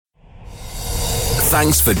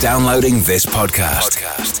Thanks for downloading this podcast.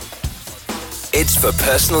 It's for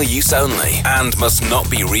personal use only and must not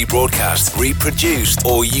be rebroadcast, reproduced,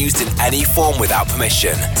 or used in any form without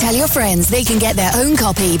permission. Tell your friends they can get their own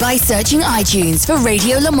copy by searching iTunes for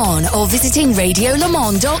Radio Le Mans or visiting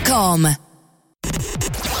radiolemans.com.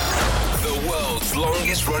 The world's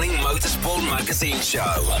longest running motorsport magazine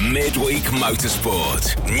show, Midweek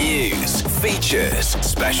Motorsport. News, features,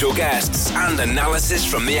 special guests, and analysis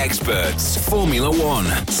from the experts. Formula One,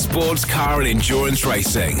 sports car and endurance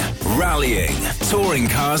racing, rallying, touring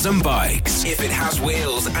cars and bikes. If it has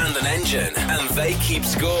wheels and an engine, and they keep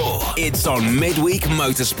score, it's on Midweek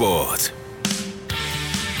Motorsport.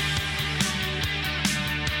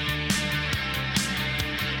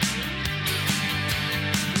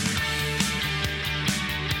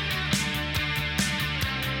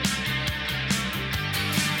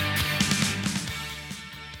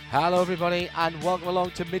 Hello everybody and welcome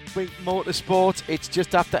along to Midweek Motorsport. It's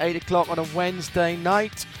just after 8 o'clock on a Wednesday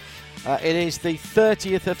night. It is the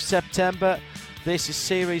 30th of September. This is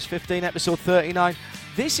Series 15, Episode 39.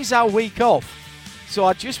 This is our week off. So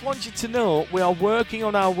I just want you to know we are working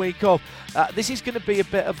on our week off. This is going to be a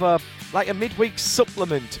bit of a midweek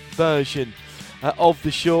supplement version of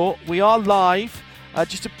the show. We are live,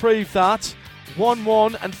 just to prove that.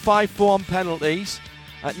 1-1 and 5-4 on penalties.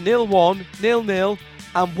 0-1, 0-0.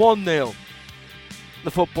 And 1-0,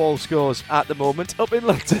 the football scores at the moment. Up in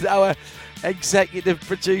London, our executive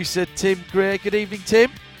producer, Tim Gray. Good evening,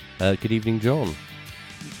 Tim. Good evening, John.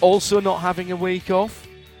 Also not having a week off.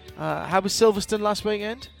 How was Silverstone last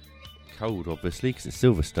weekend? Cold, obviously, because it's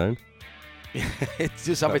Silverstone. It's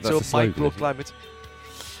just having its own microclimate.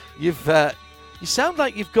 You sound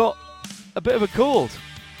like you've got a bit of a cold.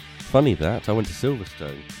 Funny that. I went to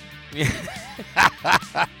Silverstone.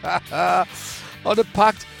 On a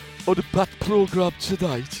packed programme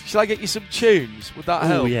tonight. Shall I get you some tunes? Would that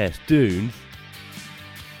help? Oh yes, Dunes.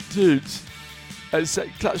 And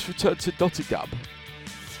St. Clap's return to Nottingham.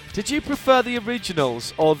 Did you prefer the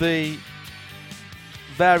originals or the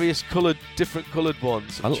various different coloured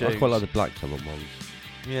ones? I quite like the black coloured ones.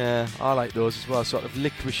 Yeah, I like those as well, sort of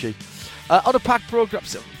licoricey. On a packed programme,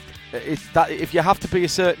 if you have to be a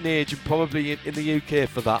certain age and probably in the UK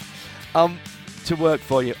for that, to work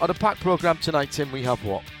for you. On a packed programme tonight, Tim, we have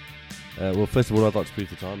what? Well, first of all, I'd like to prove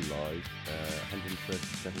the time live.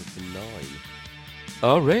 137 to 9.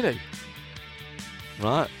 Oh, really?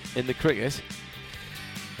 Right, in the cricket.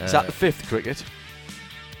 Is that the fifth cricket?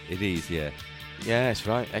 It is, yeah. Yes,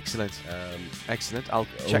 right, excellent. Excellent, I'll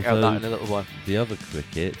check out that in a little while. The other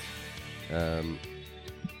cricket has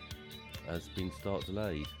been start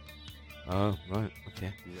delayed. Oh, right,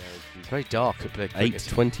 okay. Yeah, it's very dark to play cricket.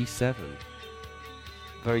 8:27.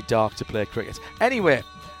 Very dark to play cricket. Anyway,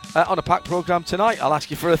 on a packed programme tonight, I'll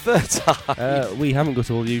ask you for a third time. We haven't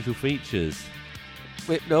got all the usual features.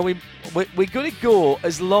 We're going to go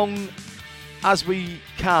as long as we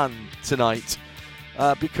can tonight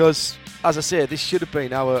because, as I say, this should have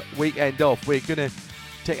been our weekend off. We're going to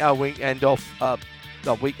take our weekend off.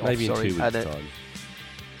 Maybe in 2 weeks' time.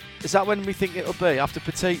 Is that when we think it'll be? After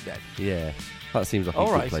Petite then? Yeah, that seems like a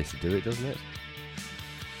good place to do it, doesn't it?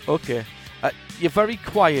 Okay. You're very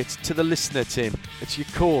quiet to the listener, Tim. It's your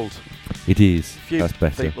cold. It is. That's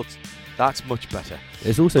better. That's much better.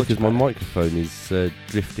 It's also because my microphone is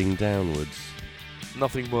drifting downwards.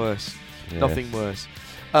 Nothing worse. Yeah. Nothing worse.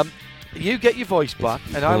 You get your voice back,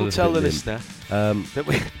 and I will tell the listener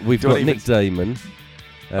that we've got Nick Damon.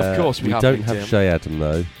 Of course, we don't have Shay Adam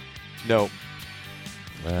though. No.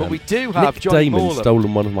 But we do have Nick Johnny Damon's Morlam.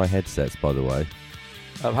 stolen one of my headsets, by the way.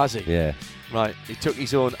 Oh, has he? Yeah. Right, he took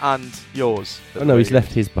his own and yours. Oh no, he's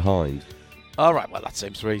left his behind. All right, well that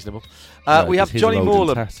seems reasonable. No, we have Johnny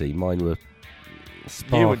Morlam. Tatty. Mine were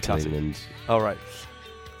sparkling and. All right.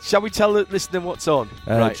 Shall we tell the listener what's on?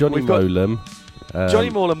 Right, Johnny Morlam. Johnny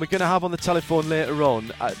Morlam, we're going to have on the telephone later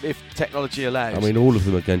on, if technology allows. I mean, all of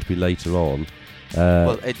them are going to be later on.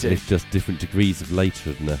 Well, it's just different degrees of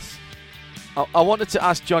lateredness. I wanted to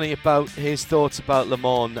ask Johnny about his thoughts about Le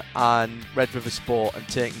Mans and Red River Sport and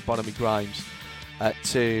taking Bonamy Grimes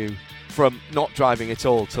from not driving at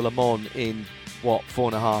all to Le Mans in,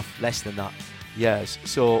 4.5, less than that, years.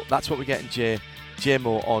 So that's what we're getting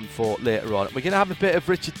JMO on for later on. We're going to have a bit of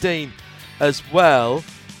Richard Dean as well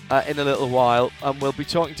in a little while, and we'll be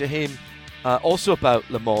talking to him also about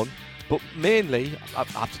Le Mans, but mainly, I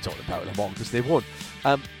have to talk about Le Mans because they won.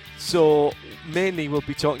 So mainly we'll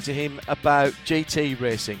be talking to him about GT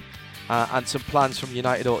racing and some plans from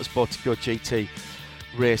United Autosport to go GT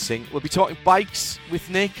racing. We'll be talking bikes with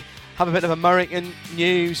Nick, have a bit of American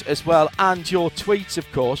news as well, and your tweets, of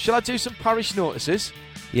course. Shall I do some parish notices?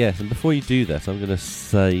 Yes, and before you do that, I'm going to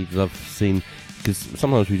say that I've seen, because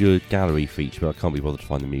sometimes we do a gallery feature, but I can't be bothered to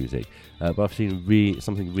find the music. But I've seen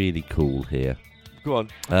something really cool here. Go on.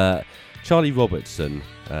 Charlie Robertson,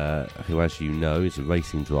 who, as you know, is a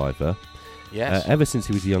racing driver. Yes. Ever since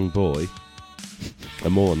he was a young boy,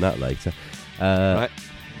 and more on that later, Right.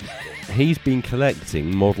 he's been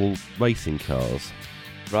collecting model racing cars.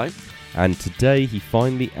 Right. And today he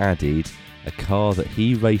finally added a car that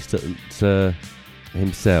he raced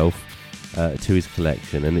himself to his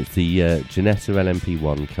collection, and it's the Ginetta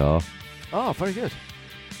LMP1 car. Oh, very good.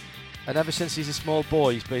 And ever since he's a small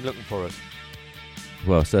boy, he's been looking for it.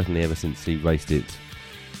 Well, certainly ever since he raced it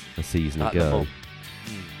a season ago.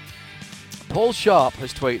 Paul Sharp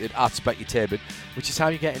has tweeted at Specutainment, which is how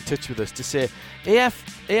you get in touch with us, to say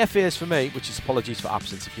AFA is for me, which is apologies for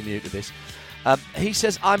absence if you're new to this. He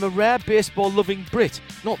says, I'm a rare baseball-loving Brit.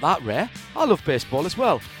 Not that rare. I love baseball as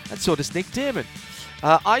well. And so does Nick Damon.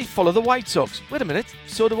 I follow the White Sox. Wait a minute.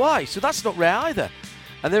 So do I. So that's not rare either.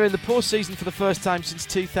 And they're in the postseason for the first time since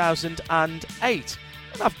 2008.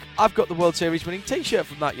 And I've got the World Series winning T-shirt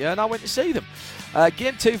from that year, and I went to see them.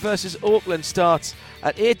 Game 2 versus Oakland starts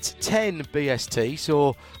at 8:10 BST,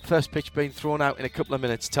 so first pitch being thrown out in a couple of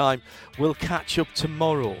minutes' time. We'll catch up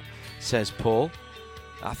tomorrow, says Paul.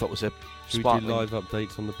 I thought it was a Should we do live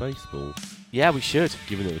updates on the baseball? Yeah, we should.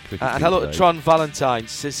 Given it a cricket and hello to Tron Valentine,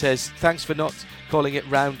 says, thanks for not calling it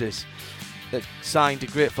Rounders. That signed a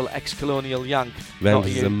grateful ex-colonial Yank.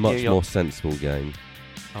 Rounders is a much more sensible game.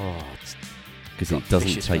 Oh, because it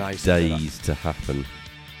doesn't take days to happen.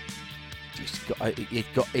 It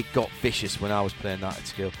got vicious when I was playing that at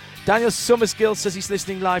school. Daniel Summersgill says he's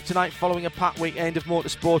listening live tonight following a packed weekend of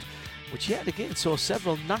motorsport, which yet again saw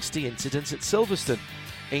several nasty incidents at Silverstone,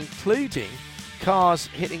 including cars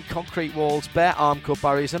hitting concrete walls, bare arm cut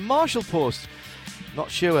barriers and marshal posts.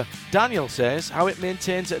 Not sure. Daniel says how it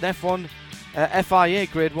maintains an F1 FIA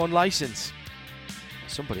Grade 1 licence.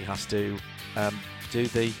 Somebody has to do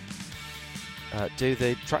the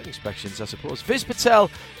track inspections, I suppose. Viz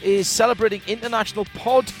Patel is celebrating International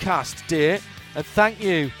Podcast Day, and thank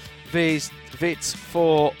you, Viz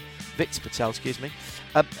Patel,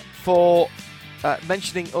 for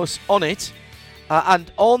mentioning us on it.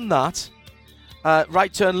 And on that,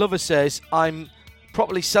 Right Turn Lover says, I'm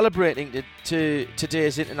properly celebrating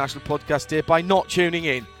today's International Podcast Day by not tuning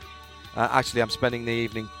in. Actually, I'm spending the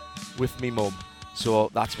evening with me mum, so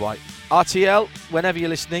that's why. RTL, whenever you're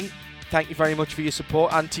listening, thank you very much for your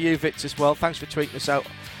support, and to you, Vits, as well. Thanks for tweeting us out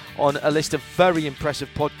on a list of very impressive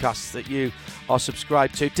podcasts that you are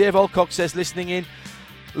subscribed to. Dave Alcock says, listening in,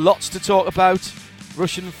 lots to talk about.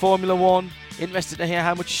 Russian Formula One, interested to hear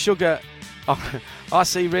how much sugar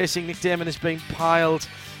RC Racing Nick Damon has been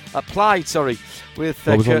applied with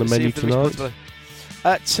what was on the menu tonight?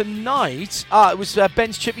 Tonight, it was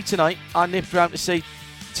Ben's Chippy tonight. I nipped round to see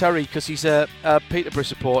Terry because he's a Peterborough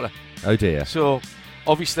supporter. Oh dear. So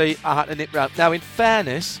obviously I had to nip round. Now, in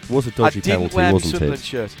fairness, it was a dodgy penalty, wear wasn't my Sunderland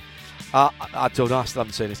shirt. I don't ask, I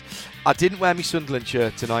haven't seen this. I didn't wear my Sunderland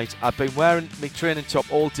shirt tonight. I've been wearing my training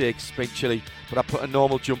top all day because it's been chilly, but I put a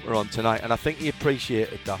normal jumper on tonight, and I think he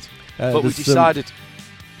appreciated that. But we decided...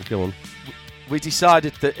 Go on. We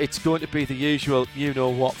decided that it's going to be the usual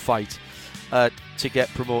you-know-what fight to get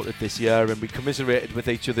promoted this year, and we commiserated with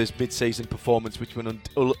each other's mid-season performance, which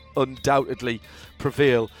will undoubtedly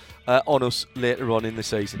prevail on us later on in the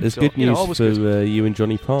season. There's good news for you and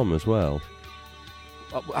Johnny Palmer as well.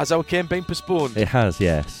 Has our game been postponed? It has,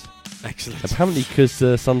 yes. Excellent. Apparently because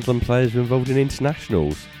Sunderland players are involved in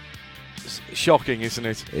internationals. Shocking, isn't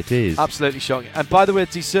it? It is. Absolutely shocking. And by the way,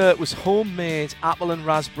 dessert was homemade apple and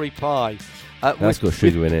raspberry pie. That's got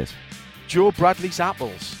sugar in it. Joe Bradley's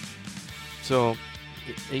apples. So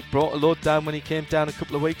he brought a load down when he came down a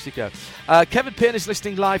couple of weeks ago. Kevin Payne is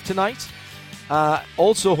listening live tonight.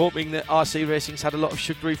 Also hoping that RC Racing's had a lot of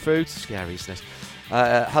sugary food. Scary, isn't it?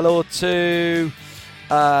 Hello to,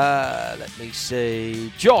 let me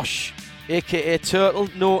see, Josh, a.k.a. Turtle,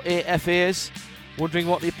 no AFAs. Wondering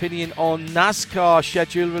what the opinion on NASCAR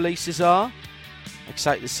schedule releases are.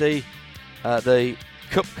 Excited to see the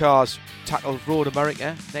Cup cars tackle Road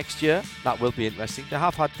America next year. That will be interesting. They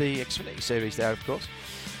have had the Xfinity Series there, of course.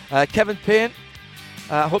 Kevin Payne,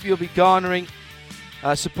 I hope you'll be garnering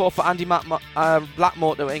support for Andy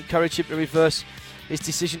Blackmore to encourage him to reverse his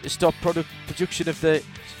decision to stop production of the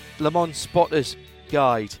Le Mans Spotters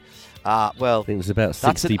Guide. Well, I think there's about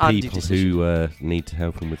 60 people who need to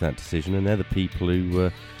help him with that decision, and they're the people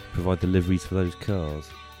who provide the liveries for those cars.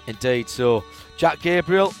 Indeed. So, Jack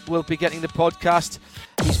Gabriel will be getting the podcast.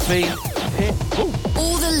 He's been...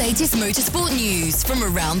 All the latest motorsport news from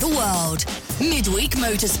around the world. Midweek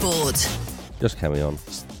Motorsport. Just carry on.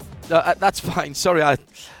 That's fine. Sorry, I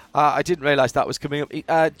didn't realise that was coming up.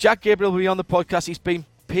 Jack Gabriel will be on the podcast. He's been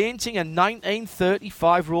painting a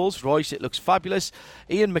 1935 Rolls Royce. It looks fabulous.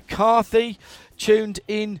 Ian McCarthy tuned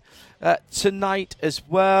in tonight as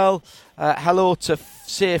well. Hello to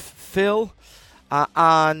Safe Phil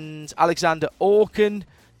and Alexander Orkin.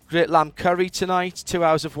 Great lamb curry tonight. 2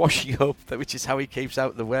 hours of washing up, which is how he keeps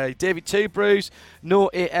out of the way. David Two Brews,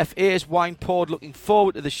 no AFA's wine poured. Looking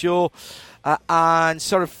forward to the show. And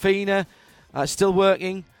Serafina still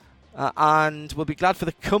working, and we'll be glad for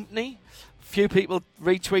the company. Few people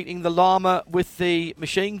retweeting the llama with the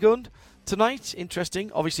machine gun tonight.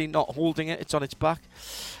 Interesting. Obviously not holding it. It's on its back.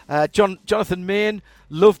 Jonathan Main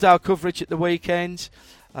loved our coverage at the weekend.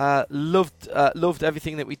 Loved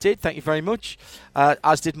everything that we did. Thank you very much.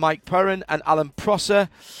 As did Mike Perrin and Alan Prosser.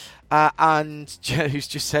 And who's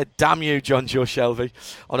just said, damn you, John Joe Shelby.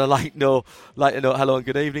 On a light note, hello and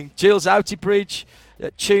good evening. Gilles Outybridge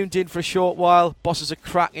tuned in for a short while. Bosses are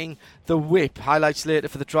cracking the whip. Highlights later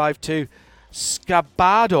for the drive to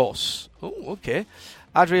Scabados. Oh, okay.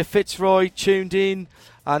 Adria Fitzroy tuned in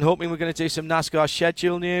and hoping we're going to do some NASCAR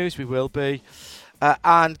schedule news. We will be.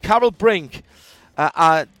 And Carol Brink,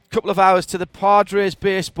 a couple of hours to the Padres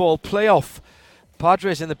baseball playoff.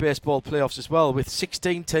 Padres in the baseball playoffs as well, with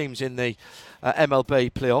 16 teams in the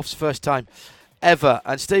MLB playoffs. First time ever.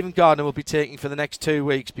 And Stephen Gardner will be taking for the next 2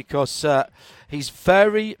 weeks because he's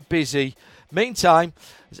very busy. Meantime,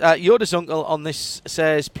 Yoda's uncle on this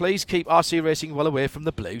says, please keep RC Racing well away from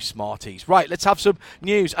the blue Smarties. Right, let's have some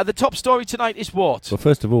news. The top story tonight is what? Well,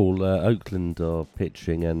 first of all, Oakland are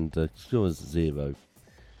pitching and score is 0.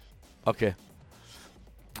 Okay.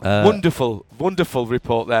 Wonderful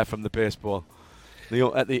report there from the baseball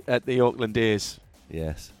at the Oakland A's.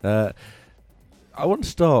 Yes. I want to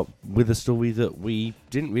start with a story that we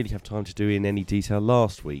didn't really have time to do in any detail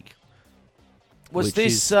last week. Was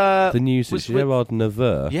this the news that Gerard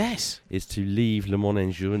Neveu is to leave Le Mans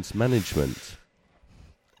Endurance Management?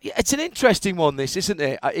 Yeah, it's an interesting one, this, isn't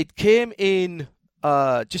it? It came in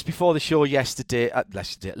just before the show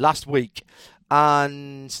last week,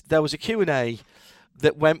 and there was a Q&A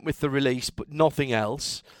that went with the release, but nothing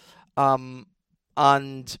else.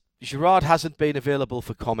 And Gerard hasn't been available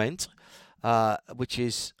for comment, which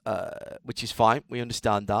is fine. We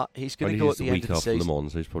understand that. He's going to go at the end of the season. Le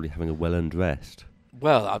Mans, so he's probably having a well-earned rest.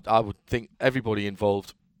 Well, I would think everybody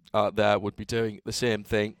involved there would be doing the same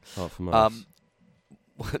thing. Apart from us.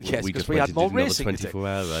 Yes, because we had more racing to do.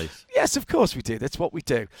 24-hour race. Yes, of course we did. That's what we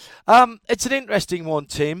do. It's an interesting one,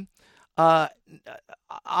 Tim.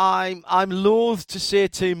 I'm loath to say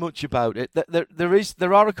too much about it.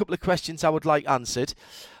 There are a couple of questions I would like answered,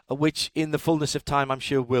 which in the fullness of time I'm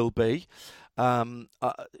sure will be.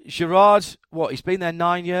 Gerard, he's been there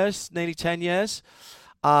 9 years, nearly 10 years.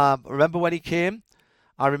 Remember when he came?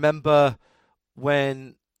 I remember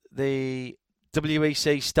when the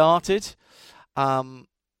WEC started, and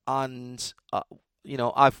I've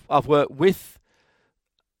worked with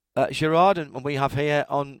Gerard, and we have here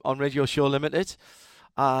on Radio Show Limited.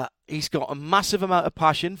 He's got a massive amount of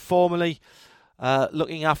passion, formerly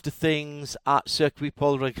looking after things at Circuit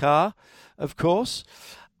Paul Ricard, of course,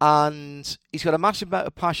 and he's got a massive amount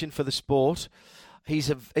of passion for the sport.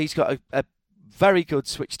 He's got a very good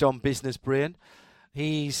switched-on business brain.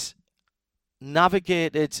 He's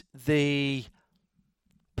navigated the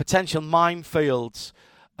potential minefields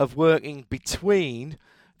of working between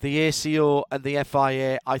the ACO and the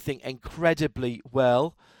FIA, I think, incredibly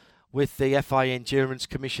well, with the FIA Endurance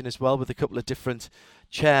Commission as well, with a couple of different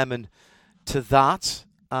chairmen to that.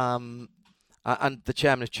 And the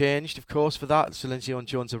chairman has changed, of course, for that. So Lindsay Owen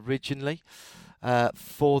Jones originally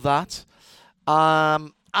for that.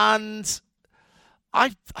 And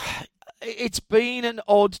it's been an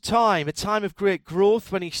odd time, a time of great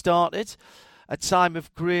growth when he started, a time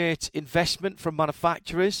of great investment from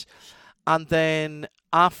manufacturers, and then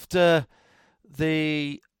after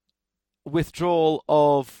the withdrawal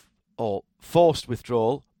or forced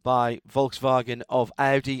withdrawal by Volkswagen of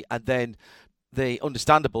Audi, and then the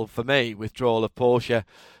understandable for me withdrawal of Porsche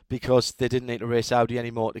because they didn't need to race Audi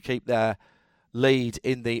anymore to keep their lead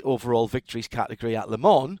in the overall victories category at Le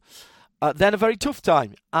Mans, then a very tough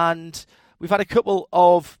time. And we've had a couple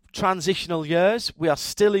of transitional years. We are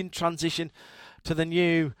still in transition to the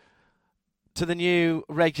new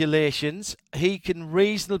regulations. He can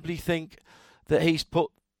reasonably think that he's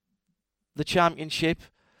put the championship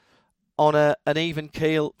on an even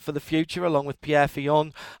keel for the future, along with Pierre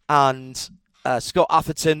Fillon and Scott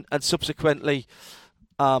Atherton, and subsequently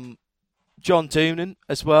John Doonan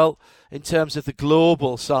as well, in terms of the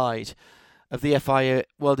global side of the FIA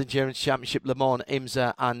World Endurance Championship, Le Mans,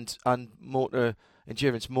 IMSA, and motor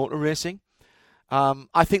endurance motor racing.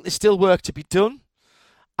 I think there's still work to be done,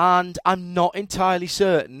 and I'm not entirely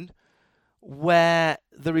certain where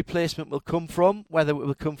the replacement will come from, whether it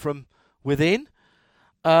will come from within,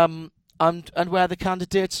 and where the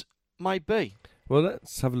candidates might be. Well,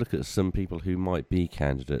 let's have a look at some people who might be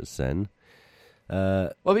candidates then.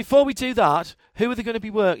 Well, before we do that, who are they going to be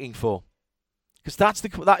working for? Because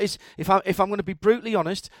that is if I'm going to be brutally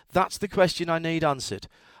honest, that's the question I need answered.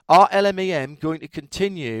 Are LMEM going to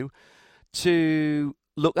continue to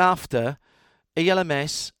look after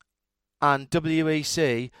ELMS and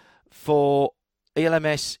WEC? For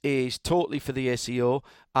ELMS is totally for the ACO,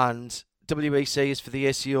 and WEC is for the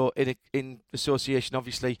ACO in association,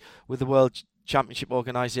 obviously, with the World Championship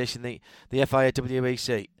organisation, the FIA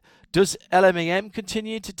WEC. Does LMEM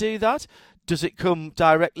continue to do that? Does it come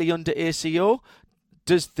directly under ACO?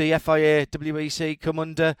 Does the FIA WEC come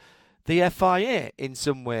under the FIA in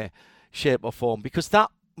some way, shape or form? Because that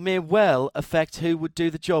may well affect who would do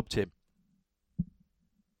the job, Tim.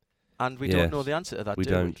 And we don't know the answer to that, we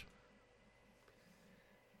don't.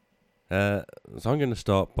 So I'm going to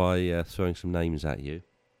start by throwing some names at you.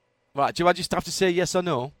 Right, do I just have to say yes or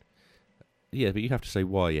no? Yeah, but you have to say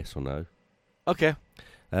why, yes or no. Okay.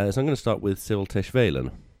 So I'm going to start with Cyril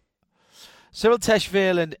Tesch-Velen. Cyril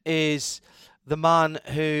Tesch-Velen is the man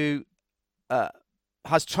who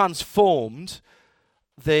has transformed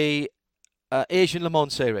the Asian Le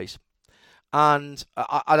Mans series. And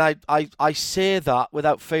I say that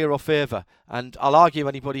without fear or favour, and I'll argue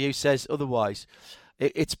anybody who says otherwise.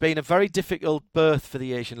 It's been a very difficult birth for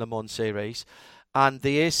the Asian Le Mans series, and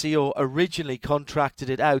the ACO originally contracted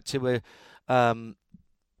it out to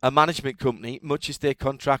a management company, much as they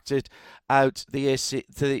contracted out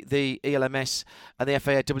the ELMS and the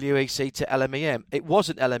FIA WEC to LMEM. It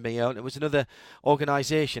wasn't LMEM, it was another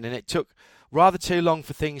organisation, and it took rather too long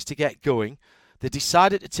for things to get going. They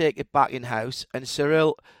decided to take it back in-house, and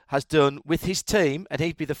Cyril has done, with his team, and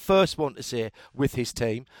he'd be the first one to say, with his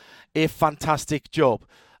team, a fantastic job.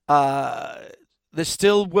 There's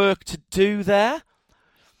still work to do there,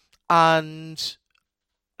 and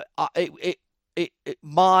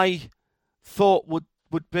my thought would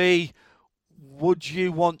be, would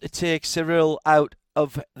you want to take Cyril out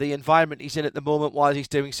of the environment he's in at the moment while he's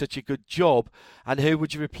doing such a good job, and who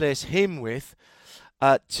would you replace him with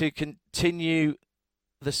to continue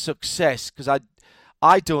the success? Because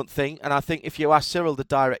I don't think, and I think if you ask Cyril the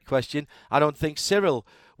direct question, I don't think Cyril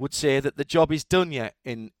would say that the job is done yet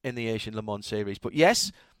in the Asian Le Mans series. But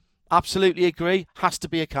yes, absolutely agree, has to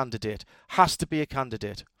be a candidate. Has to be a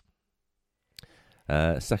candidate.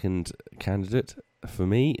 Second candidate for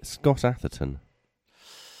me, Scott Atherton.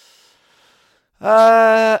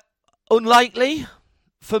 Unlikely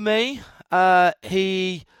for me.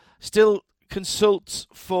 He still consults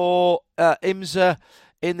for IMSA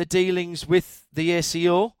in the dealings with the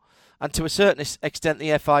ACO, and to a certain extent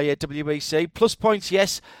the FIA WEC. Plus points,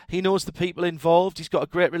 yes, he knows the people involved. He's got a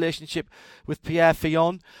great relationship with Pierre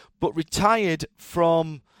Fillon, but retired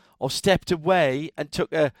from, or stepped away and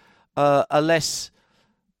took a less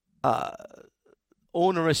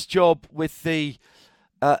onerous job with the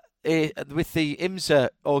IMSA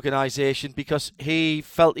organisation, because he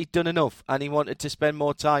felt he'd done enough and he wanted to spend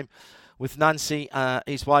more time with Nancy,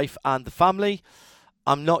 his wife, and the family.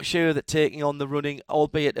 I'm not sure that taking on the running,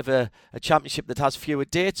 albeit of a championship that has fewer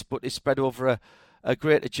dates but is spread over a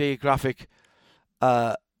greater geographic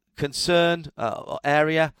concern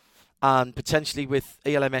area, and potentially with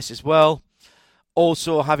ELMS as well,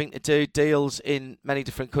 also having to do deals in many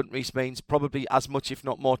different countries, means probably as much, if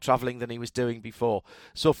not more, travelling than he was doing before.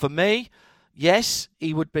 So for me, yes,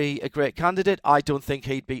 he would be a great candidate. I don't think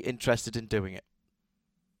he'd be interested in doing it,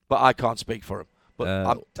 but I can't speak for him.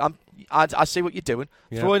 But I see what you're doing.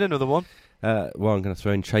 Yeah. Throw in another one. Well, I'm going to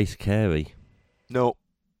throw in Chase Carey. No.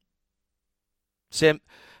 Same.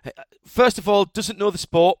 First of all, doesn't know the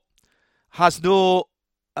sport, has no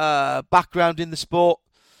background in the sport,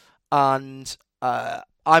 and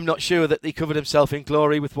I'm not sure that he covered himself in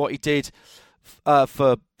glory with what he did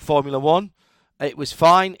for Formula One. It was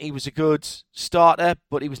fine. He was a good starter,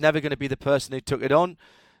 but he was never going to be the person who took it on.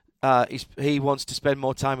 He wants to spend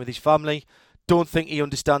more time with his family. Don't think he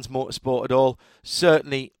understands motorsport at all.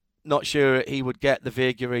 Certainly not sure he would get the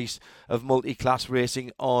vagaries of multi-class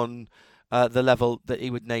racing on the level that he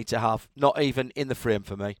would need to have. Not even in the frame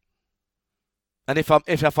for me. And if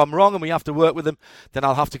I'm wrong and we have to work with him, then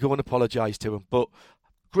I'll have to go and apologise to him. But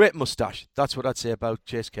great moustache. That's what I'd say about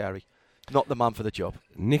Chase Carey. Not the man for the job.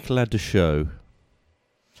 Nicolas Deschaux.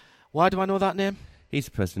 Why do I know that name? He's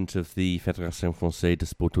the president of the Fédération Française de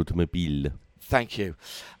Sport Automobile. Thank you.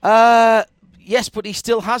 Yes, but he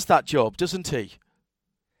still has that job, doesn't he?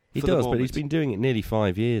 He does, but he's been doing it nearly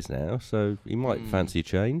 5 years now, so he might fancy a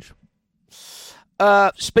change.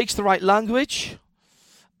 Speaks the right language.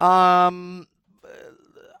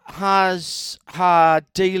 Has had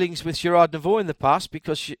dealings with Gerard Neveu in the past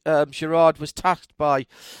because Gerard was tasked by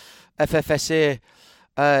FFSA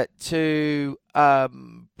to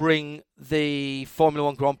bring the Formula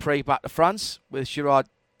 1 Grand Prix back to France, which Gerard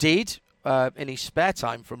did in his spare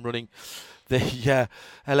time from running the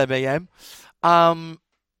LMAM.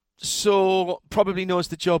 So probably knows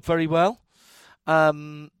the job very well.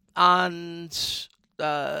 And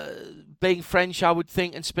being French, I would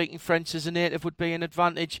think, and speaking French as a native would be an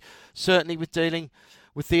advantage, certainly with dealing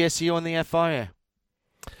with the ACO and the FIA.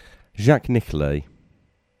 Jacques Nicolet.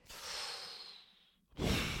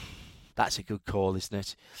 That's a good call, isn't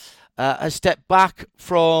it? Has stepped back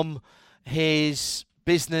from his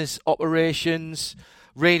business operations,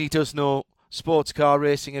 really does know sports car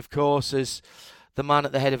racing, of course, as the man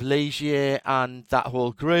at the head of Ligier and that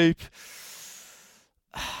whole group.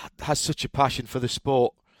 Has such a passion for the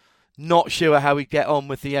sport. Not sure how he'd get on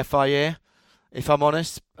with the FIA, if I'm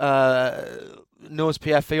honest. Knows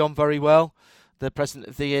Pierre Fillon very well, the president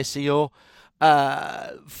of the ACO.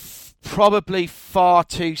 Probably far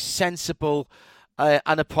too sensible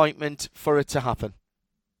an appointment for it to happen.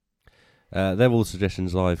 They're all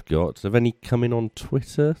suggestions I've got. Have any come in on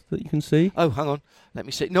Twitter that you can see? Oh, hang on. Let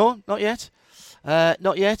me see. No, not yet.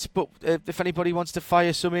 Not yet, but if anybody wants to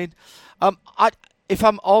fire some in.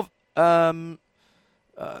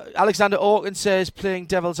 Alexander Orkin says, playing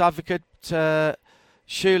devil's advocate,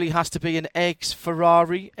 surely has to be an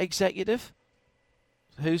ex-Ferrari executive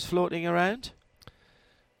who's floating around.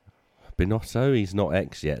 Binotto, he's not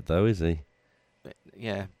ex yet, though, is he?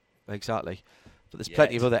 Yeah, exactly. But there's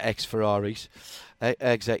plenty of other ex-Ferraris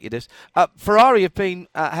executives. Ferrari have been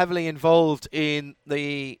heavily involved in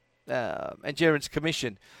the Endurance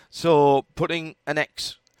Commission, so putting an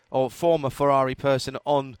ex or former Ferrari person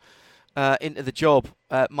on into the job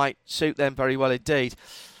might suit them very well indeed.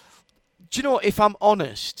 Do you know, if I'm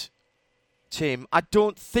honest, Tim, I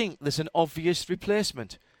don't think there's an obvious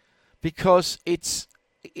replacement because it's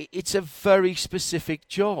a very specific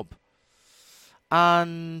job.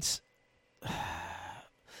 And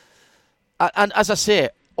as I say,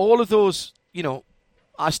 all of those, you know,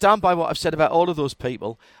 I stand by what I've said about all of those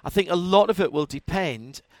people. I think a lot of it will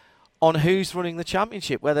depend on who's running the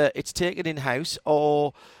championship, whether it's taken in-house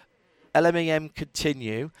or LMAM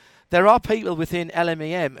continue. There are people within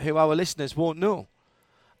LMAM who our listeners won't know,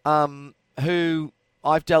 who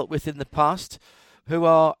I've dealt with in the past, who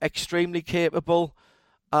are extremely capable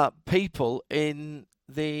people in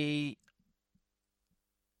the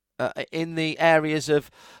areas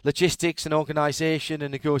of logistics and organisation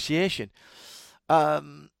and negotiation.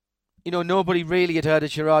 Nobody really had heard of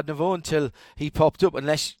Gerard Neveu until he popped up,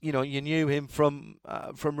 unless you knew him from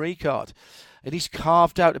Ricard, and he's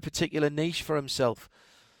carved out a particular niche for himself,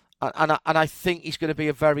 and I think he's going to be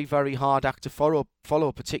a very, very hard act to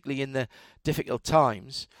follow, particularly in the difficult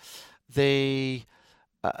times that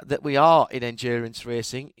we are in endurance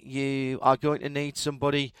racing. You are going to need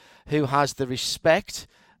somebody who has the respect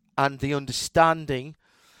and the understanding,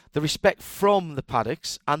 the respect from the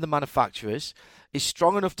paddocks and the manufacturers, is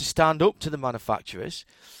strong enough to stand up to the manufacturers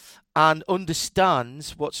and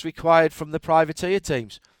understands what's required from the privateer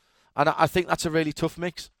teams. And I think that's a really tough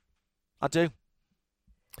mix. I do.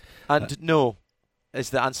 And no is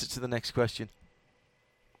the answer to the next question.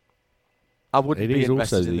 I wouldn't be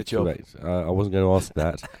invested in the job. Correct. I wasn't going to ask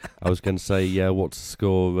that. I was going to say, what's the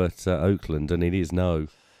score at Oakland? And it is no.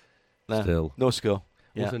 Still. No score.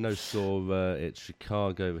 Yeah. Also no score at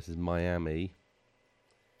Chicago versus Miami.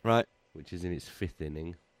 Right. Which is in its fifth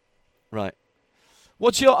inning. Right.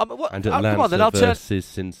 What's your... and Atlanta versus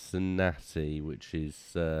Cincinnati, which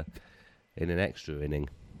is in an extra inning.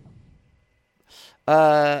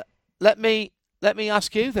 Let me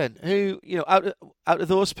ask you then, who, out of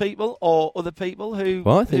those people or other people who...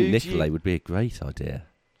 Well, I think Nicolet would be a great idea.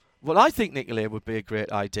 Well, I think Nicolet would be a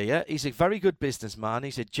great idea. He's a very good businessman.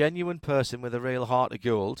 He's a genuine person with a real heart of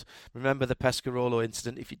gold. Remember the Pescarolo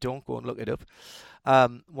incident? If you don't, go and look it up.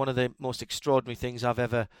 One of the most extraordinary things I've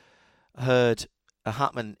ever heard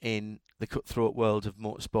happen in the cutthroat world of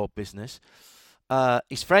motorsport business.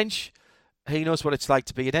 He's French. He knows what it's like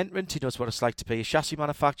to be an entrant. He knows what it's like to be a chassis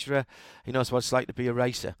manufacturer. He knows what it's like to be a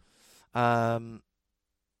racer. Yeah.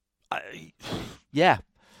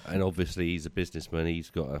 And obviously he's a businessman. He's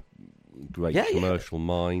got a great commercial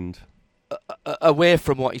mind. Away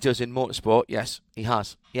from what he does in motorsport, yes, he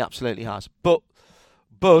has. He absolutely has. But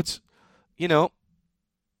But,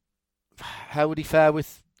 how would he fare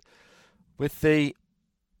with the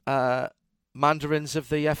mandarins of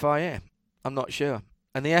the FIA? I'm not sure.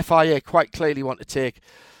 And the FIA quite clearly want to take,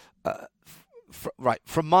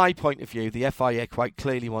 from my point of view, the FIA quite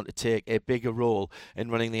clearly want to take a bigger role in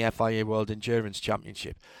running the FIA World Endurance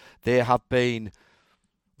Championship. They have been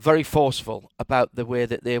very forceful about the way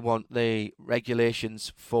that they want the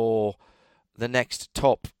regulations for the next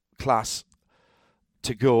top class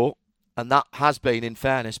to go. And that has been, in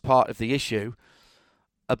fairness, part of the issue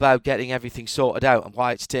about getting everything sorted out and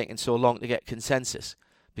why it's taken so long to get consensus.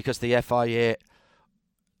 Because the FIA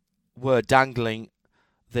were dangling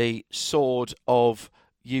the sword of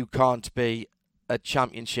you can't be a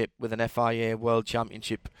championship with an FIA World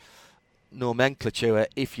Championship nomenclature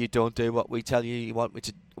if you don't do what we tell you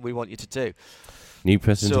we want you to do. New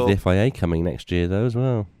president of the FIA coming next year, though, as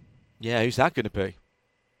well. Yeah, who's that going to be?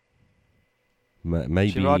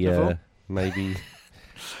 Maybe.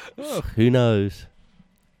 Who knows?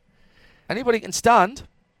 Anybody can stand.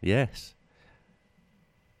 Yes.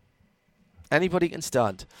 Anybody can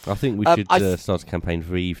stand. I think we should start a campaign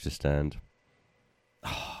for Eve to stand.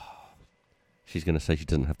 She's going to say she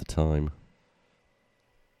doesn't have the time.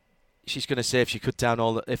 She's going to say if she cut down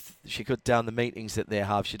the meetings that they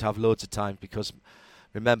have, she'd have loads of time, because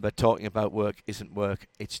remember, talking about work isn't work,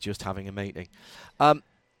 it's just having a meeting.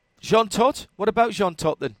 Jean Todt, what about Jean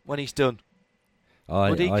Todt then when he's done?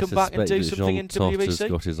 Would he come back and do something in WEC? Jean Todt has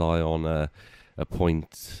got his eye on a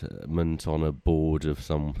appointment on a board of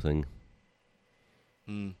something.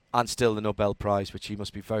 And still the Nobel Prize, which he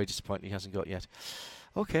must be very disappointed he hasn't got yet.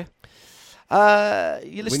 Okay.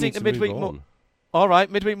 You're listening to Midweek All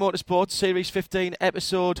right, Midweek Motorsport, Series 15,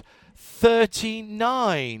 Episode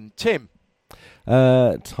 39. Tim?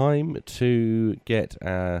 Time to get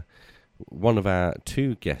one of our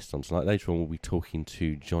two guests on tonight. Later on we'll be talking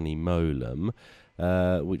to Johnny Molam,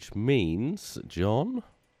 which means, John...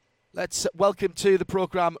 Let's welcome to the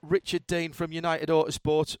programme Richard Dean from United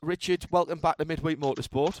Autosport. Richard, welcome back to Midweek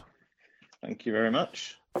Motorsport. Thank you very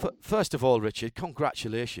much. First of all, Richard,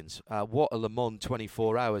 congratulations. What a Le Mans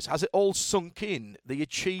 24 hours. Has it all sunk in, the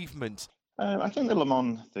achievement? I think the Le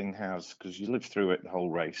Mans thing has, because you live through it the whole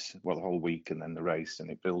week and then the race, and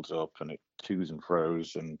it builds up and it to's and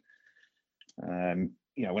fro's. And,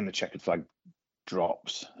 when the checkered flag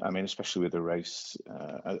drops, I mean, especially with the race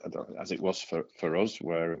as it was for us,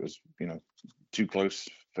 where it was, too close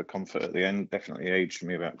for comfort at the end, definitely aged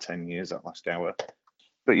me about 10 years that last hour.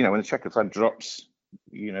 But, when the checkered flag drops,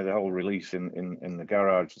 the whole relief in the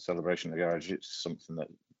garage, the celebration in the garage, it's something that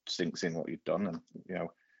sinks in what you've done. And,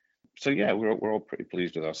 so, yeah, we're all pretty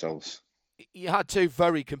pleased with ourselves. You had two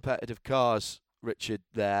very competitive cars, Richard,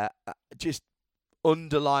 there, just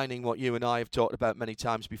underlining what you and I have talked about many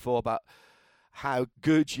times before about how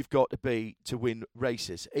good you've got to be to win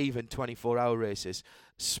races, even 24-hour races.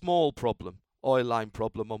 Small problem, oil line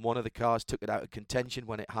problem on one of the cars, took it out of contention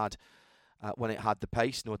when it had the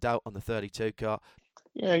pace, no doubt, on the 32 car.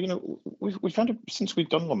 Yeah, we've had since we've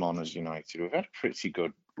done Le Mans as United, we've had a pretty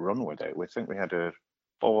good run with it. We think we had a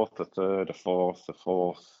fourth, a third, a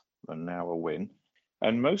fourth, and now a win.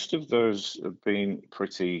 And most of those have been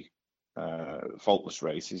pretty faultless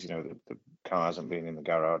races. The car hasn't been in the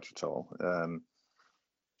garage at all.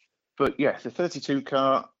 But yeah, the 32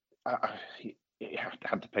 car, it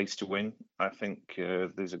had the pace to win. I think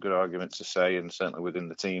there's a good argument to say, and certainly within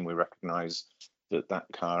the team, we recognise that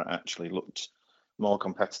car actually looked more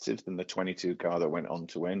competitive than the 22 car that went on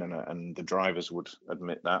to win, and the drivers would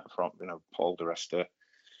admit that. From Paul di Resta,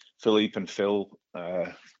 Philippe, and Phil,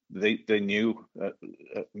 they knew at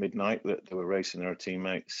midnight that they were racing their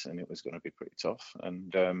teammates, and it was going to be pretty tough.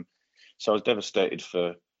 And so I was devastated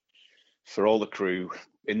for all the crew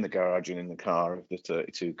in the garage and in the car of the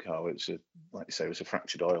 32 car. It's like you say, it was a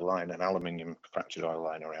fractured oil line, an aluminium fractured oil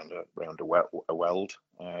line around a weld.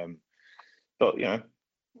 But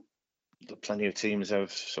plenty of teams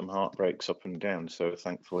have some heartbreaks up and down. So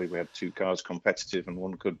thankfully we had two cars competitive and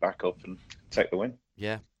one could back up and take the win.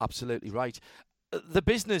 Yeah, absolutely right. The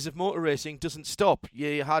business of motor racing doesn't stop.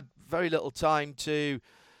 You had very little time to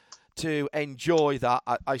enjoy that.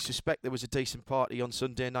 I suspect there was a decent party on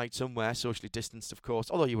Sunday night somewhere, socially distanced, of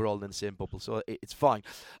course, although you were all in the same bubble, so it's fine.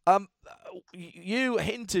 You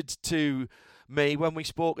hinted to me when we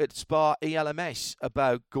spoke at Spa ELMS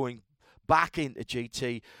about going back into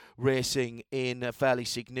GT racing in a fairly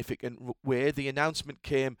significant way. The announcement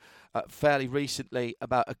came fairly recently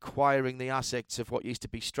about acquiring the assets of what used to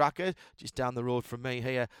be Stracker, just down the road from me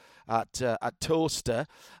here at Toaster,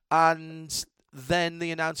 and then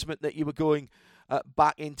the announcement that you were going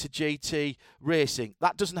back into GT racing.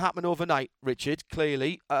 That doesn't happen overnight, Richard,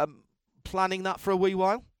 clearly. Planning that for a wee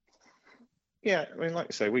while? Yeah, I mean, like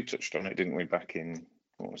I say, we touched on it, didn't we, back in,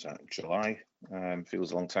 what was that, July?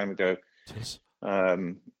 Feels a long time ago. It is.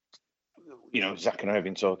 Zach and I have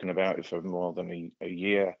been talking about it for more than a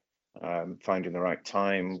year, finding the right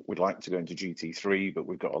time. We'd like to go into GT3, but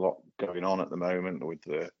we've got a lot going on at the moment with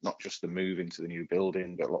not just the move into the new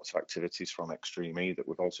building, but lots of activities from Extreme E that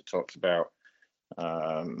we've also talked about.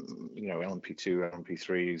 LMP2,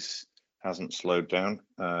 LMP3s hasn't slowed down,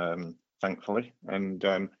 thankfully.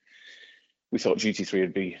 And we thought GT3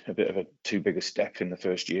 would be a bit of a too big a step in the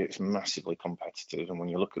first year. It's massively competitive. And when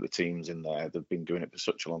you look at the teams in there, they've been doing it for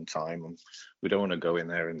such a long time. And we don't want to go in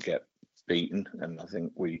there and get beaten. And I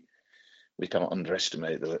think we can't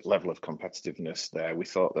underestimate the level of competitiveness there. We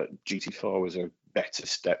thought that GT4 was a better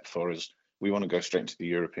step for us. We want to go straight into the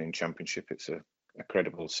European Championship. It's a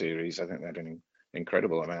credible series. I think they had an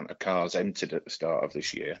incredible amount of cars entered at the start of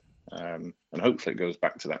this year. And hopefully it goes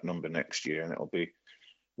back to that number next year and it'll be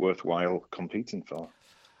worthwhile competing for.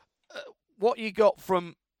 What you got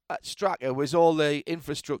from Straka was all the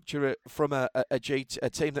infrastructure from a team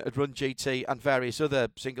that had run GT and various other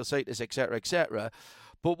single-seaters, etc., etc.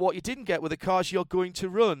 But what you didn't get were the cars you're going to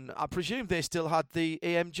run. I presume they still had the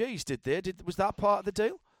AMGs, did they? Was that part of the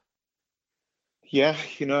deal? Yeah,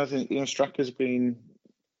 I think Straka's been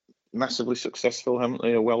massively successful, haven't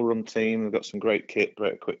they? A well-run team. They've got some great kit,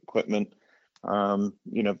 great equipment.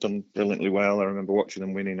 Done brilliantly well. I remember watching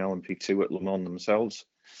them winning LMP2 at Le Mans themselves.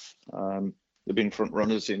 They've been front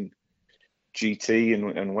runners in GT,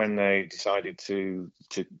 and when they decided to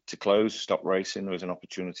stop racing, there was an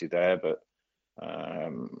opportunity there. But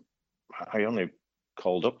I only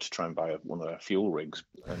called up to try and buy one of their fuel rigs,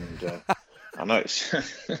 and I know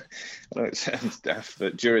it sounds daft,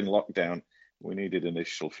 but during lockdown we needed an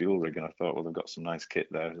initial fuel rig, and I thought, well, they've got some nice kit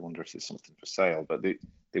there. I wonder if there's something for sale. But they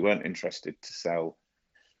weren't interested to sell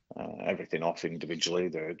everything off individually.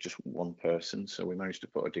 They're just one person. So we managed to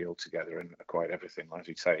put a deal together and acquired everything, as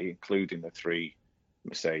you say, including the 3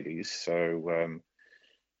 Mercedes. So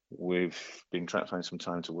we've been trying to find some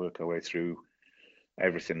time to work our way through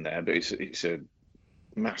everything there. But it's a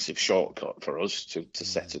massive shortcut for us to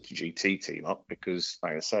set a GT team up because,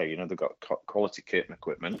 like I say, they've got quality kit and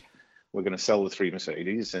equipment. We're going to sell the 3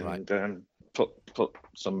 Mercedes and put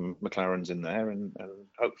some McLarens in there and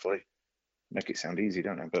hopefully make it sound easy,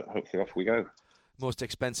 don't I? But hopefully off we go. Most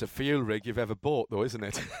expensive fuel rig you've ever bought, though, isn't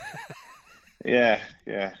it? Yeah,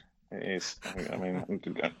 it is. I mean,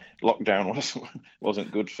 lockdown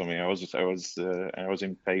wasn't good for me. I was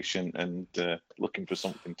impatient and looking for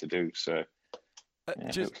something to do. So.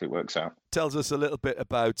 Hopefully it works out. Tells us a little bit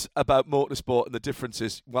about motorsport and the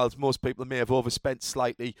differences. Whilst most people may have overspent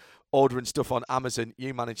slightly ordering stuff on Amazon,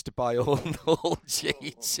 you managed to buy all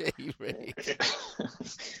GT rig.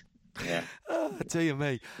 Yeah. Oh, dear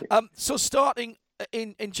me. So starting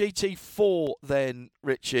in GT4 then,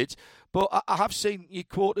 Richard, but I have seen you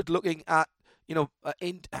quoted looking at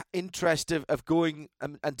interest of going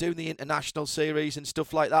and doing the international series and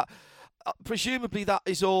stuff like that. Presumably that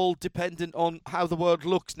is all dependent on how the world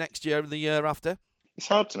looks next year and the year after. It's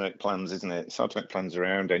hard to make plans, isn't it? It's hard to make plans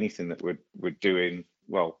around anything that we're doing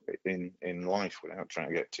in life without trying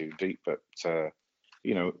to get too deep. But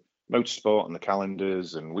motorsport and the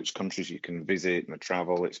calendars and which countries you can visit and the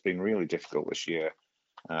travel, it's been really difficult this year.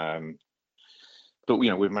 But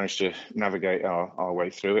we've managed to navigate our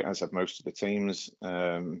way through it, as have most of the teams.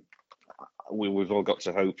 We've all got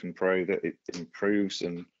to hope and pray that it improves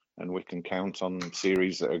and we can count on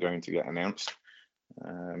series that are going to get announced.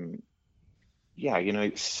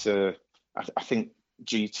 It's. I think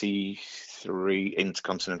GT3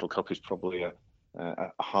 Intercontinental Cup is probably a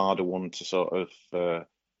harder one to sort of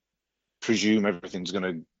presume everything's going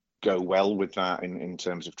to go well with that in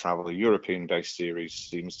terms of travel. The European-based series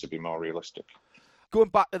seems to be more realistic. Going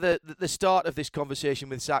back to the start of this conversation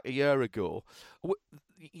with Zach a year ago,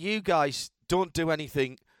 you guys don't do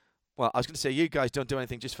anything. Well, I was going to say you guys don't do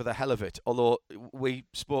anything just for the hell of it, although we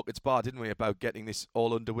spoke at Spa, didn't we, about getting this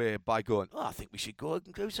all underway by going, I think we should go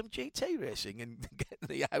and do some GT racing and get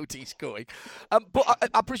the Audis going. But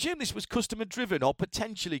I presume this was customer-driven or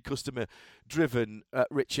potentially customer-driven,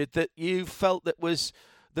 Richard, that you felt that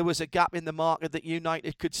there was a gap in the market that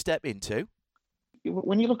United could step into?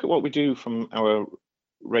 When you look at what we do from our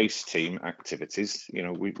race team activities,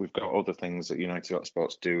 we've got other things that United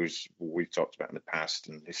Autosports do, as we've talked about in the past,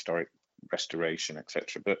 and historic restoration,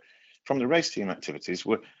 etc. But from the race team activities,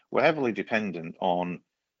 we're heavily dependent on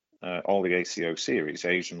all the ACO series: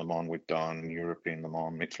 Asian Le Mans we've done, European Le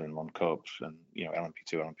Mans, Michelin Le Mans Cup, and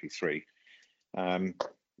LMP2, LMP3.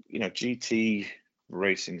 GT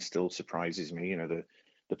racing still surprises me.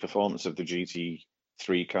 The performance of the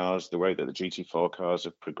GT3 cars, the way that the GT4 cars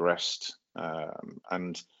have progressed,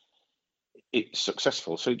 and it's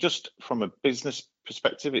successful. So just from a business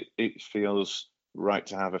perspective, it feels right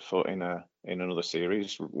to have a foot in another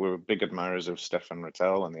series. We're big admirers of Stefan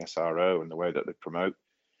Rattel and the SRO and the way that they promote.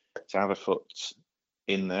 To have a foot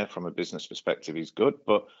in there from a business perspective is good,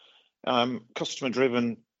 but customer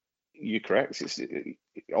driven, you're correct. It's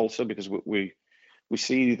also because we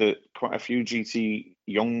see that quite a few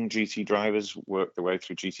young GT drivers work their way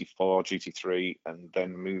through GT4, GT3, and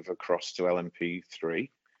then move across to LMP3.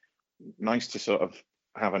 Nice to sort of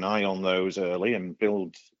have an eye on those early and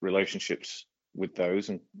build relationships with those.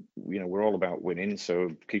 And we're all about winning, so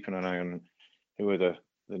keeping an eye on who are the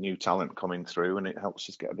new talent coming through, and it helps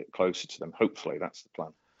us get a bit closer to them. Hopefully, that's the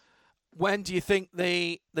plan. When do you think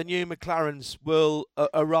the new McLarens will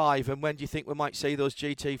arrive, and when do you think we might see those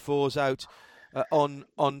GT4s out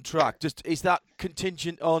on track? Just is that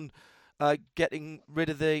contingent on getting rid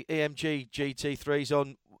of the AMG GT3s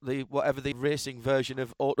on whatever the racing version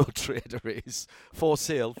of Auto Trader is for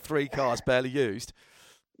sale, 3 cars barely used?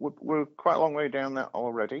 We're quite a long way down that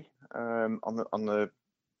already. On the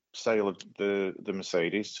sale of the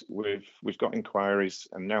Mercedes, we've got inquiries,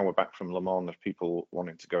 and now we're back from Le Mans of people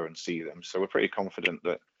wanting to go and see them. So we're pretty confident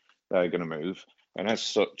that they're going to move. And as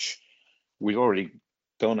such, we've already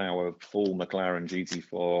done our full McLaren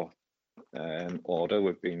GT4 order.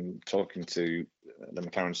 We've been talking to the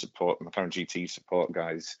McLaren GT support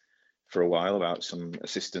guys for a while about some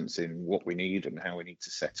assistance in what we need and how we need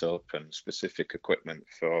to set up and specific equipment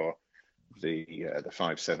for the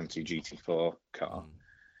 570 GT4 car.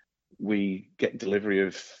 We get delivery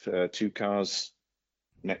of 2 cars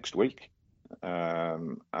next week,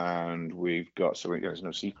 and we've got, so there's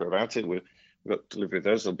no secret about it, we've got delivery of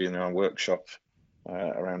those. They'll be in our workshop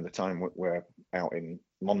around the time we're out in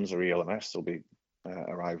Monza ELMS. They'll be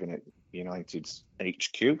arriving at United's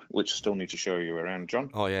HQ, which I still need to show you around, John.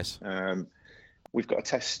 Oh, yes. We've got a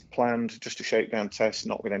test planned, just a shakedown test,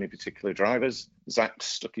 not with any particular drivers. Zach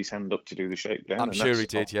stuck his hand up to do the shakedown. I'm sure he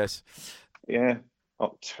did, yes. Yeah.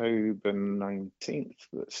 October 19th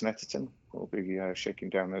at Snetterton. We'll be shaking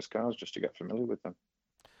down those cars just to get familiar with them.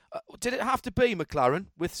 Did it have to be McLaren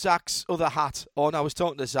with Zach's other hat on? I was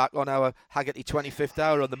talking to Zach on our Haggerty 25th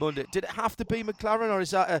hour on the Monday. Did it have to be McLaren, or is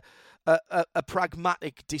that a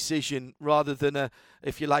pragmatic decision rather than a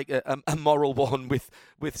moral one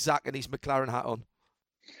with Zach and his McLaren hat on?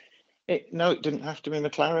 No, it didn't have to be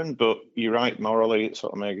McLaren, but you're right. Morally, it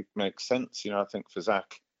sort of makes sense. I think for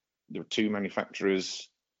Zach, there were 2 manufacturers,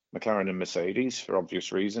 McLaren and Mercedes, for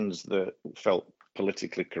obvious reasons, that felt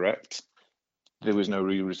politically correct. There was no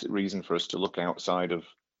reason for us to look outside of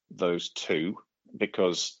those 2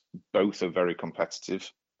 because both are very competitive,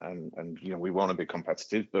 and we want to be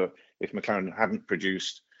competitive. But if McLaren hadn't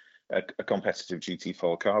produced a competitive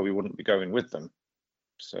GT4 car, we wouldn't be going with them.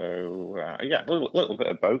 So a little bit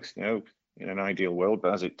of both. In an ideal world,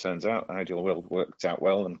 but as it turns out, an ideal world worked out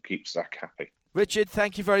well and keeps Zach happy. Richard,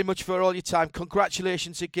 thank you very much for all your time.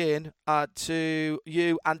 Congratulations again to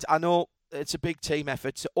you, and I know it's a big team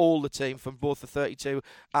effort to all the team from both the 32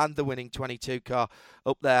 and the winning 22 car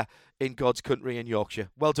up there in God's country in Yorkshire.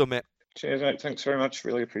 Well done, mate. Cheers, mate. Thanks very much.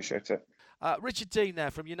 Really appreciate it. Richard Dean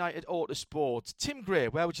there from United Autosport. Tim Gray,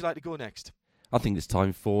 where would you like to go next? I think it's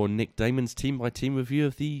time for Nick Damon's team-by-team review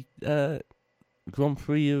of the Grand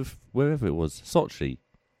Prix of wherever it was, Sochi.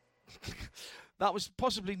 That was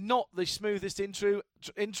possibly not the smoothest intro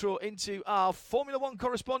into our Formula One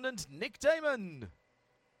correspondent, Nick Damon.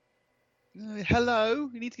 Hello.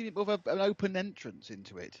 You need to give it more of an open entrance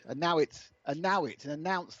into it. And now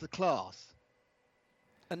announce the class.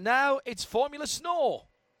 And now it's Formula Snore.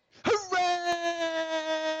 Hooray!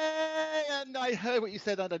 And I heard what you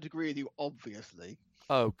said. I don't agree with you, obviously.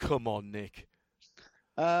 Oh, come on, Nick.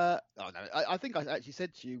 I think I actually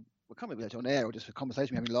said to you, I can't remember if it was on air or just a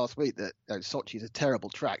conversation we were having last week, that Sochi is a terrible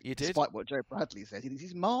track. You did? Despite what Joe Bradley said. He thinks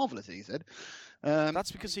he's marvellous, he said.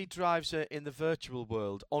 That's because he drives it in the virtual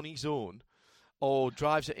world on his own, or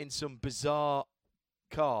drives it in some bizarre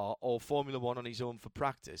car or Formula One on his own for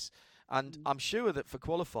practice. And I'm sure that for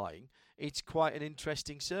qualifying, it's quite an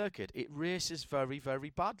interesting circuit. It races very,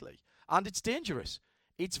 very badly. And it's dangerous.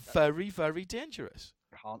 It's very, very dangerous.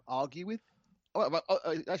 Can't argue with.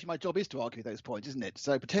 Actually, my job is to argue those points, isn't it?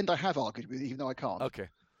 So pretend I have argued with you, even though I can't. Okay.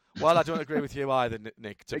 Well, I don't agree with you either,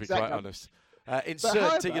 Nick, to exactly. be quite honest.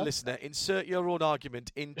 Insert to your listener, insert your own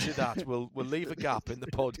argument into that. We'll leave a gap in the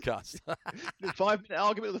podcast. 5-minute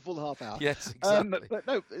argument of the full half hour. Yes, exactly. But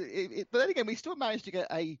then again, we still managed to get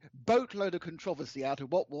a boatload of controversy out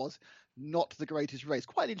of what was not the greatest race.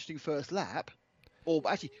 Quite an interesting first lap. or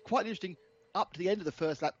actually quite interesting up to the end of the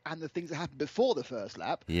first lap and the things that happened before the first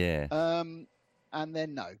lap. Yeah. And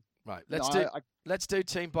then no. Right. No, Let's do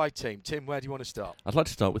team by team. Tim, where do you want to start? I'd like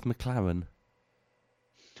to start with McLaren.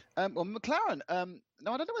 Well, McLaren.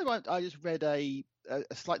 No, I don't know whether I just read a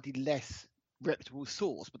slightly less reputable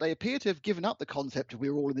source, but they appear to have given up the concept of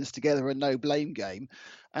we're all in this together and no blame game.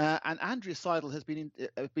 And Andrea Seidel has been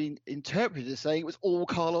interpreted as saying it was all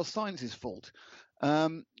Carlos Sainz's fault.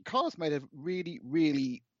 Carlos made a really,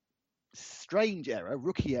 really strange error,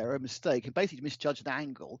 rookie error, mistake, and basically misjudged an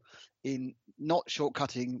angle in not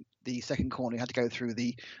shortcutting the second corner. He had to go through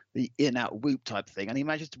the in-out whoop type thing, and he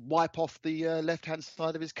managed to wipe off the left-hand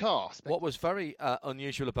side of his car. What was very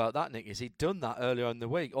unusual about that, Nick, is he'd done that earlier in the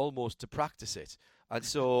week, almost to practice it, and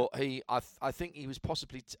so I think he was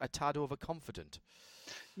possibly a tad overconfident.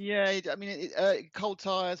 Yeah, I mean, cold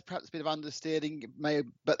tyres, perhaps a bit of understeering,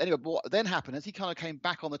 but anyway, what then happened is he kind of came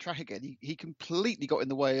back on the track again. He completely got in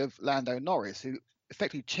the way of Lando Norris, who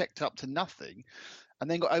effectively checked up to nothing and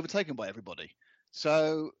then got overtaken by everybody.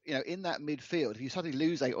 So, in that midfield, if you suddenly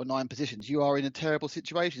lose 8 or 9 positions, you are in a terrible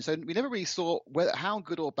situation. So we never really saw how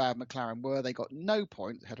good or bad McLaren were. They got no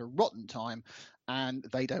points, had a rotten time, and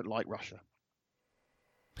they don't like Russia.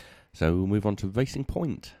 So we'll move on to Racing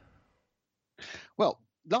Point. Well,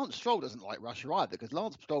 Lance Stroll doesn't like Russia either, because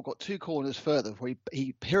Lance Stroll got 2 corners further before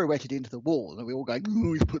he pirouetted into the wall, and we all going,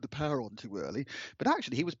 "Oh, he's put the power on too early." But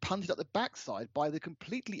actually, he was punted up the backside by the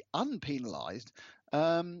completely unpenalised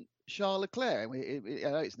Charles Leclerc.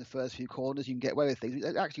 I know it's in the first few corners, you can get away with things.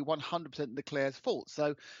 It's actually 100% Leclerc's fault.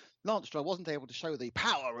 So Lance Stroll wasn't able to show the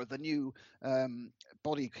power of the new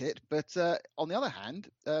body kit. But on the other hand,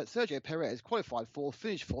 Sergio Perez qualified 4th,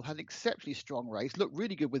 finished 4th, had an exceptionally strong race, looked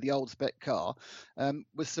really good with the old spec car,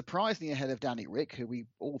 was surprisingly ahead of Danny Rick, who we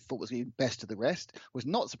all thought was the best of the rest, was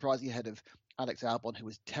not surprisingly ahead of Alex Albon, who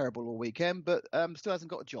was terrible all weekend, but still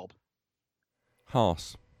hasn't got a job.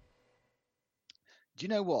 Haas. Do you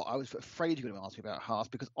know what? I was afraid you were going to ask me about Haas,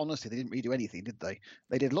 because honestly, they didn't really do anything, did they?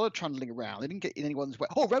 They did a lot of trundling around. They didn't get in anyone's way.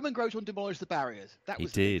 Oh, Roman Grosjean demolished the barriers. He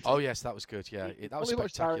did. Oh, yes, that was good. Yeah, that was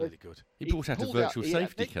spectacularly good. He brought out a virtual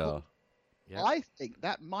safety car. Yeah. I think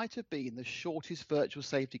that might have been the shortest virtual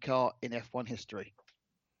safety car in F1 history,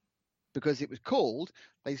 because it was called.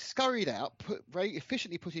 They scurried out, very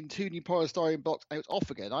efficiently put in 2 new polystyrene blocks, and it was off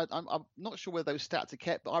again. I'm not sure whether those stats are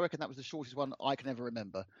kept, but I reckon that was the shortest one I can ever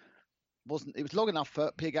remember. It was long enough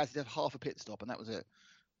for Pierre Gasly to have half a pit stop, and that was it.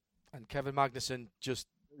 And Kevin Magnussen just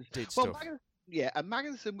did stuff. And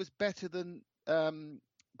Magnussen was better than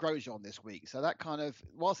Grosjean this week. So that kind of,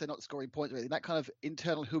 whilst they're not scoring points or anything, that kind of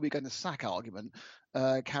internal who we're going to sack argument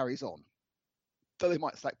carries on. Though they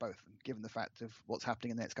might sack both of them, given the fact of what's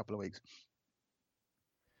happening in the next couple of weeks.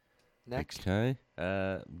 Next. Okay.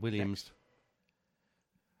 Williams.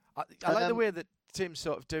 Next. I like the way that Tim's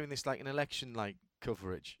sort of doing this like an election-like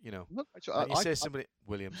coverage, Look, you say somebody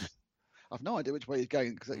Williams. I've no idea which way he's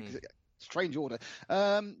going, because strange order.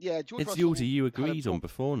 George it's Russell the order you agreed on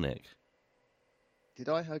before, Nick. Did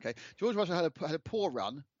I? Okay. George Russell had a poor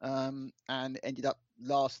run and ended up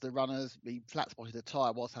last of the runners. He flat spotted a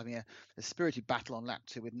tyre whilst having a spirited battle on lap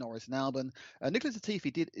 2 with Norris and Albon. Nicholas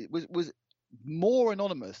Latifi was more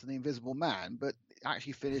anonymous than the Invisible Man, but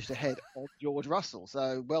actually finished ahead of George Russell.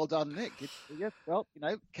 So well done, Nick.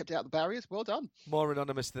 Kept out the barriers. Well done. More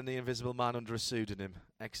anonymous than the Invisible Man under a pseudonym.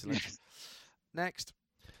 Excellent. Yes. Next.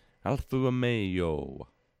 Alfa Romeo.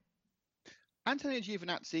 Antonio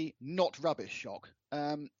Giovinazzi, not rubbish shock.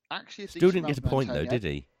 Actually, still didn't get a point though, did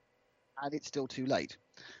he? And it's still too late.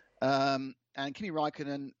 And Kimi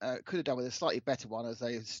Räikkönen could have done with a slightly better one, as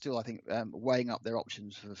they still, I think, weighing up their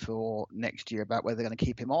options for next year about whether they're going to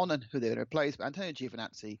keep him on and who they're going to replace. But Antonio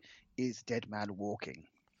Giovinazzi is dead man walking.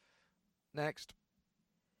 Next.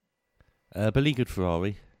 Beleaguered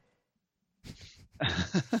Ferrari.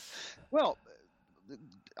 Well,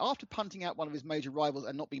 after punting out one of his major rivals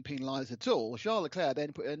and not being penalised at all, Charles Leclerc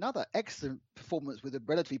then put another excellent performance with a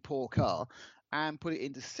relatively poor car and put it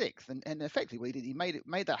into 6th. And effectively what he did, he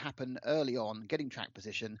made that happen early on, getting track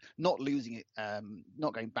position, not losing it,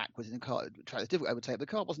 not going backwards in the car. Track was difficult to overtake. The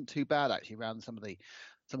car wasn't too bad actually around some of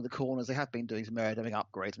the corners. They have been doing some aerodynamic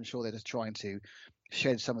upgrades. I'm sure they're just trying to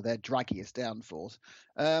shed some of their draggiest downforce.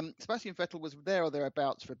 Sebastian Vettel was there or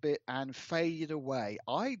thereabouts for a bit and faded away.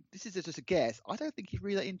 This is just a guess. I don't think he's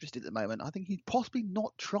really that interested at the moment. I think he's possibly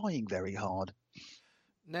not trying very hard.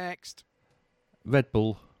 Next. Red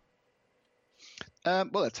Bull.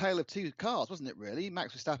 Well, a tale of 2 cars, wasn't it, really?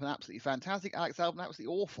 Max Verstappen absolutely fantastic. Alex Albon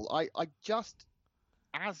absolutely awful. I just,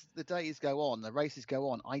 as the days go on, the races go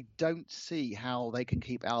on, I don't see how they can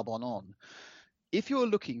keep Albon on. if you're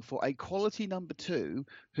looking for a quality number 2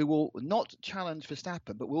 who will not challenge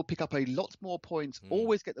Verstappen, but will pick up a lot more points,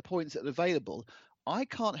 always get the points that are available, I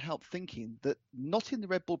can't help thinking that not in the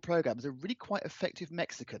Red Bull program is a really quite effective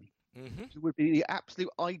Mexican who would be the absolute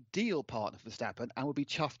ideal partner for Verstappen and would be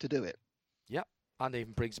chuffed to do it. Yep, and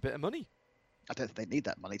even brings a bit of money. I don't think they need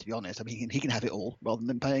that money, to be honest. I mean, he can have it all rather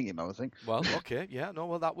than paying him, I think. Well, okay, yeah, no,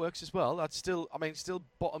 well, that works as well. That's still, still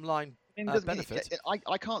bottom line benefit.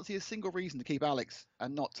 I can't see a single reason to keep Alex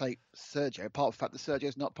and not take Sergio, apart from the fact that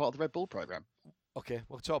Sergio's not part of the Red Bull program. Okay,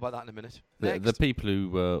 we'll talk about that in a minute. The people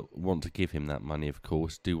who want to give him that money, of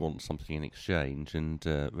course, do want something in exchange, and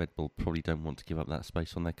Red Bull probably don't want to give up that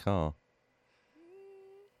space on their car.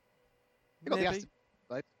 Maybe.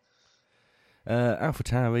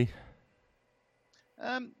 AlphaTauri.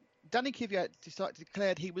 Danny Kvyat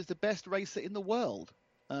declared he was the best racer in the world.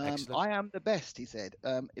 I am the best, he said.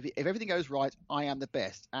 If everything goes right, I am the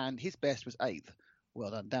best. And his best was 8th.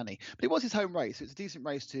 Well done, Danny. But it was his home race. So it's a decent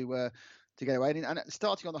race to get away. And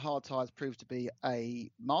starting on the hard tyres proved to be a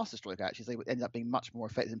masterstroke, actually. They ended up being much more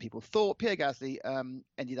effective than people thought. Pierre Gasly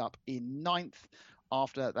ended up in 9th.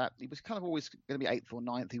 After that, he was kind of always going to be 8th or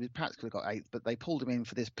 9th. He was perhaps could have got 8th, but they pulled him in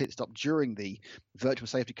for this pit stop during the virtual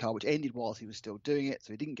safety car, which ended whilst he was still doing it.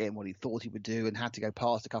 So he didn't get in what he thought he would do and had to go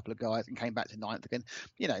past a couple of guys and came back to 9th again.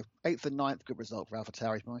 8th and 9th, good result for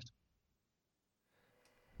AlphaTauri's most.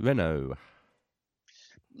 Renault,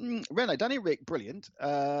 Danny Rick, brilliant.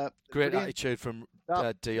 Great brilliant attitude from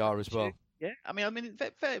DR as well. Yeah,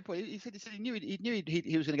 fair point. He said he knew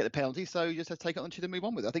he was going to get the penalty, so you just have to take it on to move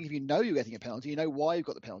on with it. I think if you know you're getting a penalty, you know why you've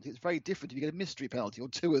got the penalty. It's very different if you get a mystery penalty or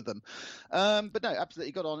 2 of them. But no,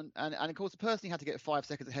 absolutely got on. And of course, the person he had to get 5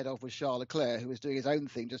 seconds ahead of was Charles Leclerc, who was doing his own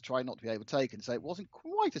thing, just trying not to be overtaken. So it wasn't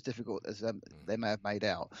quite as difficult as they may have made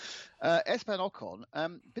out. Esteban Ocon,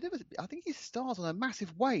 I think he starts on a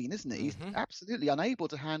massive wane, isn't he? He's absolutely unable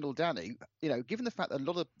to handle Danny. Given the fact that a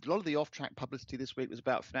lot of the off-track publicity this week was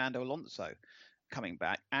about Fernando Alonso coming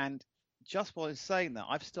back, and just while I was saying that,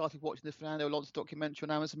 I've started watching the Fernando Alonso documentary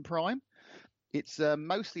on Amazon Prime. It's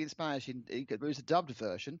mostly in Spanish. There is a dubbed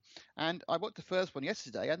version, and I watched the first one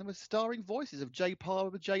yesterday, and there were starring voices of Jay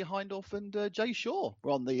Parler, Jay Hindorf, and Jay Shaw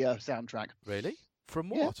were on the soundtrack. Really? From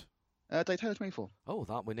what? Yeah. Daytona 24. Oh,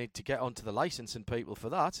 that we need to get onto the licensing people for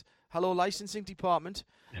that. Hello, licensing department.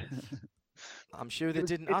 I'm sure they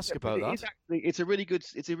didn't ask about that. It's a really good.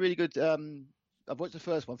 I've watched the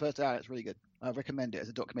first hour. It's really good. I recommend it as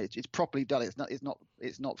a documentary. It's properly done.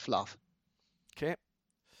 It's not fluff. Okay.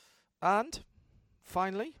 And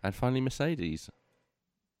finally, Mercedes.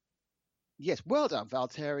 Yes, well done,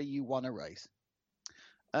 Valtteri. You won a race.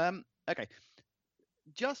 Okay.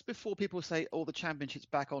 Just before people say, "Oh, the championship's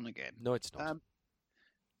back on again." No, it's not.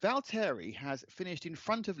 Valtteri has finished in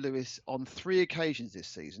front of Lewis on 3 occasions this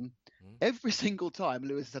season. Every single time,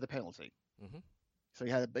 Lewis has had a penalty. So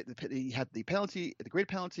he had the penalty, the grid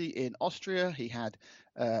penalty in Austria. He had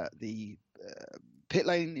the pit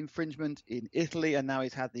lane infringement in Italy, and now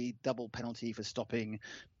he's had the double penalty for stopping.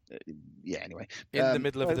 Anyway, in the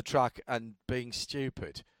middle of the track and being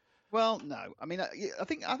stupid. Well, no. I mean, I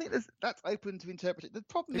think that's open to interpretation. The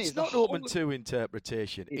problem is it's not open to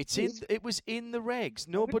interpretation. It was in the regs.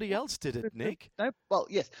 Nobody else did it, Nick. No. Well,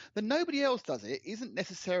 yes, the nobody else does it isn't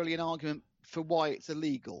necessarily an argument for why it's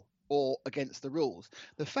illegal or against the rules.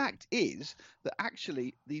 The fact is that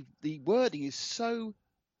actually the wording is so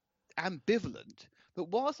ambivalent that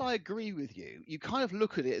whilst I agree with you, you kind of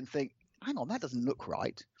look at it and think, hang on, that doesn't look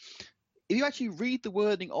right. If you actually read the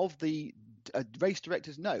wording of the race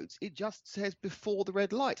director's notes, it just says before the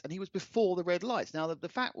red lights, and he was before the red lights. Now, the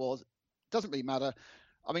fact was, it doesn't really matter.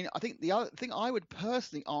 I mean, I think the other thing I would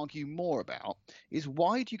personally argue more about is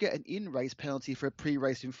why do you get an in-race penalty for a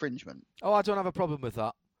pre-race infringement? Oh, I don't have a problem with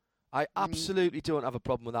that. I absolutely don't have a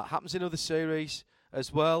problem with that. Happens in other series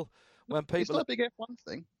as well. When people, it's not a big F1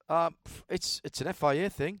 thing. It's an FIA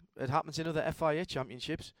thing. It happens in other FIA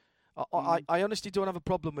championships. I honestly don't have a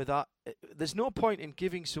problem with that. There's no point in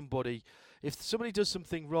giving somebody, if somebody does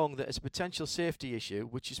something wrong that is a potential safety issue,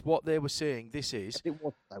 which is what they were saying this is. It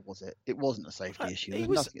was it? It wasn't a safety issue. It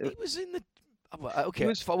was in the...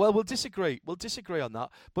 Okay, well, we'll disagree. We'll disagree on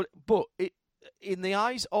that. But in the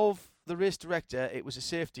eyes of the race director, it was a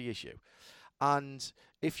safety issue. And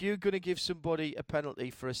if you're going to give somebody a penalty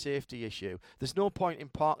for a safety issue, there's no point in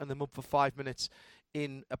parking them up for 5 minutes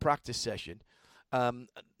in a practice session.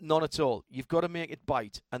 None at all. You've got to make it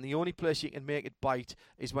bite, and the only place you can make it bite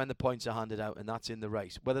is when the points are handed out, and that's in the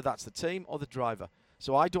race, whether that's the team or the driver.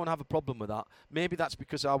 So I don't have a problem with that. Maybe that's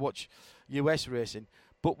because I watch US racing,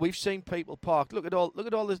 but we've seen people park. Look at all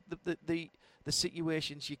the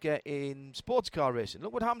situations you get in sports car racing.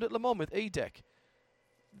 Look what happened at Le Mans with E-Deck.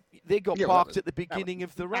 they got parked at the beginning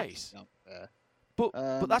of the race.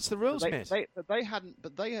 But that's the rules, mate. They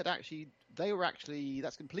were actually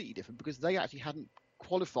that's completely different because they actually hadn't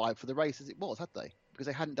qualified for the race as it was, had they? Because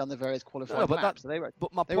they hadn't done the various qualified laps. So they were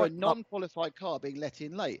a non-qualified car being let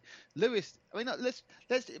in late. Lewis, I mean, I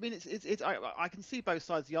can see both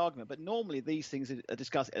sides of the argument, but normally these things are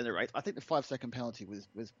discussed in a race. I think the 5-second penalty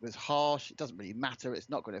was harsh. It doesn't really matter. It's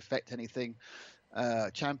not going to affect anything.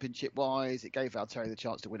 Championship-wise, it gave Valtteri the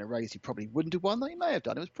chance to win a race he probably wouldn't have won. That he may have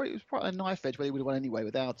done. It was quite a knife edge, but he would have won anyway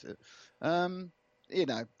without it. And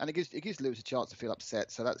it gives Lewis a chance to feel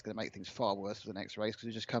upset. So that's going to make things far worse for the next race because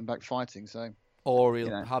he'll just come back fighting. So, or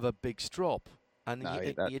he'll have a big strop, and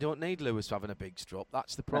you don't need Lewis having a big strop.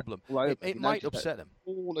 That's the problem. Well, it might upset him.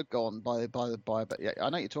 All are gone by. But yeah, I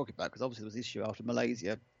know you're talking about because obviously there was an issue after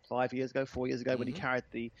Malaysia 4 years ago when he carried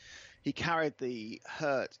the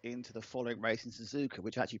hurt into the following race in Suzuka,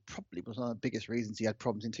 which actually probably was one of the biggest reasons he had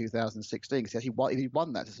problems in 2016. Because if he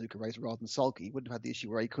won that Suzuka race rather than sulky, he wouldn't have had the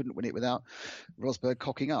issue where he couldn't win it without Rosberg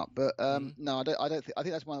cocking up. But no, I don't think. I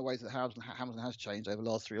think that's one of the ways that Hamilton has changed over the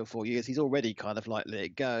last 3 or 4 years. He's already kind of like let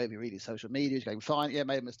it go. If you read his social media, he's going fine. Yeah,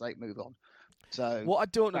 made a mistake, move on. So what I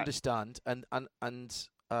don't understand, and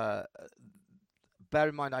bear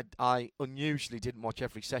in mind, I unusually didn't watch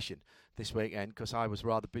every session this weekend because I was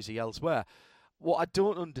rather busy elsewhere. What I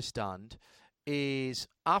don't understand is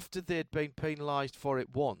after they'd been penalised for it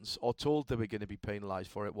once, or told they were going to be penalised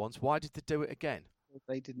for it once, why did they do it again?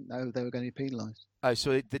 They didn't know they were going to be penalised. Oh,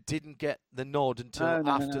 so they didn't get the nod until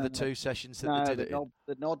after the 2 sessions that they did it in?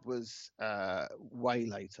 The nod was way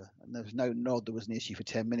later, and there was no nod. There was an issue for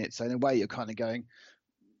 10 minutes. So in a way, you're kind of going,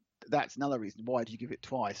 that's another reason. Why did you give it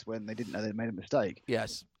twice when they didn't know they made a mistake?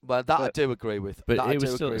 Yes, well, I do agree with. But it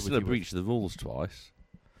was still a breach of the rules twice.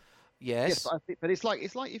 Yes, but it's like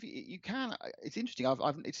if you can. It's interesting.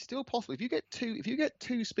 It's still possible if you get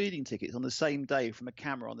two speeding tickets on the same day from a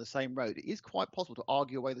camera on the same road. It is quite possible to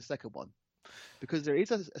argue away the second one, because there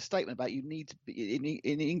is a statement about you need to be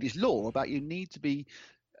in English law about you need to be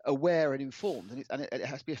aware and informed, and it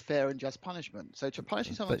has to be a fair and just punishment. So to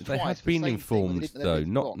punishing someone twice, they have been informed though,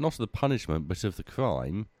 not of the punishment, but of the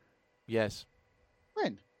crime. Yes.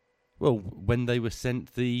 When? Well, when they were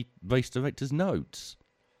sent the race director's notes.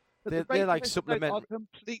 But they're like supplementary. Are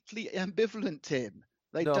completely ambivalent, Tim.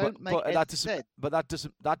 They don't make any sense. But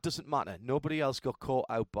that doesn't matter. Nobody else got caught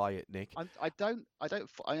out by it, Nick. We're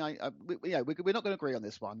not going to agree on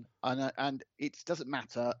this one, and it doesn't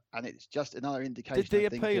matter, and it's just another indication. Did they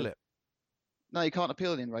appeal it? No, you can't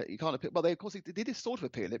appeal it. Right? You can't appeal. Well, they did sort of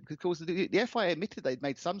appeal it because, of course, the FIA admitted they'd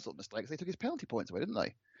made some sort of mistakes. They took his penalty points away, didn't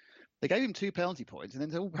they? They gave him 2 penalty points, and then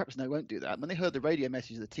said, perhaps no, won't do that. And when they heard the radio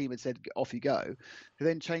message the team had said, off you go, they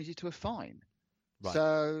then changed it to a fine. Right.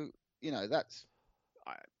 So, that's,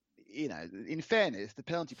 in fairness, the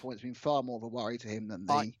penalty points have been far more of a worry to him than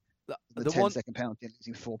the 10-second penalty and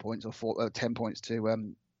losing 4 points or 10 points to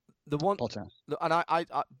the one. Bottas. And I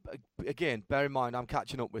again, bear in mind, I'm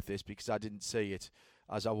catching up with this because I didn't see it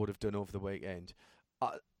as I would have done over the weekend.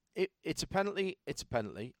 It's a penalty. It's a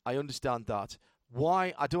penalty. I understand that.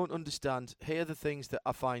 Why? I don't understand. Here are the things that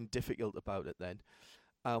I find difficult about it then.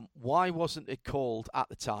 Why wasn't it called at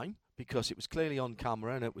the time? Because it was clearly on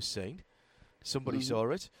camera and it was seen. Somebody saw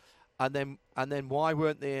it. And then why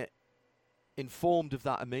weren't they informed of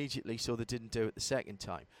that immediately so they didn't do it the second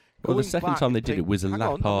time? Well, the second time they did it was a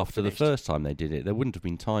lap after the first time they did it. There wouldn't have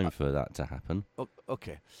been time for that to happen.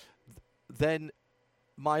 Okay. Then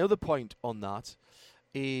my other point on that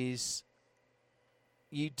is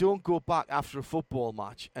you don't go back after a football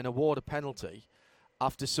match and award a penalty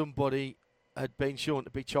after somebody had been shown to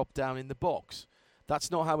be chopped down in the box.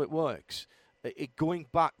 That's not how it works. Going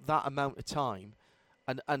back that amount of time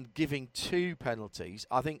and giving 2 penalties,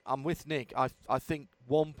 I think I'm with Nick. I think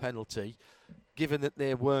 1 penalty, given that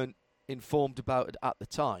they weren't informed about it at the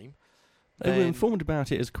time. They were informed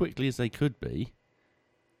about it as quickly as they could be.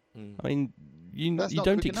 I mean, you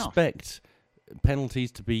don't expect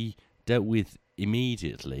penalties to be dealt with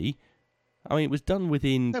immediately. I mean, it was done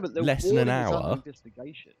within less than an hour.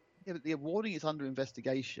 Yeah, but the awarding is under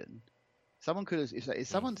investigation. Someone could have, if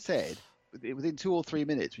someone said within 2 or 3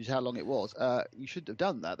 minutes, which is how long it was, you shouldn't have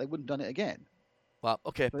done that. They wouldn't have done it again. Well,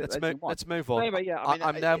 okay, let's move on. Anyway, yeah,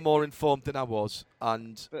 I'm now more informed than I was,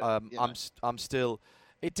 and I'm still.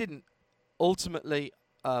 It didn't ultimately.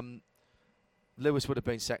 Lewis would have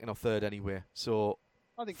been second or third anyway, so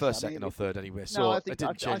second or third anyway. So it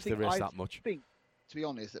didn't change the race that much. I think, to be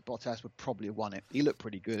honest, that Bottas would probably have won it. He looked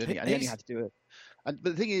pretty good, and he only had to do it. But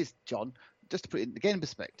the thing is, John, just to put it again in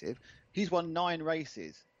perspective, he's won 9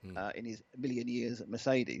 races in his million years at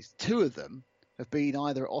Mercedes. 2 of them have been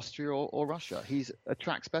either Austria or Russia. He's a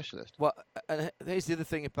track specialist. Well, and here's the other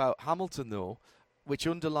thing about Hamilton, though, which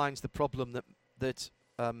underlines the problem that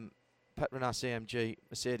Petronas AMG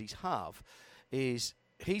Mercedes have, is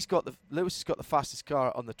Lewis has got the fastest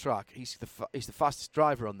car on the track. He's the fastest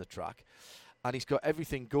driver on the track, and he's got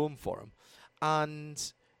everything going for him.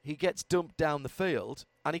 And he gets dumped down the field,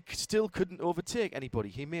 and he still couldn't overtake anybody.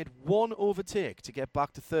 He made one overtake to get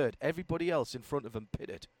back to third. Everybody else in front of him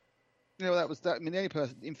pitted. You know, the only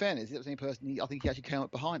person. In fairness, that was the only person. I think he actually came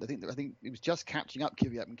up behind. I think he was just catching up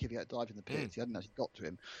Kvyat, and Kvyat dived in the pits. He hadn't actually got to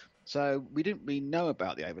him, so we didn't really know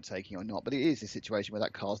about the overtaking or not. But it is a situation where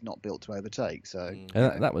that car's not built to overtake. So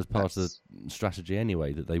and that was part of the strategy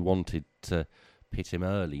anyway, that they wanted to pit him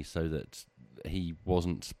early so that he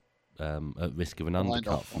wasn't at risk of an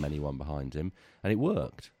undercut from anyone behind him, and it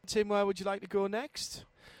worked. Tim, where would you like to go next?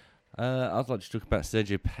 I'd like to talk about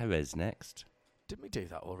Sergio Perez next. Didn't we do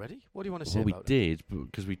that already? What do you want to say about it? Well, we did,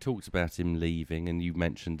 because we talked about him leaving, and you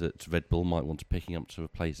mentioned that Red Bull might want to pick him up to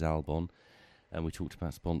replace Albon, and we talked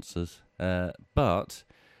about sponsors. But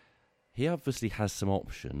he obviously has some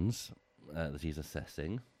options that he's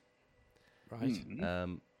assessing. Right.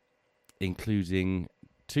 Including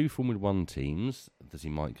 2 Formula 1 teams that he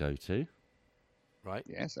might go to. Right.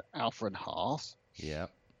 Yes, Alfa and Haas. Yeah.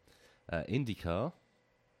 IndyCar.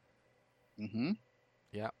 Mm-hmm.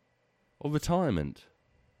 Yeah. Or retirement.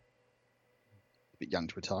 A bit young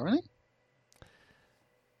to retire, isn't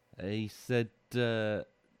he? He said at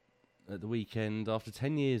the weekend, after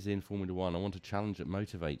 10 years in Formula 1, I want a challenge that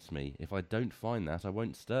motivates me. If I don't find that, I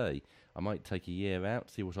won't stay. I might take a year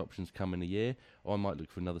out, see what options come in a year, or I might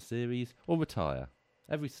look for another series, or retire.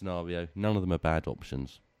 Every scenario, none of them are bad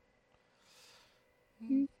options.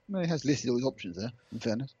 Well, he has listed all his options there, in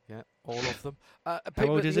fairness. Yeah, all of them. How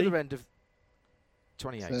old is he? At the other end of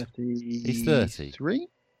 28. He's 30. 3?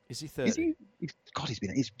 Is he 30?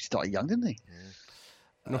 He's started young, didn't he?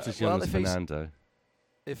 Yeah. Not as young as Fernando.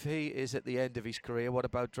 If he is at the end of his career, what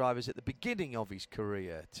about drivers at the beginning of his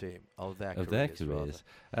career, Tim? Of their careers.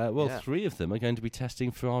 Well, 3 of them are going to be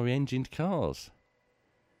testing Ferrari-engined cars.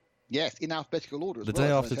 Yes, in alphabetical order as the well.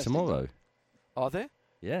 day after tomorrow. Are they?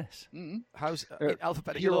 Yes. Mm-hmm. How's in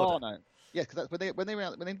alphabetical order? Yeah, because when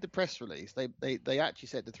they did the press release, they actually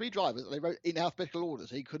said the 3 drivers they wrote in alphabetical order,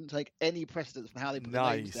 so you couldn't take any precedence from how they put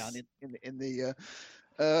the names down in the.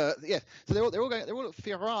 Yes, so they're all at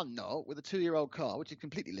Fiorano with a 2-year-old car, which is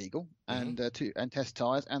completely legal, and test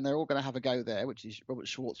tyres, and they're all going to have a go there, which is Robert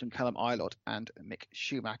Schwartzman, Callum Ilott, and Mick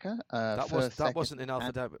Schumacher. That wasn't in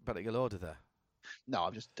alphabetical order there. No,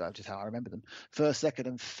 I'm just how I remember them. 1st, 2nd,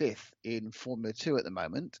 and 5th in Formula 2 at the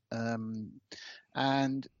moment.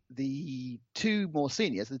 And the 2 more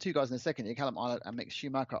seniors, the 2 guys in the second year, Callum Ilott and Mick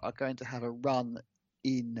Schumacher, are going to have a run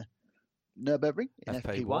in Nürburgring in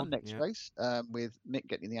FP1 next race, with Mick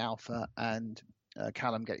getting the Alpha and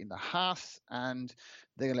Callum getting the Haas, and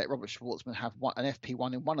they're going to let Robert Schwartzman have an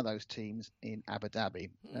FP1 in one of those teams in Abu Dhabi,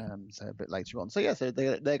 so a bit later on. So so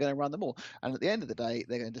they're going to run them all, and at the end of the day,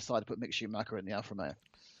 they're going to decide to put Mick Schumacher in the Alfa Romeo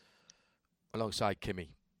alongside Kimi.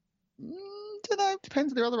 Don't know.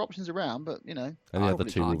 Depends if there are other options around, but you know. And the other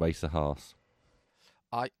 2 will race the Haas.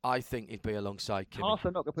 I think he'd be alongside Kimi. Haas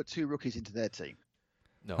are not going to put 2 rookies into their team.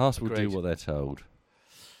 No, Haas will do what they're told.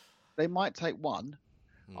 They might take 1.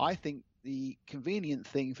 I think the convenient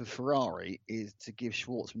thing for Ferrari is to give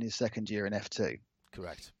Schwartzman his second year in F2.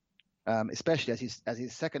 Correct. Especially as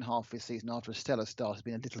his second half of his season after a stellar start has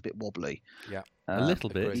been a little bit wobbly. Yeah, a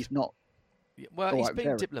little bit. He's not. Well, he's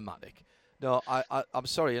been diplomatic. No, I'm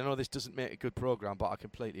sorry. I know this doesn't make a good programme, but I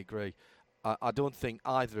completely agree. I don't think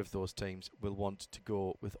either of those teams will want to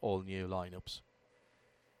go with all new lineups.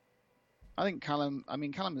 I think Callum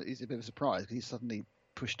is a bit of a surprise because he's suddenly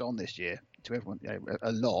pushed on this year to everyone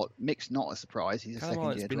a lot. Mick's not a surprise. He's a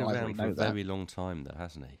second-year driver. Been around for a very long time, though,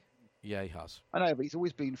 hasn't he? Yeah, he has. I know, but he's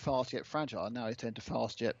always been fast yet fragile. Now he's turned to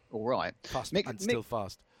fast yet all right. Still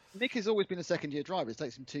fast. Mick has always been a second-year driver. It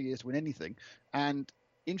takes him 2 years to win anything. And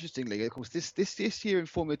interestingly, of course, this year in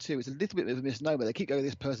Formula 2 is a little bit of a misnomer. They keep going,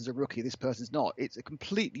 this person's a rookie, this person's not. It's a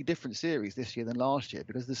completely different series this year than last year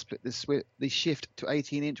because the shift to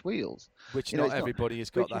 18-inch wheels. Which not everybody has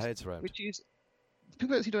got their heads around. Which is,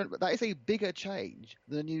 people actually don't, that is a bigger change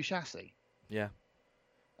than a new chassis. Yeah.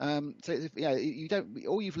 So you don't.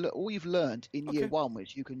 All you've learned in year 1,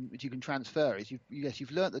 which you can transfer, is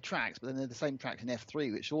you've learned the tracks, but then they're the same tracks in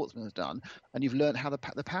F3, which Schwartzman has done, and you've learned how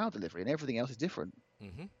the power delivery and everything else is different.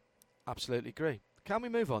 Mm-hmm. Absolutely agree. Can we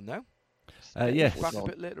move on now? Yes. Back a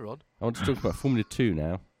bit later on. I want to talk about Formula 2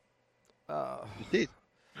 now. You did.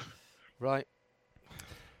 Right.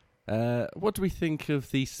 What do we think of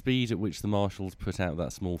the speed at which the marshals put out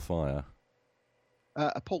that small fire?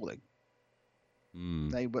 Appalling.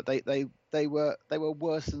 Mm. They were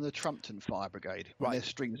worse than the Trumpton Fire Brigade when their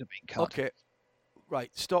strings were being cut. Okay,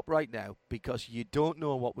 right. Stop right now, because you don't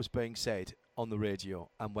know what was being said on the radio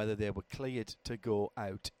and whether they were cleared to go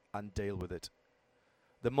out and deal with it.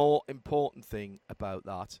 The more important thing about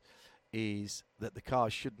that is that the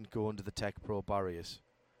cars shouldn't go under the Tech Pro barriers.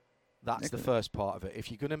 That's the first part of it.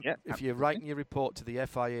 If you're writing your report to the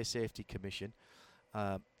FIA Safety Commission,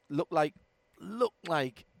 look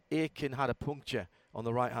like Aiken had a puncture on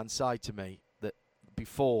the right hand side to me that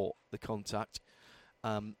before the contact,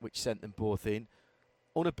 which sent them both in.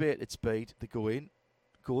 Unabated speed, they go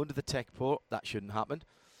under the Tech Pro. That shouldn't happen.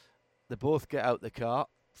 They both get out the car,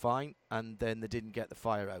 fine, and then they didn't get the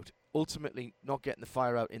fire out. Ultimately, not getting the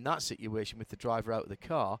fire out in that situation with the driver out of the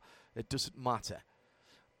car, it doesn't matter.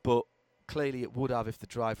 But clearly it would have if the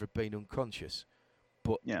driver had been unconscious.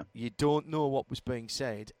 But you don't know what was being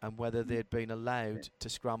said and whether they'd been allowed to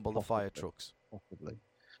scramble the fire trucks. Possibly.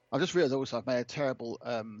 I just realised also I've made a terrible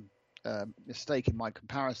mistake in my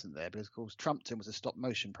comparison there, because of course Trumpton was a stop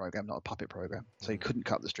motion program, not a puppet program. So you couldn't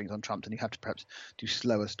cut the strings on Trumpton. You have to perhaps do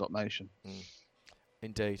slower stop motion.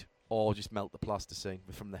 Indeed. Or just melt the plasticine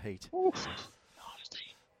from the heat. Oof.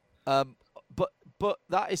 Nasty. But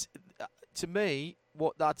that is, to me,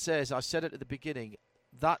 what that says. I said it at the beginning.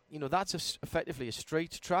 That's effectively a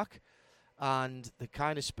street track, and the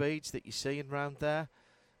kind of speeds that you're seeing around there,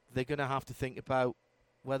 they're going to have to think about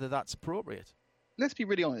whether that's appropriate. Let's be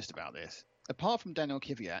really honest about this. Apart from Daniel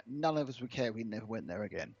Kvyat, none of us would care if we never went there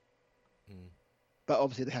again. But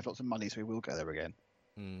obviously they have lots of money, so we will go there again.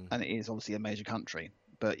 And it is obviously a major country.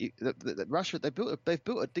 But Russia, they've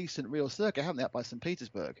built a decent real circuit, haven't they, up by St.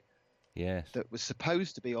 Petersburg? Yes. That was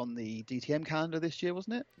supposed to be on the DTM calendar this year,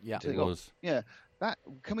 wasn't it? Yeah, it was. Yeah. That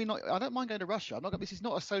can we not? I don't mind going to Russia. This is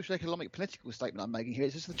not a social, economic, political statement I'm making here.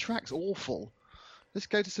 It's just the track's awful. Let's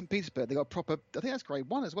go to St. Petersburg. They got proper. I think that's Grade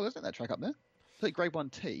 1 as well, isn't it? That track up there. It's like Grade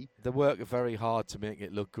 1T. They work very hard to make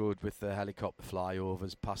it look good with the helicopter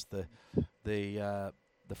flyovers past the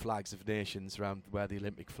flags of nations around where the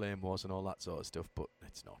Olympic flame was and all that sort of stuff. But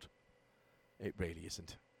it's not. It really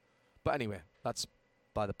isn't. But anyway, that's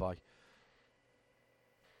by the by.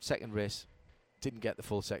 Second race, didn't get the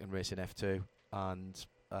full second race in F2, and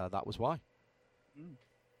that was why.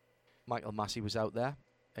 Michael Massey was out there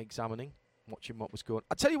examining, watching what was going on.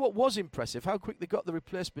 I tell you what was impressive, how quick they got the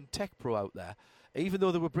replacement Tech Pro out there, even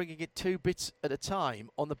though they were bringing it 2 bits at a time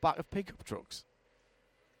on the back of pickup trucks.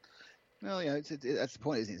 Well, that's the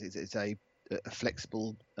point, isn't it? It's a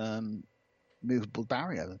flexible, movable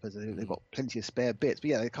barrier, because they've got plenty of spare bits.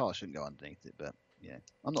 But the car shouldn't go underneath it. But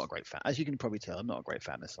I'm not a great fan. As you can probably tell, I'm not a great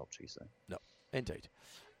fan of Sochi. So no, indeed.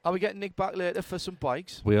 Are we getting Nick back later for some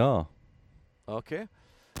bikes? We are. Okay. Help!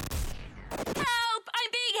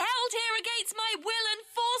 I'm being held here against my will and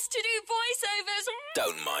forced to do voiceovers.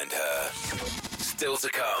 Don't mind her. Still to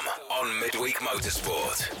come on Midweek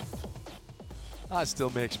Motorsport. That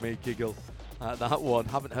still makes me giggle. That one.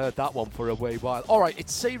 Haven't heard that one for a wee while. All right,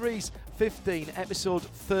 it's Series 15, Episode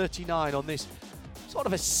 39 on this sort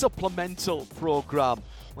of a supplemental programme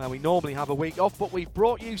where we normally have a week off, but we've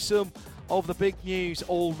brought you some of the big news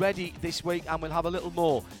already this week, and we'll have a little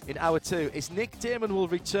more in hour 2. It's Nick Damon will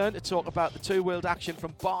return to talk about the two-wheeled action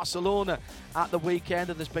from Barcelona at the weekend,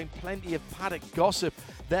 and there's been plenty of paddock gossip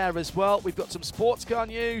there as well. We've got some sports car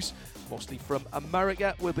news, mostly from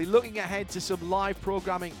America. We'll be looking ahead to some live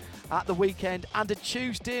programming at the weekend and a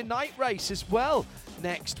Tuesday night race as well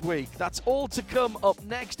next week. That's all to come up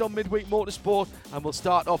next on Midweek Motorsport, and we'll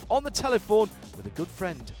start off on the telephone with a good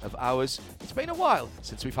friend of ours. It's been a while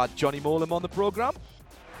since we've had Johnny Molam on the programme.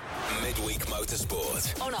 Midweek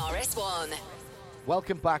Motorsport On RS1.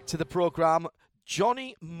 Welcome back to the programme,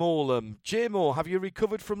 Johnny Molam. J-Mo, have you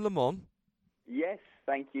recovered from Le Mans? Yes,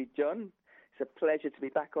 thank you, John. It's a pleasure to be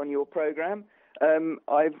back on your programme.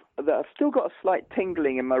 I've still got a slight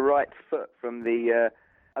tingling in my right foot from the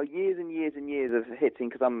years and years and years of hitting,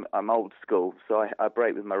 because I'm old school, so I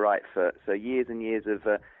brake with my right foot. So years and years of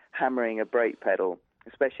hammering a brake pedal,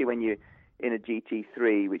 especially when you're in a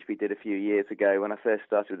GT3, which we did a few years ago when I first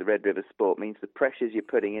started with the Red River Sport, means the pressures you're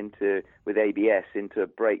putting into with ABS into a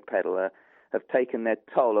brake pedal have taken their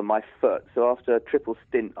toll on my foot. So after a triple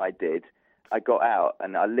stint I got out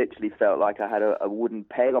and I literally felt like I had a wooden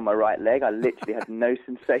peg on my right leg. I literally had no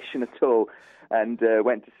sensation at all, and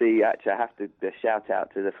went to see, actually I have to shout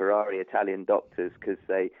out to the Ferrari Italian doctors, because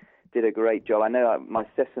they did a great job. I know my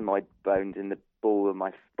sesamoid bones in the ball of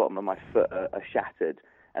my bottom of my foot are shattered,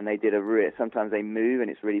 and they did sometimes they move and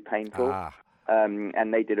it's really painful.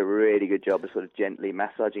 And they did a really good job of sort of gently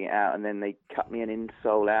massaging it out, and then they cut me an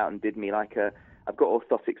insole out and did me like a I've got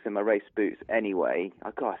orthotics in my race boots anyway.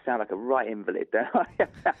 I sound like a right invalid, don't I?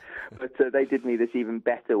 But they did me this even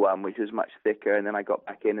better one, which was much thicker, and then I got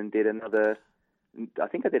back in and did another. I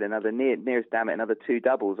think I did another nearest damn it, another 2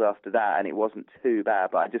 doubles after that, and it wasn't too bad.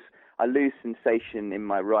 But I lose sensation in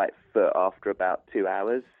my right foot after about 2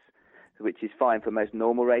 hours, which is fine for most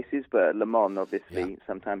normal races, but at Le Mans, obviously,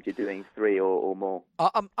 sometimes you're doing 3 or more.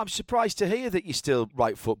 I'm surprised to hear that you still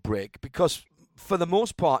right foot brake, because for the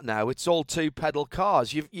most part now it's all 2-pedal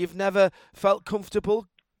cars. You've never felt comfortable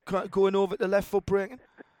going over to left foot braking?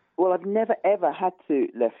 Well, I've never ever had to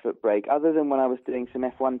left foot brake, other than when I was doing some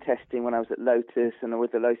F1 testing when I was at Lotus, and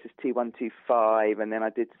with the Lotus T125, and then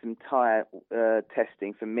I did some tyre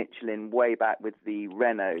testing for Michelin way back with the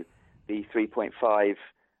Renault, the 3.5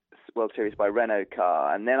 World Series by Renault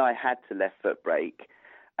car, and then I had to left foot brake.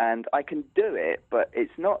 And I can do it, but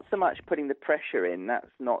it's not so much putting the pressure in. That's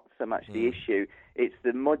not so much the issue. It's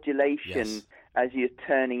the modulation as you're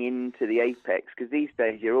turning into the apex, because these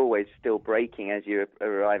days you're always still braking as you're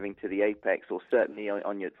arriving to the apex, or certainly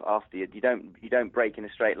on your after you don't brake in a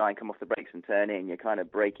straight line, come off the brakes and turn in. You're kind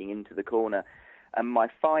of braking into the corner, and I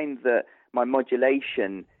find that my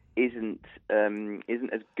modulation isn't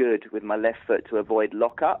as good with my left foot to avoid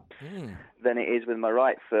lockups than it is with my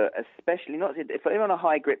right foot, especially not if I'm on a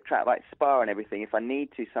high grip track like Spa and everything. If I need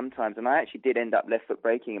to sometimes, and I actually did end up left foot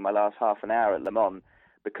braking in my last half an hour at Le Mans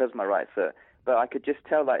because of my right foot. But I could just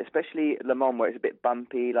tell, like, especially at Le Mans where it's a bit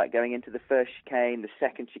bumpy, like going into the first chicane, the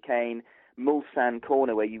second chicane, Mulsanne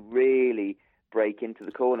corner where you really brake into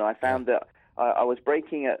the corner. I found that I was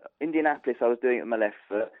braking at Indianapolis. I was doing it with my left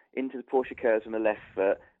foot, into the Porsche curves with my left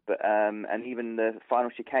foot, but and even the final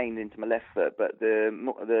chicane into my left foot. But the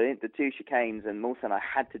 2 chicanes and Mulsanne, I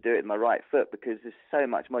had to do it with my right foot because there's so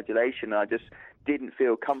much modulation, and I just didn't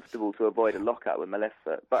feel comfortable to avoid a lockout with my left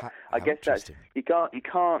foot. But I guess that's you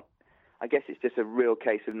can't. I guess it's just a real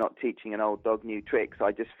case of not teaching an old dog new tricks.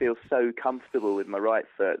 I just feel so comfortable with my right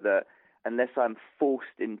foot that unless I'm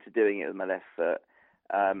forced into doing it with my left foot,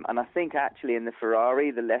 and I think actually in the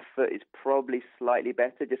Ferrari, the left foot is probably slightly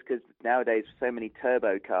better just because nowadays so many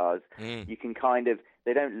turbo cars, you can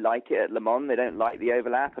they don't like it at Le Mans, they don't like the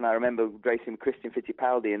overlap. And I remember racing with Christian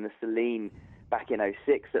Fittipaldi in the Celine back in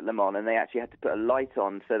 06 at Le Mans, and they actually had to put a light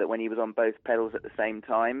on so that when he was on both pedals at the same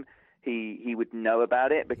time, he would know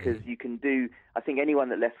about it, because you can do, I think anyone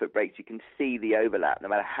that left foot brakes, you can see the overlap no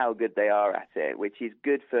matter how good they are at it, which is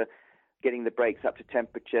good for getting the brakes up to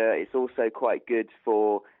temperature. It's also quite good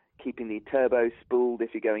for keeping the turbo spooled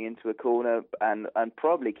if you're going into a corner, and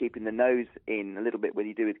probably keeping the nose in a little bit when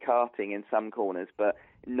you do with karting in some corners, but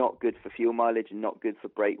not good for fuel mileage and not good for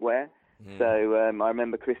brake wear. So I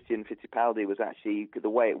remember Christian Fittipaldi was actually, the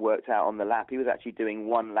way it worked out on the lap, he was actually doing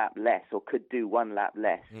 1 lap less, or could do 1 lap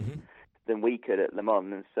less than we could at Le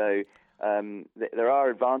Mans. And so there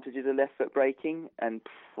are advantages of left foot braking, and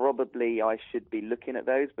probably I should be looking at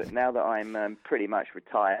those. But now that I'm pretty much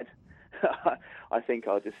retired, I think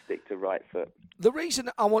I'll just stick to right foot. The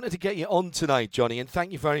reason I wanted to get you on tonight, Johnny, and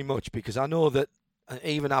thank you very much, because I know that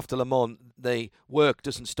even after Le Mans, the work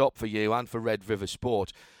doesn't stop for you and for Red River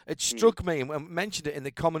Sport. It struck me, and I mentioned it in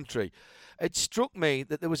the commentary, it struck me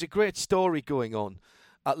that there was a great story going on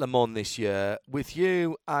at Le Mans this year with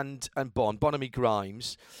you and Bonamy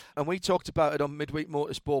Grimes, and we talked about it on Midweek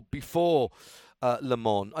Motorsport before Le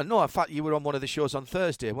Mans. I know, in fact, you were on one of the shows on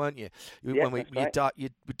Thursday, weren't you? Yes, when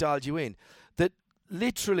we dialed you in. That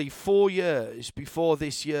literally 4 years before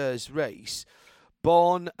this year's race,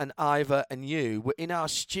 Bon and Ivor and you were in our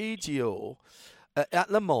studio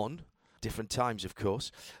at Le Mans, different times, of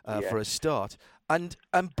course, for a start. And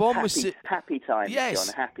Bon was... Happy times, yes,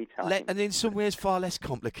 John, happy times. And in some ways far less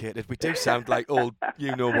complicated. We do sound like old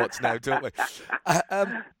you-know-whats now, don't we?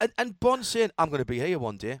 And Bon saying, I'm going to be here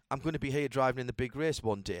one day. I'm going to be here driving in the big race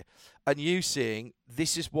one day. And you saying,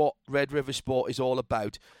 this is what Red River Sport is all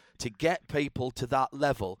about, to get people to that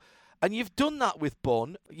level. And you've done that with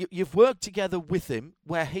Bon. You've worked together with him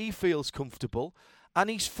where he feels comfortable, and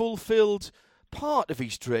he's fulfilled part of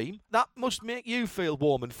his dream. That must make you feel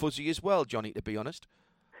warm and fuzzy as well, Johnny, to be honest.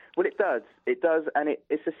 Well, it does. It does, and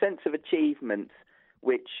it's a sense of achievement,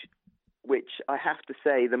 which I have to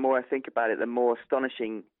say, the more I think about it, the more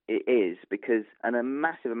astonishing it is, and a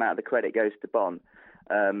massive amount of the credit goes to Bon,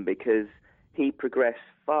 because he progressed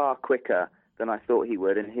far quicker than I thought he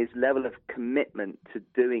would, and his level of commitment to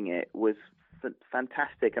doing it was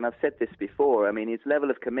fantastic. And I've said this before, I mean, his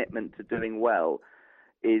level of commitment to doing well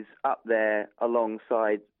is up there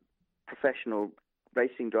alongside professional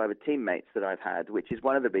racing driver teammates that I've had, which is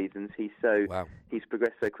one of the reasons he's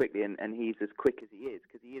progressed so quickly, and he's as quick as he is,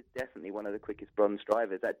 because he is definitely one of the quickest bronze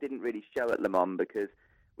drivers. That didn't really show at Le Mans because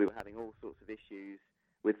we were having all sorts of issues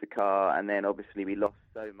with the car, and then obviously we lost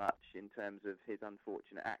so much in terms of his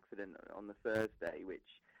unfortunate accident on the Thursday, which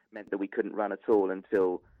meant that we couldn't run at all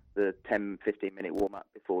until the 10-15 minute warm-up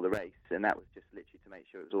before the race, and that was just literally to make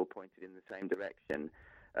sure it was all pointed in the same direction.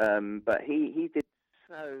 But he did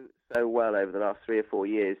so well over the last 3 or 4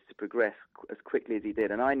 years to progress as quickly as he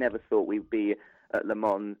did, and I never thought we'd be at Le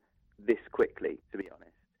Mans this quickly, to be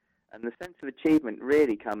honest. And the sense of achievement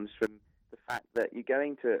really comes from the fact that you're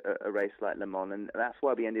going to a race like Le Mans, and that's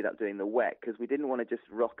why we ended up doing the WEC, because we didn't want to just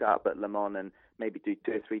rock up at Le Mans and maybe do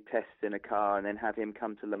 2 or 3 tests in a car and then have him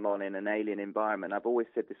come to Le Mans in an alien environment. I've always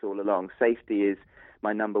said this all along. Safety is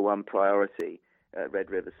my number one priority at Red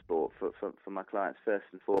River Sport for my clients, first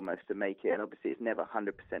and foremost, to make it, and obviously it's never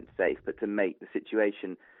 100% safe, but to make the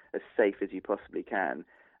situation as safe as you possibly can.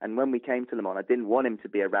 And when we came to Le Mans, I didn't want him to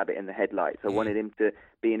be a rabbit in the headlights. I wanted him to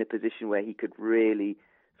be in a position where he could really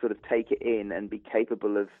sort of take it in and be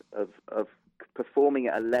capable of performing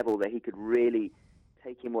at a level that he could really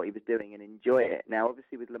take in what he was doing and enjoy it. Now,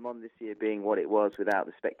 obviously, with Le Mans this year being what it was without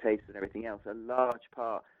the spectators and everything else, a large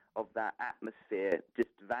part of that atmosphere just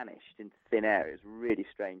vanished into thin air. It was a really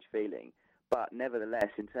strange feeling. But nevertheless,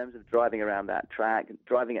 in terms of driving around that track,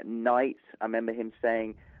 driving at night, I remember him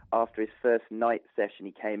saying after his first night session,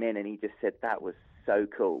 he came in and he just said that was so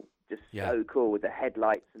cool. Just so cool, with the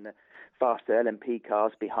headlights and the faster LMP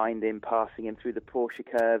cars behind him, passing him through the Porsche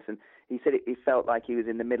curves. And he said it felt like he was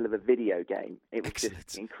in the middle of a video game. It was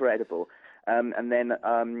just incredible. And then,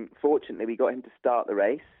 fortunately, we got him to start the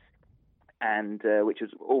race, and which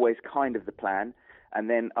was always kind of the plan. And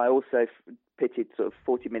then I also pitted sort of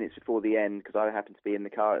 40 minutes before the end, because I happened to be in the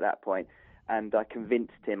car at that point, and I'd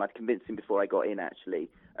convinced him before I got in, actually,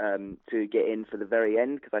 to get in for the very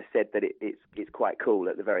end, because I said that it's quite cool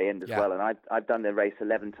at the very end as well. And I've done the race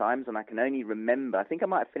 11 times, and I can only remember, I think I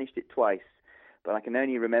might have finished it twice, but I can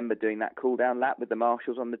only remember doing that cool-down lap with the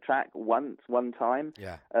marshals on the track one time.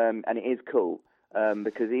 And it is cool.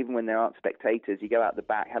 Because even when there aren't spectators, you go out the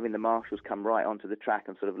back, having the marshals come right onto the track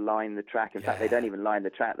and sort of line the track. In fact, they don't even line the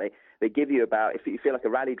track. They give you about, if you feel like a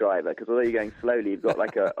rally driver, because although you're going slowly, you've got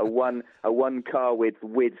like a one car width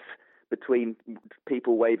between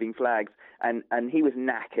people waving flags. And he was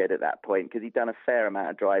knackered at that point because he'd done a fair amount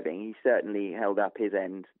of driving. He certainly held up his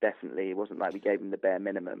end, definitely. It wasn't like we gave him the bare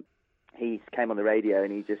minimum. He came on the radio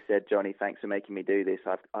and he just said, "Johnny, thanks for making me do this.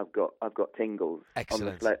 I've got tingles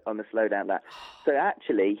on the slowdown lap." So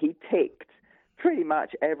actually, he ticked pretty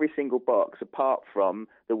much every single box apart from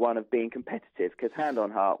the one of being competitive. Because hand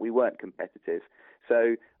on heart, we weren't competitive.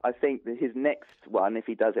 So I think that his next one, if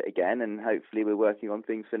he does it again, and hopefully we're working on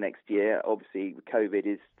things for next year. Obviously, COVID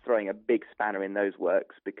is throwing a big spanner in those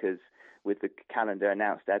works, because with the calendar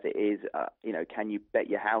announced as it is, can you bet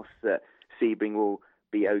your house that Sebring will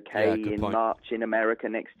be okay in March in America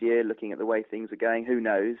next year, looking at the way things are going? Who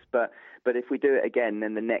knows? But if we do it again,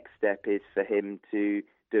 then the next step is for him to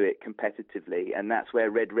do it competitively, and that's where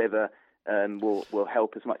Red River will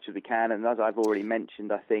help as much as we can. And as I've already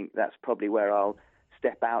mentioned, I think that's probably where I'll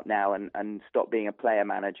step out now and stop being a player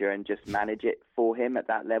manager and just manage it for him at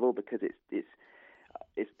that level, because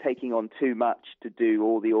it's taking on too much to do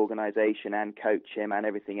all the organisation and coach him and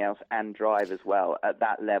everything else and drive as well. At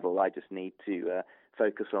that level, I just need to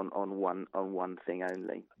focus on one thing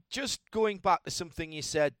only. Just going back to something you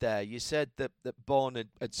said there, you said that Bon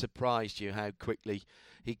had surprised you how quickly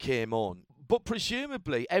he came on. But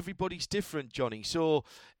presumably everybody's different, Johnny. So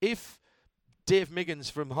if Dave Miggins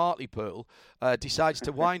from Hartlepool decides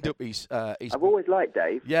to wind up his I've always liked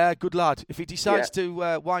Dave. Yeah, good lad. If he decides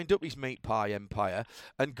to wind up his meat pie empire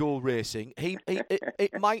and go racing,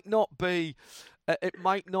 it might not be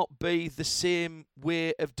the same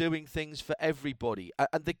way of doing things for everybody.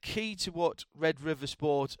 And the key to what Red River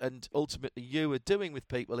Sport and ultimately you are doing with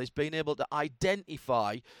people is being able to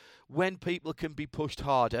identify when people can be pushed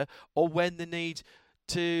harder, or when they need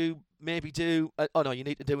to maybe do, you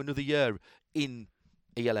need to do another year in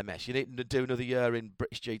ELMS, you need to do another year in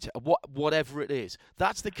British GT, whatever it is.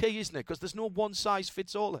 That's the key, isn't it? Because there's no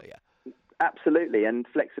one-size-fits-all here. Absolutely, and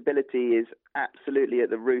flexibility is absolutely at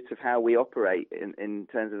the root of how we operate in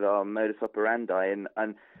terms of our modus operandi.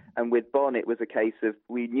 And with Bon, it was a case of,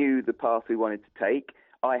 we knew the path we wanted to take.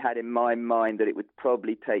 I had in my mind that it would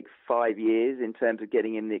probably take 5 years in terms of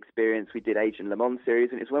getting him the experience. We did Asian Le Mans Series,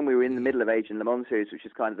 and it's when we were in the middle of Asian Le Mans Series, which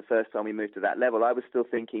is kind of the first time we moved to that level. I was still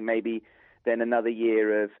thinking maybe then another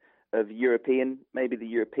year of European, maybe the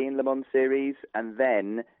European Le Mans Series, and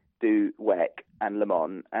then do WEC and Le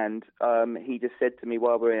Mans. And he just said to me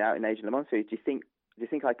while we were out in Asian Le Mans Series, do you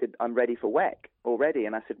think I'm ready for WEC already?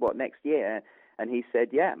 And I said, what, next year? And he said,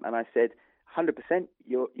 yeah. And I said, 100%,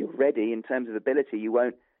 you're ready in terms of ability. You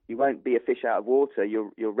won't you won't be a fish out of water.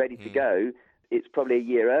 You're ready to go. It's probably a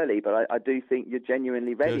year early, but I do think you're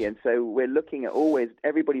genuinely ready. Good. And so we're looking at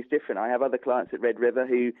everybody's different. I have other clients at Red River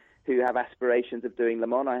who have aspirations of doing Le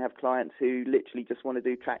Mans. I have clients who literally just want to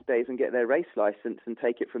do track days and get their race license and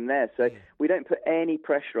take it from there. So we don't put any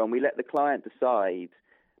pressure on. We let the client decide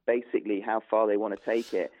basically how far they want to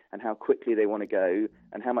take it and how quickly they want to go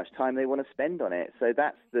and how much time they want to spend on it. So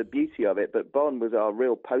that's the beauty of it. But Bon was our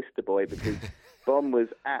real poster boy because Bon was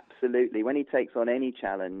absolutely, when he takes on any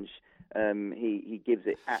challenge, he gives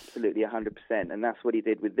it absolutely 100%, and that's what he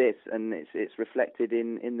did with this, and it's reflected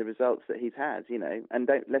in the results that he's had, And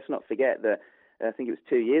let's not forget that I think it was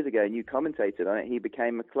 2 years ago, and you commentated on it. He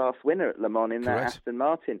became a class winner at Le Mans in that Aston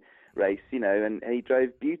Martin race, and he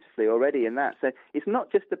drove beautifully already in that. So it's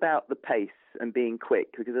not just about the pace and being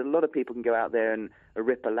quick, because a lot of people can go out there and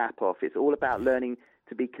rip a lap off. It's all about learning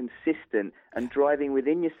to be consistent and driving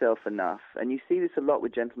within yourself enough. And you see this a lot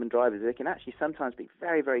with gentleman drivers. They can actually sometimes be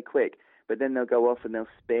very, very quick, but then they'll go off and they'll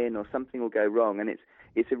spin or something will go wrong. And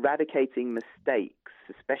it's eradicating mistakes,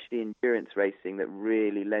 especially endurance racing, that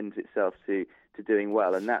really lends itself to doing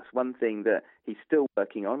well. And that's one thing that he's still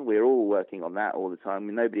working on. We're all working on that all the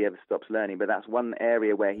time. Nobody ever stops learning, but that's one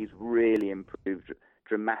area where he's really improved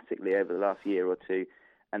dramatically over the last year or two.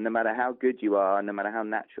 And no matter how good you are, no matter how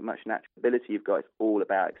much natural ability you've got, it's all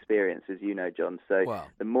about experience, as you know, John. So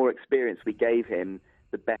the more experience we gave him,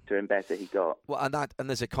 the better and better he got. Well, and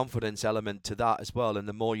there's a confidence element to that as well. And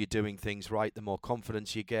the more you're doing things right, the more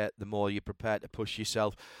confidence you get, the more you're prepared to push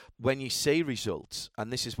yourself. When you see results,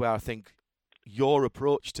 and this is where I think your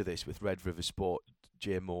approach to this with Red River Sport,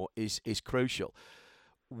 Jay Moore, is crucial.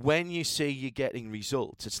 When you see you're getting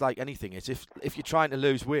results, it's like anything. It's if you're trying to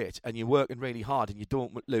lose weight and you're working really hard and you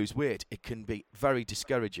don't lose weight, it can be very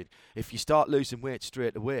discouraging. If you start losing weight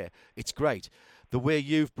straight away, it's great. The way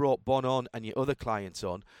you've brought Bon on and your other clients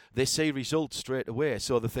on, they see results straight away.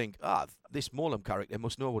 So they think, this Molam character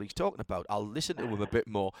must know what he's talking about. I'll listen to him a bit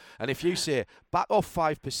more. And if you say, back off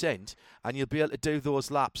 5%, and you'll be able to do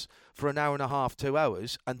those laps for an hour and a half, 2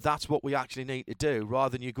 hours, and that's what we actually need to do,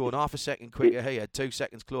 rather than you going half a second quicker here, 2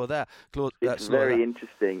 seconds slower there. It's very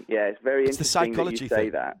interesting. Yeah, it's very interesting the psychology that you say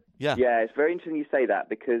thing. that. Yeah, it's very interesting you say that,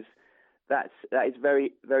 because that is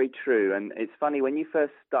very, very true. And it's funny, when you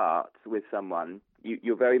first start with someone,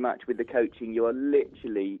 you're very much with the coaching, you're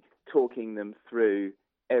literally talking them through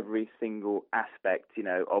every single aspect,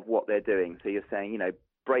 of what they're doing. So you're saying,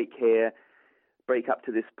 brake here, brake up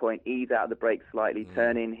to this point, ease out of the brake slightly,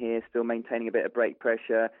 turn in here, still maintaining a bit of brake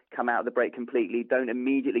pressure, come out of the brake completely, don't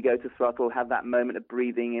immediately go to throttle, have that moment of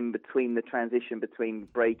breathing in between the transition between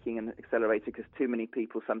braking and accelerator, because too many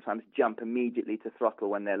people sometimes jump immediately to throttle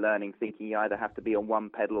when they're learning, thinking you either have to be on one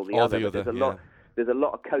pedal or the other. There's a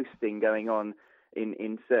lot of coasting going on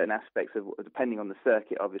in certain aspects of, depending on the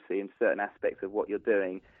circuit, obviously, in certain aspects of what you're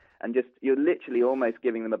doing. And just, you're literally almost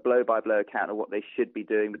giving them a blow-by-blow account of what they should be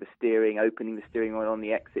doing with the steering, opening the steering wheel on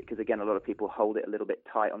the exit, because, again, a lot of people hold it a little bit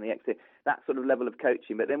tight on the exit, that sort of level of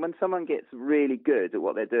coaching. But then when someone gets really good at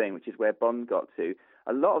what they're doing, which is where Bon got to,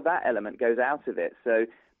 a lot of that element goes out of it. So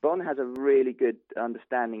Bon has a really good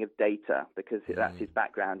understanding of data, because that's his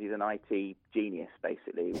background. He's an IT genius,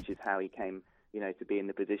 basically, which is how he came to be in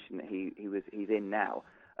the position that he's in now.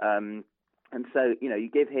 And so, you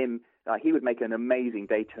give him, he would make an amazing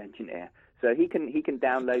data engineer. So he can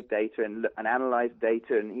download data and analyze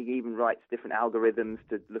data, and he even writes different algorithms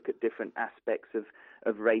to look at different aspects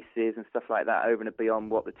of races and stuff like that, over and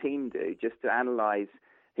beyond what the team do, just to analyze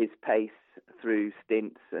his pace through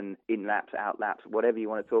stints and in laps, out laps, whatever you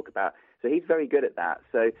want to talk about. So he's very good at that.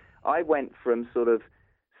 So I went from sort of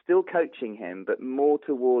still coaching him, but more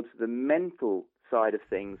towards the mental side of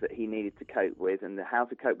things that he needed to cope with, and how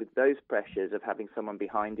to cope with those pressures of having someone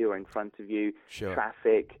behind you or in front of you,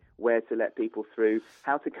 traffic, where to let people through,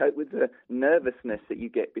 how to cope with the nervousness that you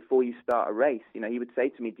get before you start a race. He would say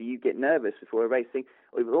to me, do you get nervous before a race?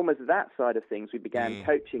 Almost that side of things we began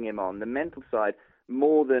coaching him on, the mental side,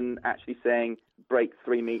 more than actually saying brake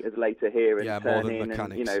 3 meters later here and turn in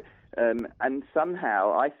mechanics. And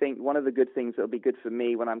somehow I think one of the good things that will be good for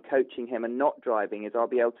me when I'm coaching him and not driving is I'll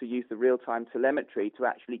be able to use the real-time telemetry to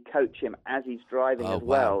actually coach him as he's driving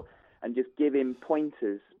well, and just give him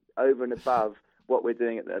pointers over and above what we're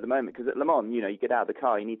doing at the moment. Because at Le Mans, you get out of the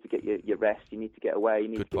car, you need to get your rest, you need to get away, you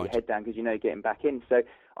need to get your head down, because you're getting back in. So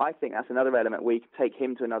I think that's another element where you can take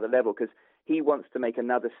him to another level, because he wants to make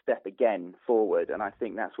another step again forward, and I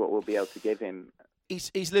think that's what we'll be able to give him.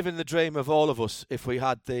 he's living the dream of all of us if we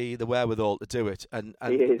had the wherewithal to do it, and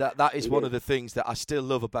that is one of the things that I still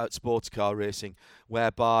love about sports car racing,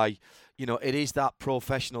 whereby it is that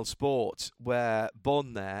professional sport where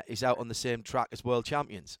Bun there is out on the same track as world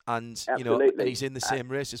champions, and and he's in the same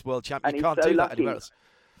race as world champions. You can't do that anywhere else.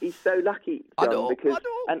 He's so lucky, John, because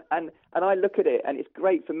and I look at it, and it's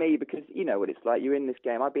great for me because you know what it's like. You're in this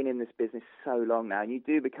game. I've been in this business so long now, and you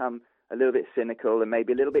do become a little bit cynical and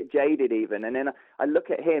maybe a little bit jaded even. And then I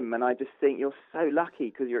look at him and I just think you're so lucky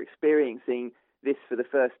because you're experiencing this for the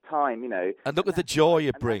first time, And look at the joy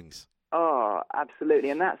it brings. Oh, absolutely.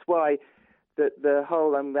 And that's why the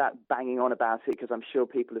whole, I'm that banging on about it because I'm sure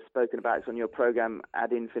people have spoken about it on your program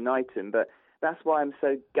ad infinitum, but that's why I'm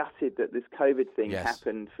so gutted that this COVID thing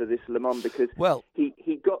happened for this Le Mans because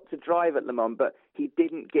he got to drive at Le Mans, but he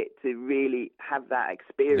didn't get to really have that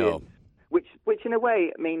experience. No. Which in a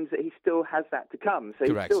way means that he still has that to come. So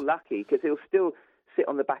Correct. He's still lucky because he'll still sit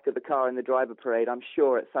on the back of the car in the driver parade, I'm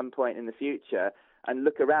sure, at some point in the future and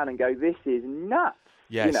look around and go, this is nuts.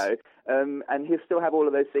 Yes. And he'll still have all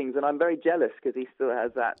of those things. And I'm very jealous because he still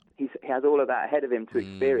has that. He has all of that ahead of him to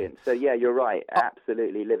experience. So, yeah, you're right.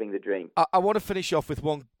 Absolutely living the dream. I want to finish off with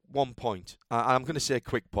one point. I'm going to say a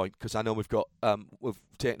quick point because I know we've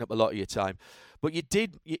taken up a lot of your time. But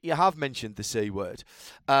you have mentioned the C word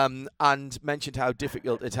and mentioned how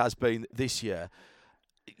difficult it has been this year.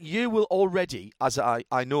 You will already, as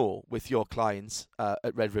I know with your clients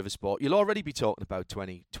at Red River Sport, you'll already be talking about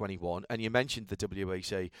 2021, and you mentioned the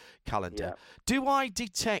WEC calendar. Yeah. Do I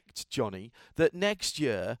detect, Johnny, that next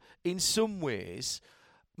year, in some ways,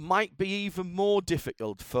 might be even more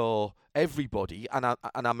difficult for everybody, and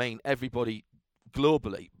I mean everybody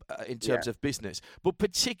globally in terms of business, but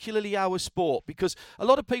particularly our sport, because a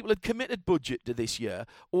lot of people had committed budget to this year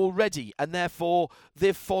already and therefore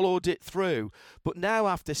they've followed it through. But now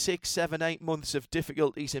after 6, 7, 8 months of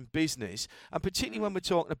difficulties in business, and particularly when we're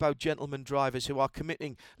talking about gentlemen drivers who are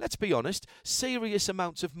committing, let's be honest, serious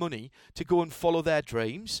amounts of money to go and follow their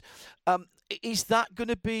dreams, is that going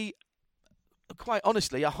to be quite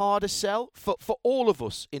honestly a harder sell for all of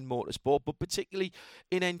us in motorsport, but particularly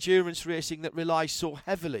in endurance racing that relies so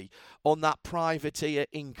heavily on that privateer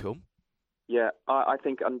income? Yeah, I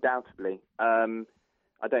think undoubtedly. I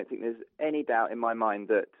don't think there's any doubt in my mind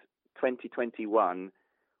that 2021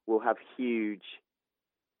 will have huge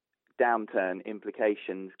downturn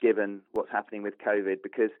implications given what's happening with COVID,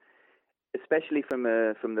 because especially from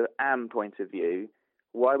the AM point of view,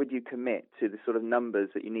 why would you commit to the sort of numbers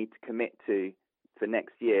that you need to commit to for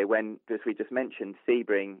next year when, as we just mentioned,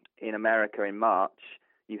 Sebring in America in March,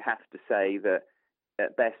 you have to say that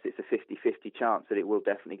at best it's a 50-50 chance that it will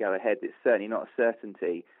definitely go ahead. It's certainly not a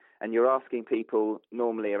certainty. And you're asking people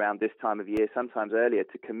normally around this time of year, sometimes earlier,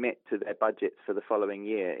 to commit to their budgets for the following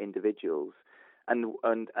year, individuals. And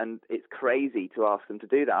it's crazy to ask them to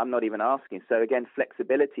do that. I'm not even asking. So again,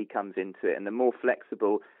 flexibility comes into it, and the more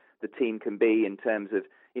flexible the team can be in terms of,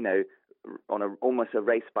 on almost a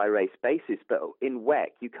race-by-race basis. But in WEC,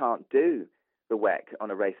 you can't do the WEC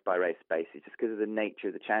on a race-by-race basis just because of the nature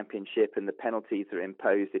of the championship and the penalties that are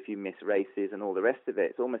imposed if you miss races and all the rest of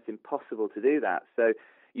it. It's almost impossible to do that. So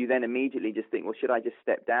you then immediately just think, well, should I just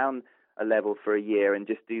step down a level for a year and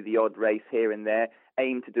just do the odd race here and there,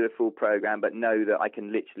 aim to do a full program, but know that I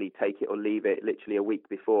can literally take it or leave it literally a week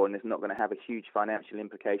before, and it's not going to have a huge financial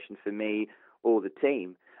implication for me or the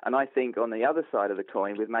team. And I think on the other side of the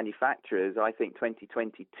coin with manufacturers, I think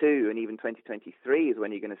 2022 and even 2023 is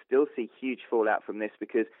when you're going to still see huge fallout from this,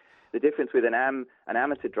 because the difference with an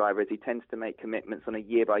amateur driver is he tends to make commitments on a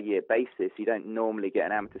year-by-year basis. You don't normally get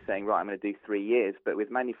an amateur saying, right, I'm going to do 3 years. But with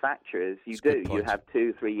manufacturers, you do. You have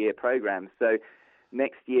 2-3-year programs. So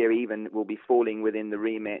next year even will be falling within the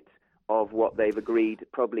remit of what they've agreed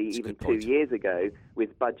probably even 2 years ago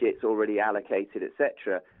with budgets already allocated,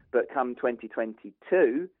 etc. But come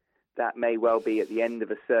 2022, that may well be at the end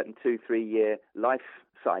of a certain 2-3 year life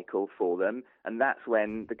cycle for them, and that's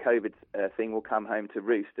when the COVID thing will come home to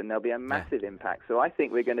roost, and there'll be a massive impact. So I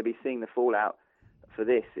think we're going to be seeing the fallout for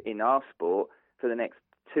this in our sport for the next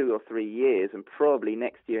 2 or 3 years, and probably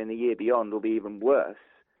next year and the year beyond will be even worse.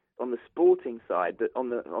 On the sporting side, but on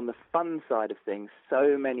the fun side of things,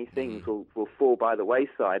 so many things will fall by the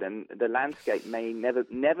wayside, and the landscape may never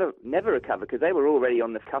recover, because they were already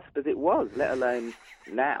on the cusp as it was, let alone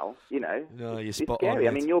now. No, you're it's spot scary.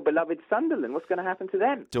 on. I mean, your beloved Sunderland, what's going to happen to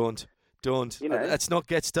them? Don't Don't. You know. Let's not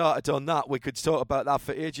get started on that. We could talk about that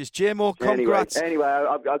for ages. JMO, congrats. Anyway,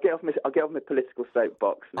 I'll get off my political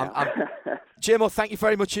soapbox now. JMO, thank you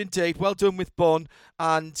very much indeed. Well done with Bonn,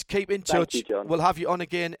 and keep in touch. Thank you, John. We'll have you on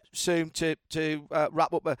again soon to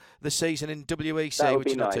wrap up the season in WEC, which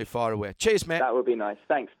is not too far away. Cheers, mate. That would be nice.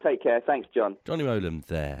 Thanks. Take care. Thanks, John. Johnny Molam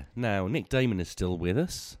there. Now, Nick Damon is still with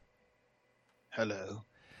us. Hello.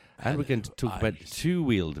 And we're going to talk about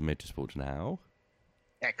two-wheeled motorsport now.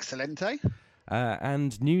 Excelente.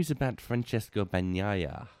 And news about Francesco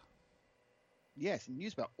Bagnaia. Yes,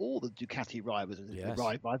 news about all the Ducati riders. Yes.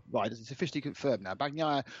 Riders. It's officially confirmed now.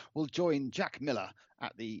 Bagnaia will join Jack Miller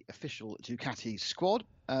at the official Ducati squad.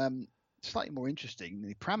 Slightly more interesting,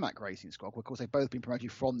 the Pramac Racing squad. Of course, they've both been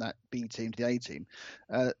promoted from that B team to the A team.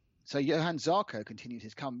 So Johan Zarco continues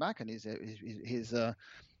his comeback, and his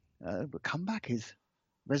comeback, his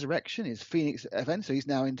resurrection, his Phoenix event. So he's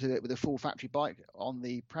now into it with a full factory bike on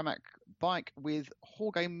the Pramac bike with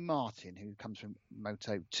Jorge Martin, who comes from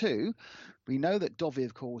Moto 2. We know that Dovi,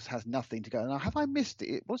 of course, has nothing to go. Now, have I missed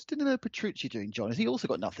it? What's Danilo Petrucci doing, John? Has he also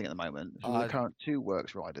got nothing at the moment? The current two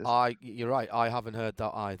works riders. You're right. I haven't heard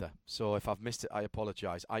that either. So if I've missed it, I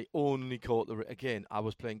apologise. I only caught again. I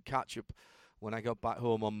was playing catch up when I got back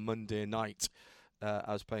home on Monday night.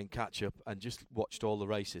 I was playing catch up and just watched all the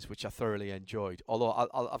races, which I thoroughly enjoyed. Although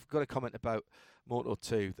I've got a comment about Moto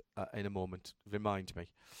 2 in a moment. Remind me.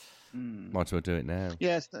 Might as well do it now.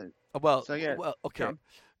 Yes. No. Well, okay. John.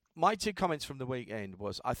 My two comments from the weekend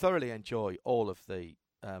was I thoroughly enjoy all of the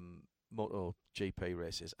Moto GP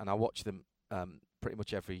races, and I watch them pretty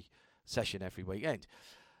much every session every weekend.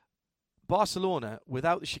 Barcelona,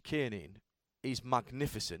 without the chicaning, is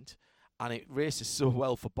magnificent, and it races so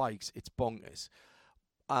well for bikes, it's bonkers.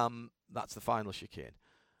 That's the final chicane.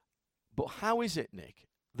 But how is it, Nick,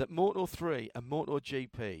 that Moto 3 and Moto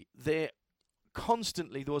GP, they're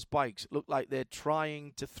constantly, those bikes look like they're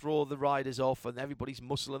trying to throw the riders off, and everybody's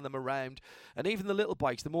muscling them around, and even the little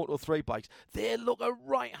bikes, the Moto 3 bikes, they look a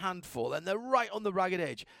right handful and they're right on the ragged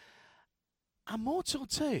edge. And Moto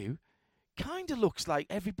 2 kind of looks like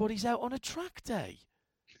everybody's out on a track day.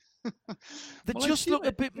 They just look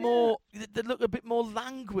a bit more. They look a bit more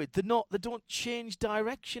languid. They don't change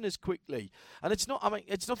direction as quickly. And it's not. I mean,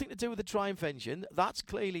 it's nothing to do with the Triumph engine. That's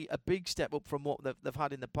clearly a big step up from what they've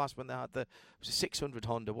had in the past when they had it was a 600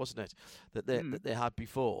 Honda, wasn't it? That they had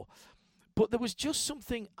before. But there was just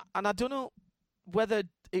something, and I don't know whether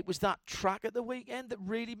it was that track at the weekend that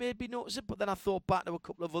really made me notice it. But then I thought back to a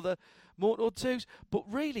couple of other Moto 2s. But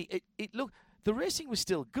really, it looked. The racing was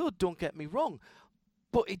still good. Don't get me wrong.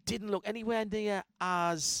 But it didn't look anywhere near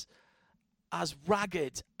as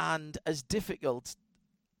ragged and as difficult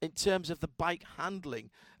in terms of the bike handling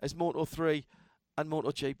as Moto 3 and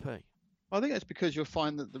Moto GP. Well, I think that's because you'll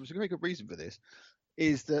find that there was a very good reason for this,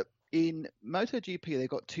 is that in MotoGP they've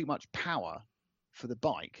got too much power for the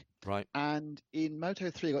bike. Right. And in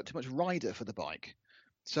Moto 3 they've got too much rider for the bike.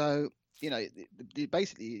 So,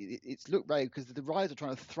 basically it's looked very because the riders are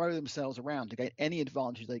trying to throw themselves around to gain any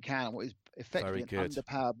advantage they can on what is effectively an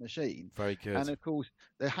underpowered machine. Very good. And of course,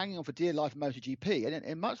 they're hanging on for dear life in MotoGP.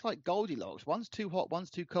 And much like Goldilocks, one's too hot,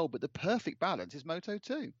 one's too cold, but the perfect balance is Moto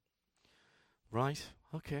 2. Right.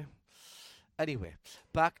 Okay. Anyway,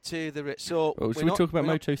 back to the... So, should we talk about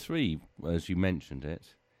Moto 3, as you mentioned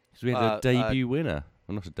it? Because we had a debut winner.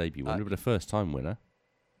 Well, not a debut winner, but a first-time winner.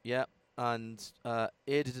 Yeah. And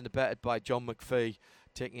aided and abetted by John McPhee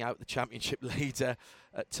taking out the championship leader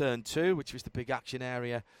at Turn 2, which was the big action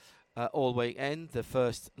area all weekend. The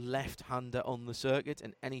first left-hander on the circuit,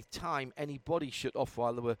 and any time anybody shut off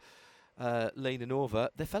while they were leaning over,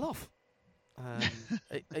 they fell off.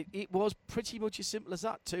 It was pretty much as simple as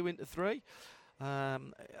that, 2 into 3.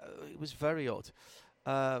 It was very odd.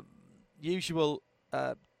 Usual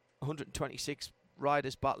 126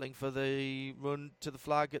 riders battling for the run to the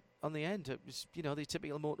flag on the end. It was, the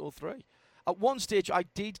typical Moto 3. At one stage, I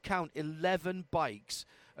did count 11 bikes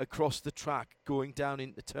across the track going down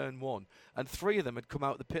into Turn 1, and 3 of them had come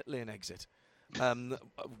out the pit lane exit,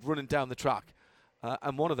 running down the track,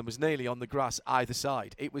 and one of them was nearly on the grass either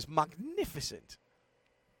side. It was magnificent.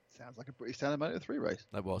 Sounds like a pretty standard Moto 3 race.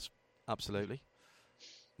 That was, absolutely.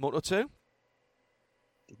 Moto 2?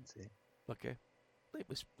 Didn't see it. Okay. It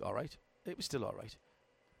was all right. It was still all right.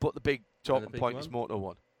 But the big talking point is Moto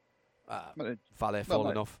 1. Valle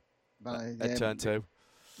falling off at Turn 2.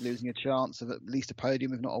 Losing a chance of at least a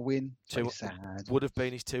podium, if not a win. Sad. Would have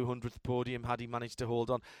been his 200th podium had he managed to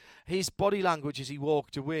hold on. His body language as he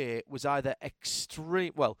walked away was either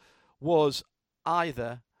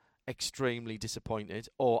extremely disappointed,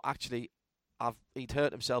 or actually he'd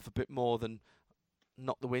hurt himself a bit more than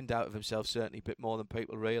knocked the wind out of himself, certainly a bit more than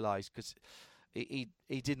people realise, because he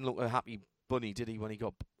didn't look a happy bunny, did he, when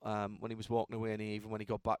he was walking away, and even when he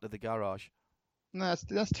got back to the garage? No,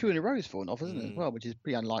 that's 2 in a row he's fallen off, isn't it? Well, which is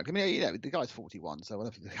pretty unlikely. I mean, the guy's 41, so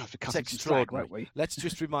we'll have to cut him some slack, won't we? Let's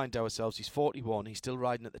just remind ourselves, he's 41, he's still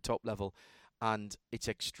riding at the top level, and it's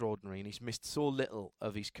extraordinary, and he's missed so little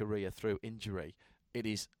of his career through injury. It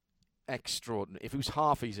is extraordinary. If he was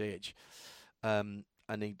half his age, and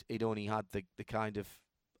he'd only had the kind of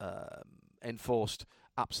enforced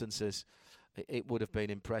absences, it would have been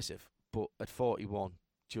impressive. But at 41,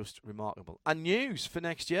 just remarkable. And news for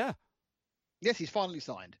next year. Yes, he's finally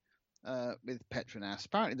signed with Petronas.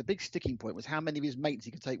 Apparently, the big sticking point was how many of his mates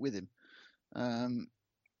he could take with him,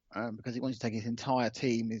 because he wanted to take his entire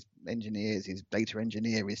team, his engineers, his data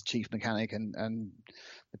engineer, his chief mechanic, and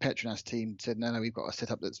the Petronas team said, no, we've got a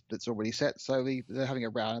setup that's already set. So they're having a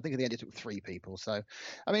round. I think at the end it took 3 people. So,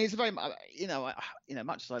 I mean, it's a very, much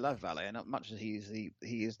as I love Valle, and much as he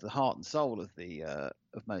is the heart and soul of the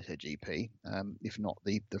of MotoGP, if not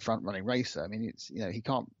the front running racer. I mean, it's he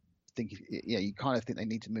can't. You kind of think they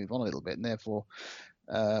need to move on a little bit, and therefore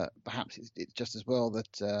perhaps it's just as well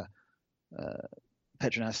that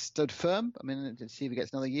Petronas stood firm. I mean, to see if he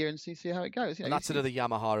gets another year and see how it goes. And that's another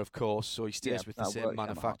Yamaha, of course, so he stays with the same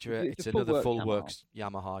manufacturer. It's another full works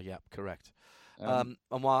Yamaha. Yeah, correct. And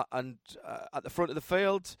at the front of the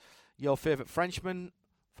field, your favourite Frenchman,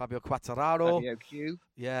 Fabio Quartararo. Fabio Q.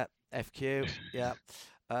 Yeah, FQ. Yeah,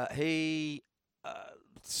 he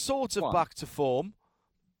sort of back to form.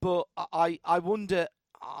 But I wonder,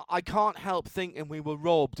 I can't help thinking we were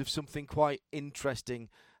robbed of something quite interesting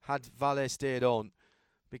had Valle stayed on,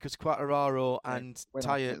 because Quartararo and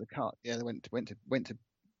Tyre... they went to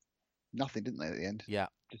nothing, didn't they, at the end? Yeah.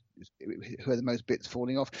 Who had the most bits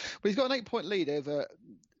falling off. But he's got an 8-point lead over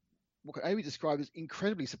what can only be described as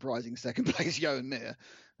incredibly surprising second place Johan Mir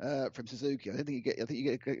from Suzuki. I think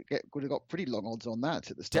you would have got pretty long odds on that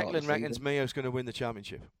at the start. Declan reckons Mir's going to win the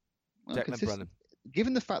championship. Declan Brennan.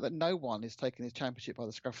 Given the fact that no one is taking this championship by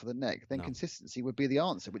the scruff of the neck, then consistency would be the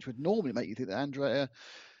answer, which would normally make you think that Andrea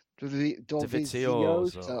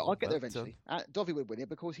Dovizioso. So I'll get there eventually. Dovi would win it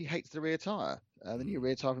because he hates the rear tyre, the new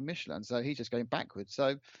rear tyre from Michelin. So he's just going backwards.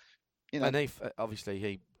 So, and obviously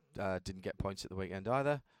he didn't get points at the weekend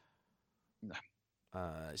either. No.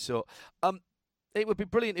 So it would be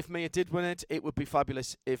brilliant if Mir did win it. It would be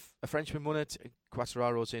fabulous if a Frenchman won it.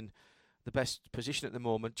 Quartararo's in the best position at the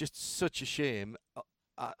moment. Just such a shame,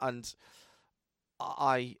 and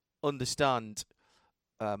I understand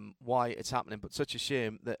why it's happening, but such a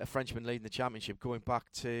shame that a Frenchman leading the championship going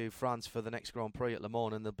back to France for the next Grand Prix at Le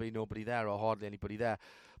Mans, and there'll be nobody there, or hardly anybody there.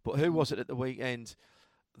 But who was it at the weekend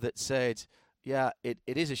that said, yeah, it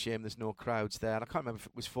is a shame there's no crowds there? And I can't remember if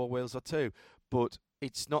it was 4 Wheels or 2, but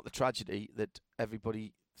it's not the tragedy that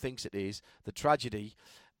everybody thinks it is. The tragedy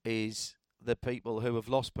is the people who have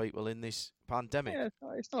lost people in this pandemic. Yeah,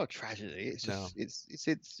 it's not a tragedy. It's just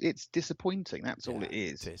it's disappointing. That's all it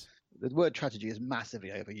is. It is. The word tragedy is massively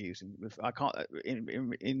overused. I can't.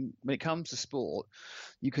 In when it comes to sport,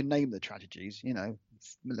 you can name the tragedies.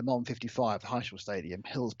 Le Mans 55, the Heysel Stadium,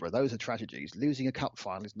 Hillsborough. Those are tragedies. Losing a cup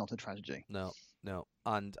final is not a tragedy. No.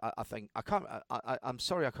 And I think I can't. I'm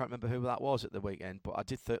sorry, I can't remember who that was at the weekend, but I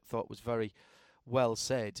did thought it was very well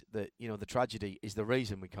said that the tragedy is the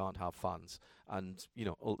reason we can't have fans, and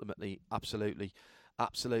ultimately absolutely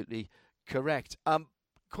correct.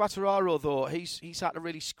 Quartararo, though, he's had to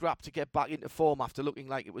really scrap to get back into form after looking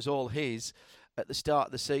like it was all his at the start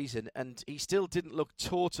of the season, and he still didn't look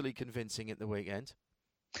totally convincing at the weekend.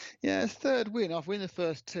 Yeah, his third win after winning the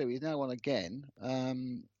first 2. He's now won again.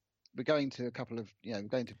 We're going to a couple of,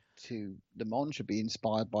 going to Le Mans, should be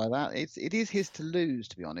inspired by that. It is his to lose,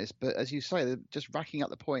 to be honest. But as you say, just racking up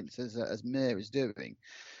the points as Mir is doing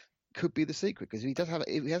could be the secret, because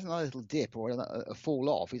if he has another little dip or a fall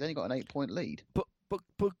off, he's only got an 8-point lead. But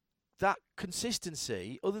that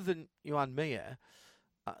consistency, other than Johan Mir,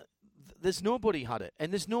 there's nobody had it,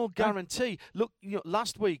 and there's no guarantee. Look,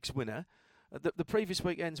 last week's winner, the previous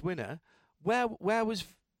weekend's winner, where was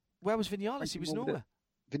Vinales? He was nowhere.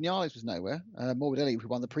 Vinales was nowhere. Morbidelli, who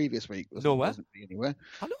won the previous week, wasn't anywhere.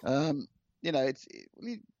 I know.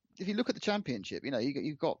 If you look at the championship,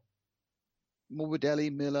 you've got Morbidelli,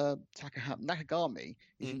 Miller, Nakagami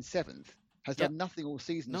is in 7th. Has done nothing all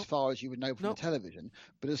season as far as you would know from the television,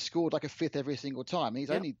 but has scored like a 5th every single time. He's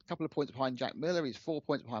only a couple of points behind Jack Miller. He's 4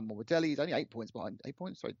 points behind Morbidelli. He's only 10 points behind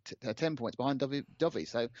Dovi.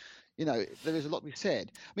 So, there is a lot to be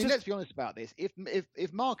said. I mean, let's be honest about this.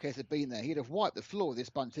 If Marquez had been there, he'd have wiped the floor of this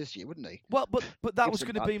bunch this year, wouldn't he? Well, but that was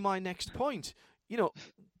going to be my next point.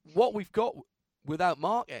 What we've got without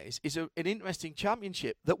Marquez is an interesting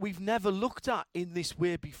championship that we've never looked at in this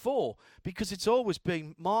way before, because it's always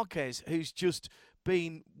been Marquez who's just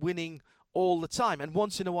been winning all the time, and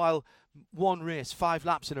once in a while, one race, 5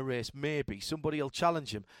 laps in a race, maybe somebody will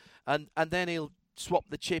challenge him, and then he'll swap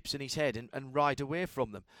the chips in his head and ride away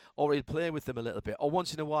from them, or he'll play with them a little bit, or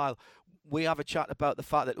once in a while we have a chat about the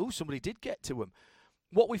fact that somebody did get to him.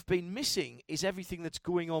 What we've been missing is everything that's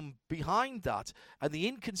going on behind that and the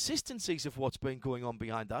inconsistencies of what's been going on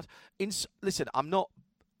behind that. Listen, I'm not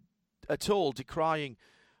at all decrying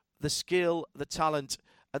the skill, the talent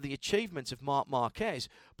and the achievements of Marc Marquez,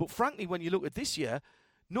 but frankly, when you look at this year,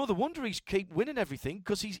 no wonder he's keep winning everything,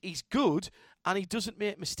 because he's good and he doesn't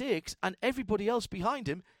make mistakes, and everybody else behind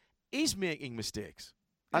him is making mistakes.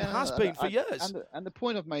 And has been for years. And the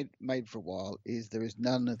point I've made for a while is there is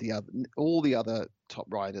none of the other. All the other top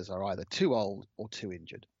riders are either too old or too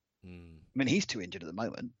injured. I mean, he's too injured at the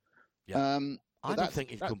moment. Yeah. I don't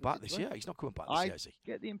think he'd come back this year. He's not coming back this year, is he?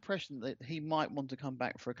 I get the impression that he might want to come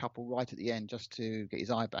back for a couple right at the end just to get his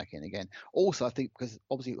eye back in again. Also, I think because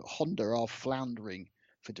obviously Honda are floundering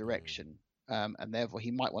for direction. And therefore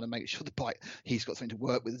he might want to make sure the bike, he's got something to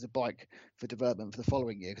work with as a bike for development for the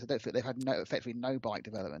following year, because I don't think they've had effectively no bike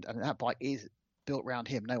development, and that bike is built around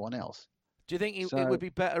him, no one else. Do you think it would be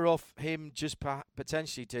better off him just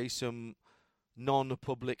potentially do some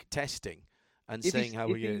non-public testing and seeing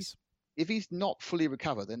how he is? If he's not fully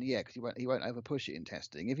recovered, then because he won't overpush it in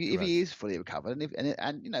testing. If he is fully recovered,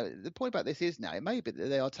 and you know, the point about this is now it may be that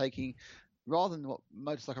they are taking, rather than what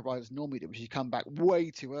motorcycle riders normally do, which is come back way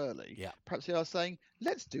too early, perhaps they are saying,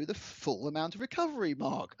 let's do the full amount of recovery,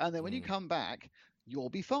 Mark, and then when you come back, you'll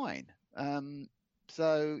be fine.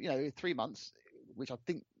 So, 3 months, which I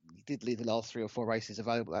think he did leave the last 3 or 4 races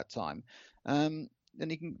available at that time, then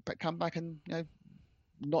he can come back and,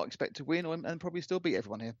 not expect to win and probably still beat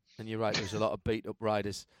everyone here. And you're right, there's a lot of beat-up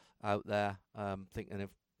riders out there, thinking of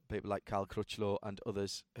people like Cal Crutchlow and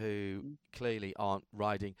others who clearly aren't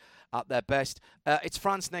riding at their best. It's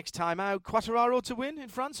France next time out. Quartararo to win in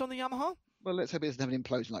France on the Yamaha? Well, let's hope he doesn't have an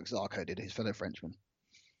implosion like Zarco did, his fellow Frenchman.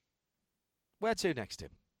 Where to next, Tim?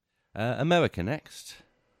 America next.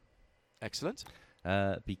 Excellent.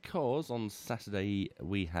 Because on Saturday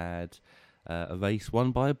we had a race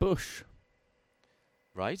won by a Bush.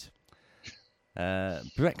 Right.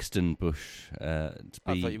 Brexton Bush. I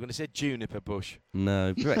thought you were going to say Juniper Bush.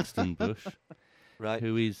 No, Brexton Bush. Right.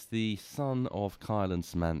 Who is the son of Kyle and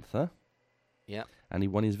Samantha. Yeah. And he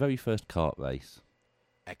won his very first kart race.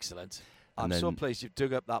 Excellent. I'm so pleased you've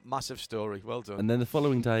dug up that massive story. Well done. And then the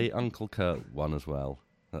following day, Uncle Kurt won as well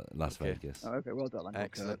at Las Vegas. Oh, okay, well done, Uncle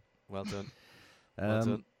Excellent. Kurt. Well done. Well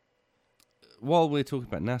done. While we're talking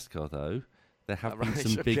about NASCAR, though, there have been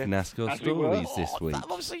some big NASCAR stories this week. That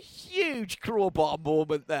was a huge crowbar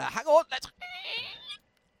moment there. Hang on, let's...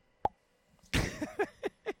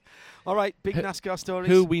 All right, big NASCAR stories.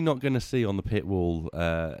 Who are we not going to see on the pit wall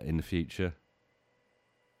in the future?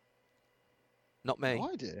 Not me.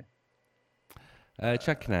 No idea.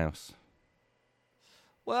 Chad Knaus.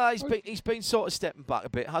 Well, he's been sort of stepping back a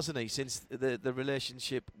bit, hasn't he, since the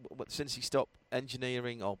relationship, since he stopped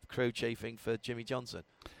engineering or crew chiefing for Jimmy Johnson.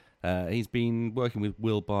 He's been working with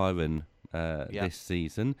Will Byron this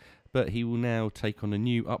season, but he will now take on a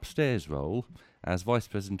new upstairs role as Vice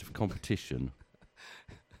President of Competition.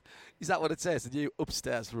 Is that what it says, the new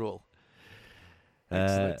upstairs role?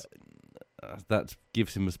 Excellent. That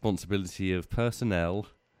gives him responsibility of personnel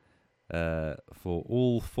for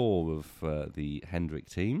all 4 of the Hendrick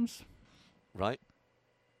teams. Right.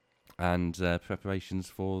 And preparations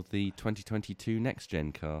for the 2022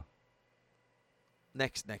 next-gen car.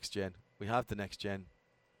 Next gen. We have the next gen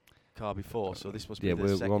car before, so this must be the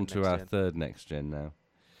we're second on to our next-gen. third next gen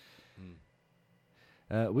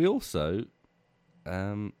now. We also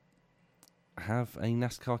have a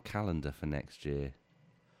NASCAR calendar for next year.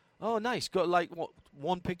 Oh, nice. Got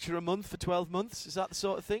one picture a month for 12 months? Is that the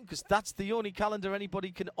sort of thing? Because that's the only calendar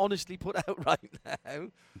anybody can honestly put out right now.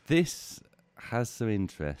 This has some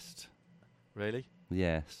interest. Really?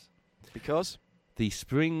 Yes. Because? The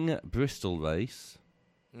spring Bristol race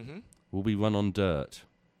will be run on dirt.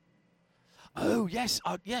 Oh, yes.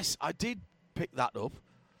 Yes, I did pick that up.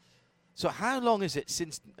 So how long is it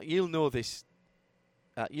since... You'll know this,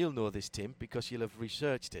 Tim, because you'll have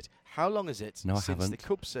researched it. How long is it since the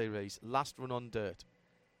Cup Series last run on dirt?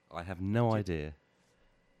 I have no idea.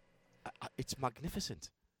 It's magnificent.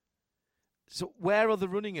 So where are they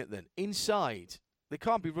running it then? Inside? They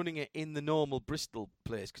can't be running it in the normal Bristol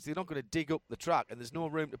place because they're not going to dig up the track and there's no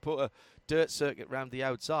room to put a dirt circuit round the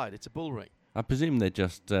outside. It's a bull ring. I presume they're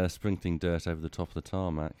just sprinkling dirt over the top of the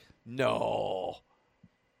tarmac. No.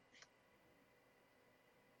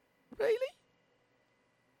 Really?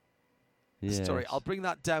 Yes. Sorry, I'll bring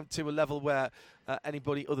that down to a level where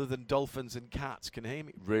anybody other than dolphins and cats can hear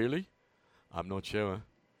me. Really? I'm not sure.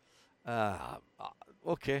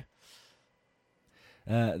 Okay.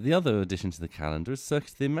 The other addition to the calendar is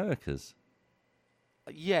Circuit of the Americas.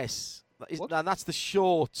 Yes. Now that's the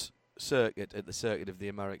short circuit at the Circuit of the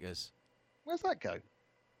Americas. Where's that go?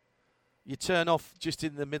 You turn off just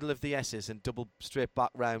in the middle of the S's and double straight back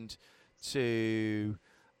round to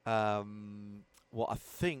what I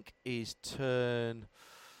think is turn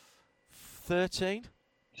 13.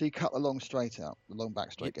 So you cut the long straight out. The long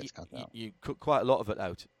back straight gets cut out. You cut quite a lot of it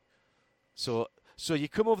out. So you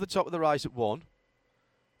come over the top of the rise at 1,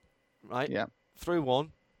 right? Yeah. Through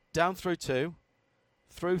 1, down through 2,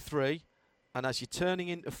 through 3, and as you're turning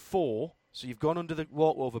into 4, so you've gone under the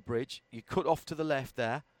walkover bridge, you cut off to the left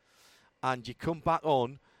there, and you come back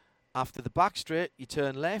on. After the back straight, you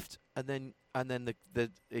turn left, and then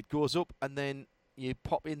it goes up, and then you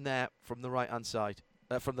pop in there from the right-hand side,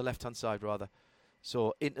 from the left-hand side rather.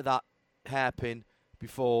 So into that hairpin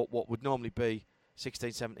before what would normally be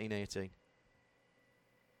 16, 17, 18.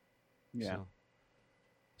 Yeah.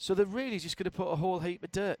 So they're really just going to put a whole heap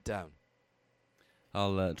of dirt down.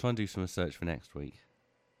 I'll try and do some research for next week.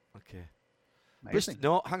 Okay. Amazing.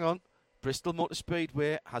 No, hang on. Bristol Motor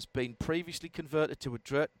Speedway has been previously converted to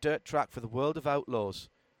a dirt track for the World of Outlaws.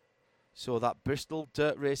 So that Bristol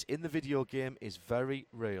dirt race in the video game is very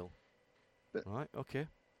real. But right, okay.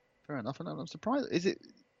 Fair enough. And I'm surprised.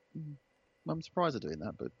 I'm surprised they're doing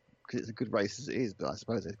that, but because it's a good race as it is. But I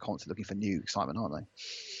suppose they're constantly looking for new excitement, aren't they?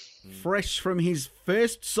 Fresh from his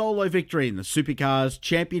first solo victory in the Supercars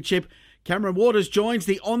Championship, Cameron Waters joins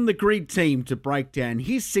the On The Grid team to break down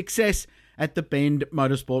his success at the Bend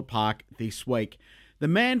Motorsport Park this week. The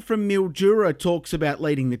man from Mildura talks about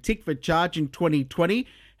leading the Tickford Charge in 2020,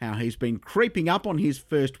 how he's been creeping up on his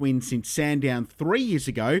first win since Sandown 3 years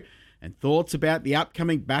ago, and thoughts about the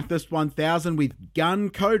upcoming Bathurst 1000 with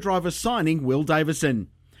Gun co-driver signing Will Davison.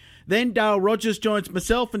 Then Dale Rogers joins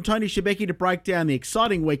myself and Tony Shebeki to break down the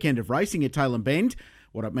exciting weekend of racing at Tailem Bend,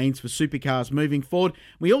 what it means for supercars moving forward.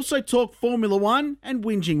 We also talk Formula One and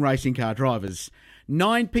whinging racing car drivers.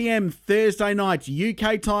 9 p.m. Thursday night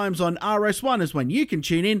UK times on RS1 is when you can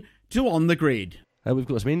tune in to On The Grid. We've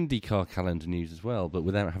got some IndyCar calendar news as well, but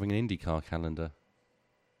without having an IndyCar calendar.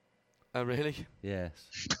 Oh, really?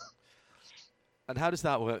 Yes. And how does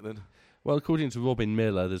that work then? Well, according to Robin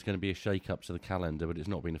Miller, there's going to be a shake-up to the calendar, but it's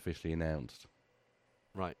not been officially announced.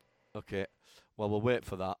 Right. Okay. Well, we'll wait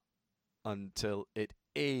for that until it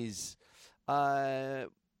is.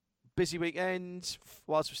 Busy weekend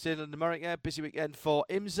whilst we're still in America. Busy weekend for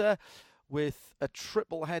IMSA with a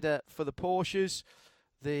triple header for the Porsches.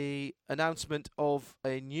 The announcement of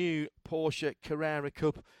a new Porsche Carrera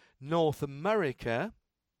Cup North America.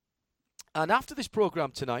 And after this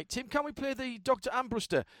programme tonight, Tim, can we play the Dr.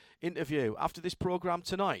 Ambruster interview after this programme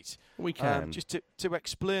tonight? We can. Just to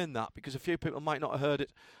explain that, because a few people might not have heard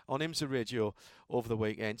it on IMSA Radio over the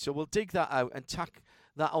weekend. So we'll dig that out and tack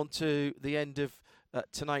that onto the end of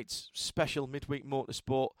tonight's special Midweek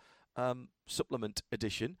Motorsport supplement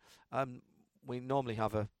edition. We normally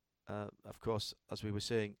have of course, as we were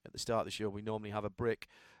saying at the start of the show, we normally have a break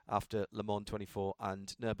after Le Mans 24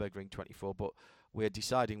 and Nürburgring 24, but we're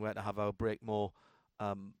deciding where to have our break more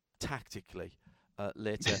tactically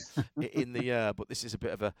later in the year. But this is a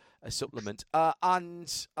bit of a supplement.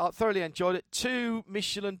 And I thoroughly enjoyed it. 2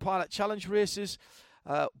 Michelin Pilot Challenge races,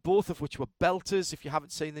 both of which were belters. If you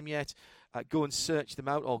haven't seen them yet, go and search them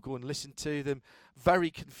out or go and listen to them.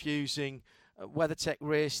 Very confusing WeatherTech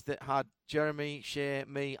race that had Jeremy, Shea,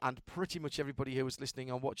 me, and pretty much everybody who was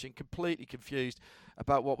listening and watching completely confused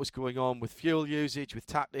about what was going on with fuel usage, with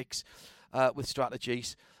tactics, with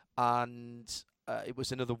strategies. And it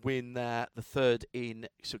was another win there, the third in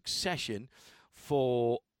succession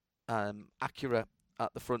for Acura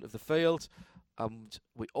at the front of the field. And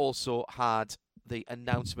we also had the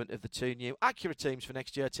announcement of the 2 new Acura teams for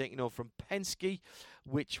next year taking over from Penske,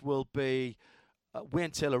 which will be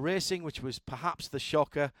Wayne Taylor Racing, which was perhaps the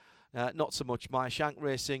shocker. Not so much Meyer Shank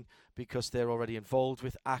Racing, because they're already involved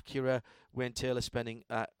with Acura. Wayne Taylor spending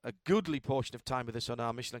a goodly portion of time with us on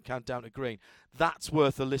our Michelin Countdown to Green. That's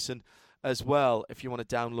worth a listen as well if you want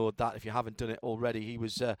to download that, if you haven't done it already. He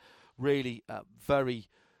was really very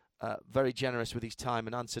generous with his time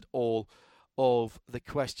and answered all of the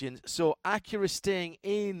questions. So Acura staying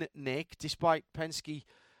in, Nick, despite Penske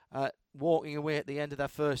walking away at the end of their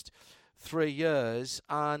first 3 years,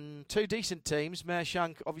 and 2 decent teams. Meyer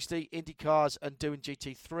Shank, obviously, IndyCars and doing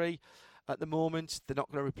GT3 at the moment. They're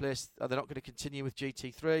not going to replace. They're not going to continue with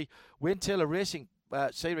GT3. Wayne Taylor Racing,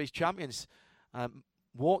 series champions.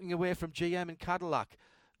 walking away from GM and Cadillac.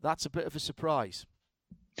 That's a bit of a surprise.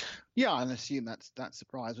 Yeah, and I assume that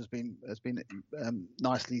surprise has been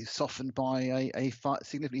nicely softened by a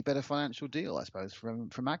significantly better financial deal, I suppose, from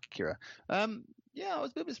Acura. Yeah, I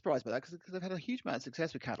was a bit surprised by that because they've had a huge amount of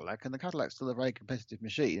success with Cadillac, and the Cadillac's still a very competitive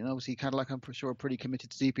machine. And obviously, Cadillac, I'm sure, are pretty committed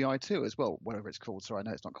to DPI2 as well, whatever it's called. Sorry, I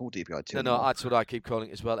know it's not called DPI2. No, that's what I keep calling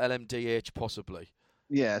it as well. LMDH, possibly.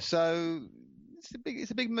 Yeah, so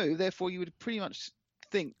it's a big move. Therefore, you would pretty much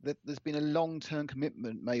think that there's been a long-term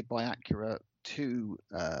commitment made by Acura to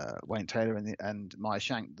Wayne Taylor and Maya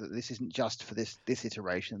Shank, that this isn't just for this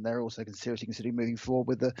iteration. They're also considering moving forward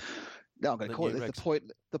with I'm going to call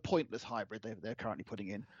it the pointless hybrid they're currently putting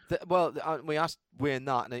in. We asked Wayne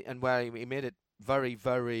that, and where he made it very,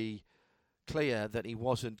 very clear that he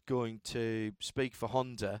wasn't going to speak for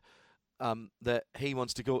Honda, that he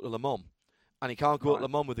wants to go to Le Mans, and he can't go to Le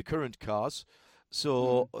Mans with the current cars.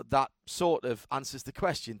 So that sort of answers the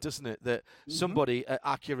question, doesn't it? That somebody at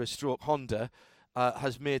Acura stroke Honda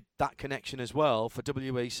has made that connection as well for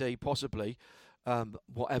WEC, possibly,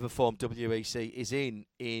 whatever form WEC is in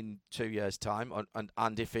 2 years' time,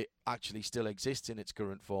 and if it actually still exists in its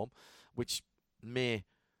current form, which may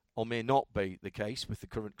or may not be the case with the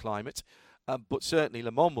current climate. But certainly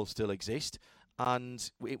Le Mans will still exist,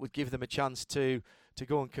 and it would give them a chance to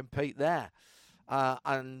go and compete there.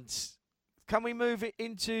 And can we move it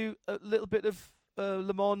into a little bit of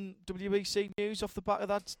Le Mans WEC news off the back of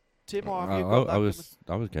that, Tim? Or have you got that?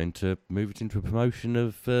 I was going to move it into a promotion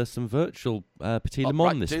of some virtual Petit Le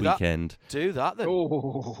Mans this weekend. Do that then.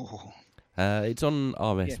 Oh. It's on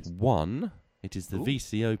RS1. Yes. It is the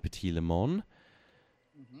VCO Petit Le Mans.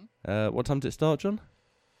 What time does it start, John?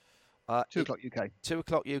 2 o'clock UK. 2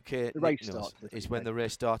 o'clock UK. The race starts is when the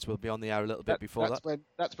race starts. We'll be on the air a little bit before that.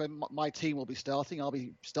 That's when my team will be starting. I'll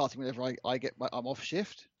be starting whenever I'm off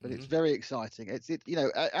shift. But it's very exciting.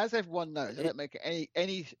 As everyone knows, I don't make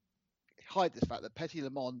any hide this fact that Petit Le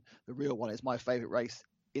Mans, the real one, is my favourite race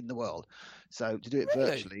in the world. So to do it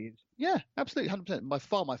virtually, yeah, absolutely, 100%. By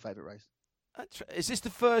far my favourite race. Is this the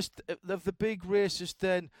first of the big races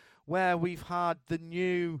then where we've had the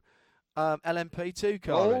new LMP2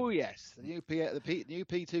 car? Oh yes, the new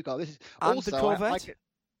P2 car. This is and also the Corvette.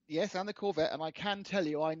 Yes, and the Corvette. And I can tell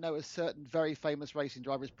you, I know a certain very famous racing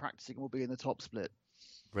driver is practicing and will be in the top split.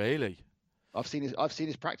 Really? I've seen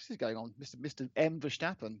his practices going on. Mr. M.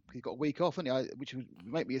 Verstappen. He's got a week off, which would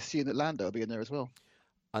make me assume that Lando will be in there as well.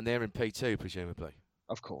 And they're in P2, presumably.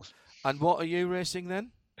 Of course. And what are you racing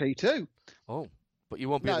then? P2. Oh, but you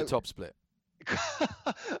won't be in the top split.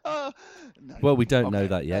 No. Well, we don't know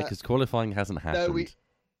that yet because qualifying hasn't happened. No,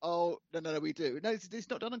 we do. No, it's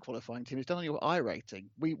not done on qualifying, Tim. It's done on your I rating.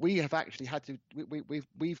 We have actually had to.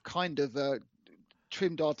 We've kind of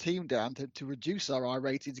trimmed our team down to reduce our I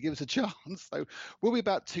rating to give us a chance. So we'll be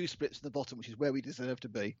about 2 splits in the bottom, which is where we deserve to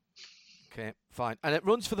be. Okay, fine. And it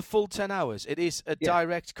runs for the full 10 hours. It is a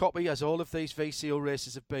direct copy, as all of these VCO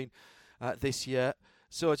races have been this year.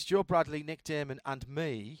 So it's Joe Bradley, Nick Damon, and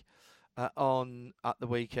me on at the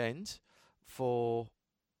weekend for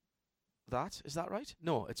that. Is that right?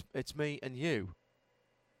 No, it's me and you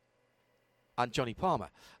and Johnny Palmer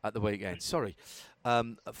at the weekend. Sorry,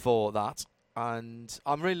 for that. And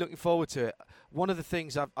I'm really looking forward to it. One of the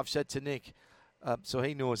things I've said to Nick, so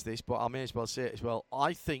he knows this, but I may as well say it as well.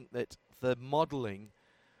 I think that the modelling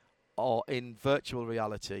or in virtual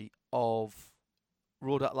reality of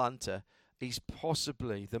Road Atlanta is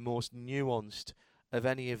possibly the most nuanced of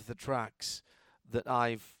any of the tracks that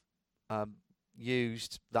I've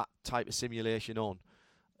used that type of simulation on.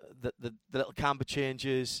 The little camber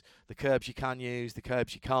changes, the curbs you can use, the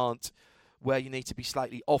curbs you can't, where you need to be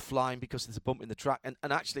slightly offline because there's a bump in the track. And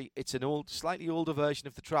actually, it's an slightly older version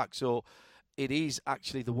of the track, so it is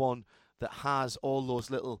actually the one that has all those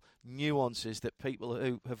little nuances that people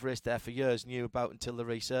who have raced there for years knew about until the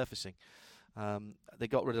resurfacing. They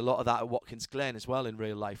got rid of a lot of that at Watkins Glen as well in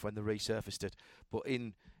real life when they resurfaced it. But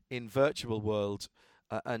in virtual world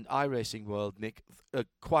and iRacing world, Nick,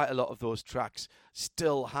 quite a lot of those tracks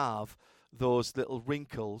still have those little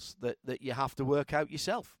wrinkles that you have to work out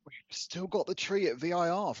yourself. We've still got the tree at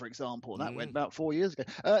VIR, for example, and that went about 4 years ago.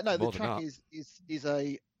 No, the track is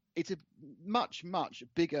a much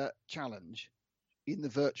bigger challenge in the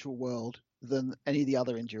virtual world than any of the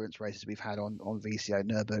other endurance races we've had on VCO,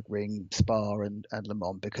 Nürburgring, Spa and Le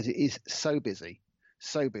Mans, because it is so busy.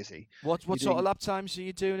 What sort of lap times are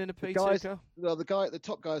you doing in a P2 car? Well, the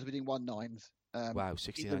top guys are doing 1.9s. Wow,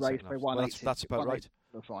 69 seconds. Well, that's about right.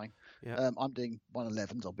 Fine. Yeah. I'm doing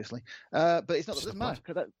 1.11s, obviously. But it doesn't matter.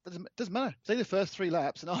 That doesn't matter. It's only the first 3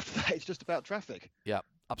 laps, and after that, it's just about traffic. Yeah,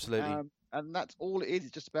 absolutely. And that's all it is.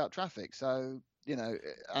 It's just about traffic. So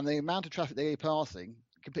and the amount of traffic they're passing.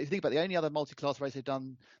 If you think about the only other multi-class race they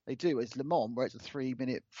do is Le Mans, where it's a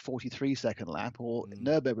 3-minute 43-second lap, or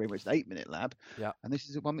Nürburgring, where it's an 8-minute lap. Yeah. And this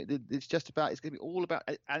is one. It's going to be all about,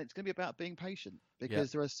 and it's going to be about being patient,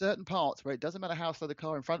 because there are certain parts where it doesn't matter how slow the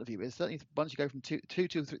car in front of you is. Certainly, once you go from two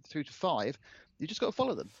to 5, you just got to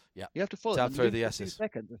follow them. Yeah. You have to follow Down them. through the S's.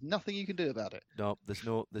 Seconds. There's nothing you can do about it. No, there's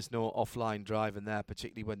no offline driving there,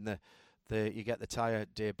 particularly when you get the tyre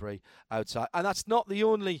debris outside. And that's not the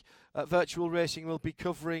only virtual racing we'll be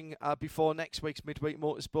covering before next week's Midweek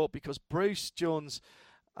Motorsport, because Bruce Jones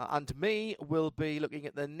and me will be looking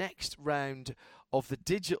at the next round of the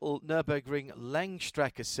digital Nürburgring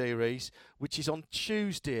Langstrecke series, which is on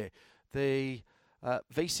Tuesday. The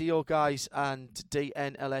VCO guys and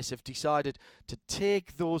DNLS have decided to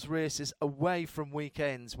take those races away from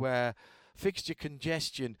weekends where fixture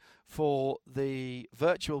congestion for the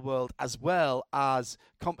virtual world, as well as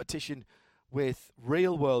competition with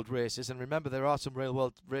real world races, and remember there are some real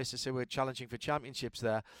world races who are challenging for championships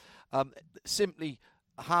there, simply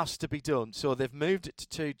has to be done. So they've moved it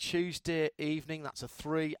to Tuesday evening. That's a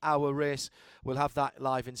 3-hour race. We'll have that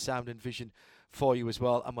live in sound and vision for you as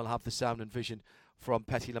well, and we'll have the sound and vision from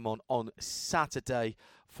Petit Le Mans on Saturday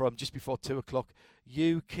from just before 2 o'clock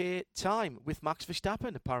UK time with Max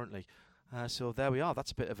Verstappen, apparently. So there we are.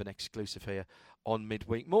 That's a bit of an exclusive here on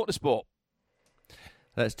Midweek Motorsport.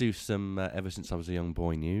 Let's do some Ever Since I Was a Young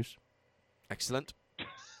Boy news. Excellent.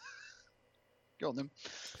 Go on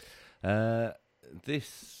then.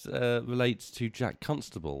 This relates to Jack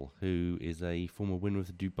Constable, who is a former winner of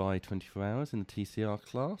the Dubai 24 Hours in the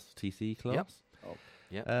TCE class. Yep. Oh.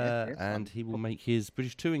 Yep. And he will make his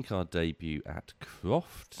British Touring Car debut at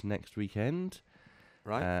Croft next weekend.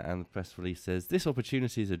 Right. And the press release says, "This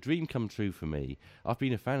opportunity is a dream come true for me. I've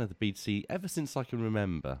been a fan of the BTC ever since I can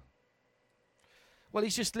remember." Well,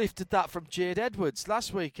 he's just lifted that from Jade Edwards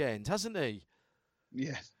last weekend, hasn't he?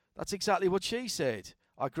 Yes. That's exactly what she said.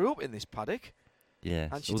 I grew up in this paddock.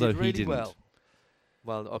 Yes, and she although did really he didn't. well.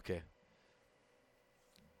 Well, okay.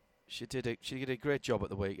 She did a great job at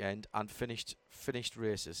the weekend and finished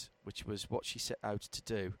races, which was what she set out to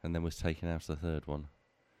do. And then was taken out of the third one.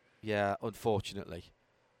 Yeah, unfortunately.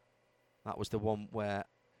 That was the one where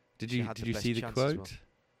Did you see the quote? Well.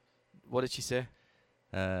 What did she say?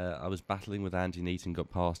 I was battling with Andy Neat and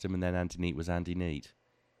got past him, and then Andy Neat was Andy Neat.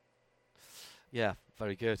 Yeah,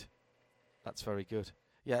 very good. That's very good.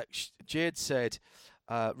 Yeah, Jade said,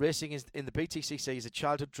 racing in the BTCC is a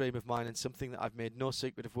childhood dream of mine and something that I've made no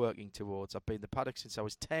secret of working towards. I've been in the paddock since I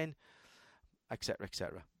was 10, etc.,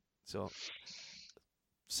 etc. So,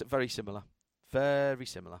 very similar. Very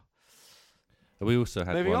similar. We also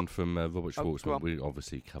had Moving one on. from Robert Go Schwartzman. on. We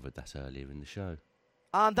obviously covered that earlier in the show.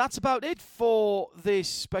 And that's about it for this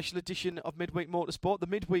special edition of Midweek Motorsport, the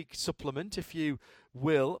midweek supplement, if you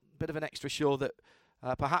will. Bit of an extra show that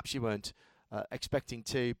perhaps you weren't expecting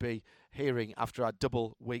to be hearing after our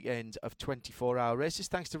double weekend of 24-hour races.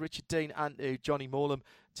 Thanks to Richard Dean and to Johnny Morlam,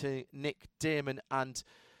 to Nick Damon and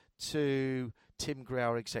to Tim Gray,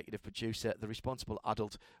 our executive producer. The responsible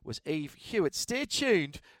adult was Eve Hewitt. Stay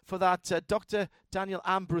tuned for that Dr. Daniel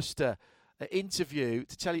Ambruster interview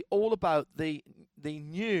to tell you all about the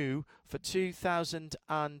new for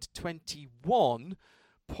 2021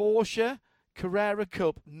 Porsche Carrera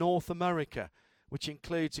Cup North America, which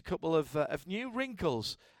includes a couple of new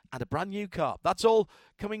wrinkles and a brand new car. That's all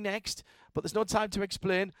coming next, but there's no time to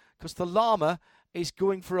explain because the llama is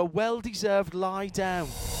going for a well-deserved lie down.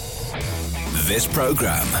 This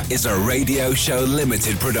program is a Radio Show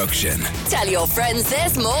Limited production. Tell your friends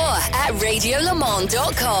there's more at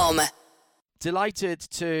radiolemans.com. Delighted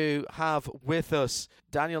to have with us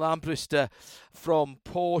Daniel Ambruster from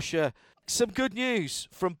Porsche. Some good news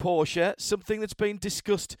from Porsche, something that's been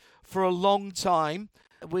discussed for a long time.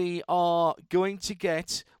 We are going to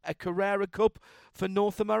get a Carrera Cup for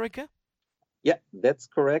North America. Yeah, that's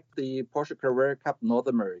correct. The Porsche Carrera Cup North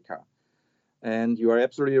America. And you are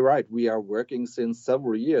absolutely right. We are working since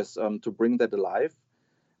several years to bring that alive.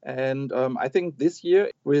 And I think this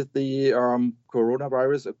year with the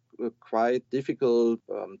coronavirus, a quite difficult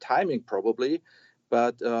timing probably.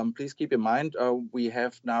 But please keep in mind, we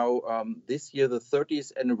have now this year the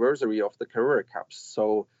 30th anniversary of the Carrera Cups.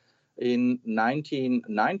 So in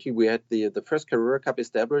 1990, we had the first Carrera Cup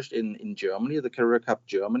established in Germany, the Carrera Cup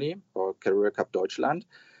Germany or Carrera Cup Deutschland.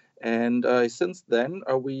 And since then,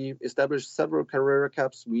 we established several Carrera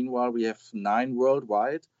Cups. Meanwhile, we have 9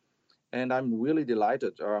 worldwide. And I'm really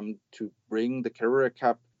delighted to bring the Carrera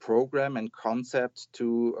Cup program and concept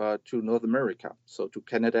to North America, so to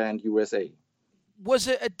Canada and USA. Was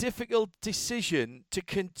it a difficult decision to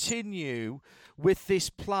continue with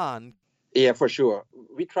this plan? Yeah, for sure.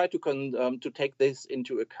 We try to take this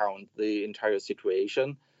into account, the entire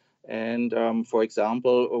situation. And for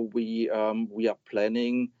example, we are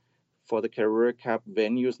planning for the Carrera Cup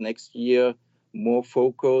venues next year more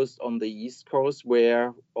focused on the East Coast,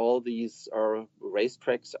 where all these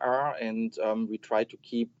racetracks are, and we try to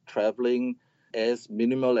keep traveling as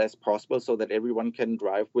minimal as possible so that everyone can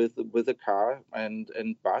drive with a car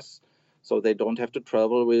and bus, so they don't have to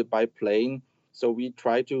travel by plane. So we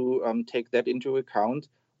try to take that into account.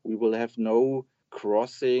 We will have no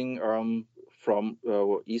crossing from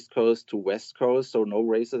East Coast to West Coast, so no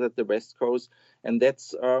races at the West Coast. And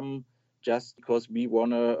that's just because we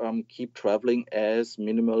want to keep traveling as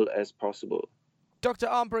minimal as possible. Dr.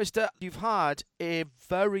 Armbruster, you've had a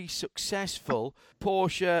very successful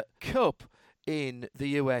Porsche Cup in the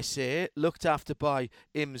USA, looked after by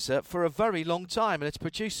IMSA for a very long time, and it's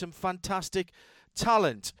produced some fantastic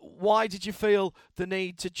talent. Why did you feel the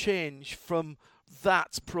need to change from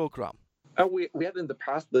that program? We had in the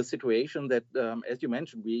past the situation that, as you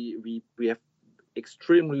mentioned, we have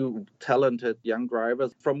extremely talented young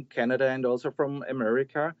drivers from Canada and also from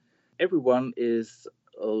America. Everyone is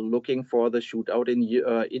looking for the shootout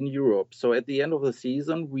in Europe. So at the end of the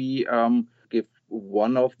season, we give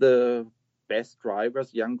one of the best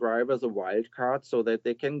drivers, young drivers, a wild card so that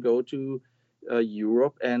they can go to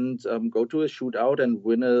Europe and go to a shootout and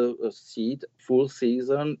win a seat full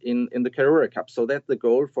season in the Carrera Cup. So that's the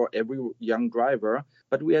goal for every young driver.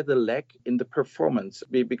 But we had a lack in the performance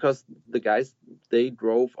because the guys, they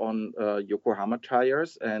drove on Yokohama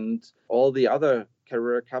tires, and all the other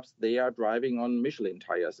Carrera Cups, they are driving on Michelin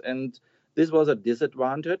tires. And this was a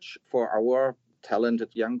disadvantage for our talented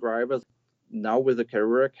young drivers. Now with the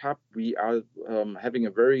Carrera Cup, we are having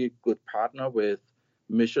a very good partner with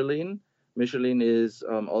Michelin. Michelin is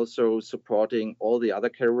also supporting all the other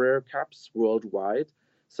Carrera Cups worldwide.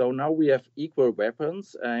 So now we have equal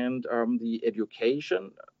weapons, and the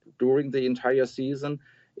education during the entire season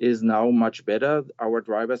is now much better. Our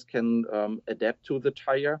drivers can adapt to the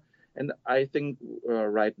tire. And I think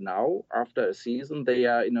right now, after a season, they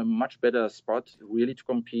are in a much better spot really to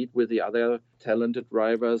compete with the other talented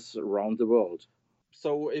drivers around the world.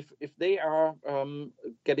 So if they are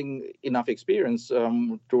getting enough experience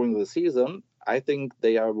during the season, I think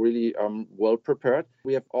they are really well prepared.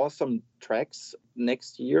 We have awesome tracks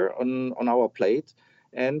next year on our plate.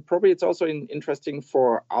 And probably it's also interesting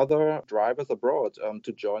for other drivers abroad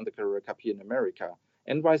to join the Carrera Cup here in America.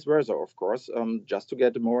 And vice versa, of course, just to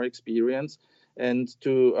get more experience and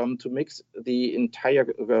to mix the entire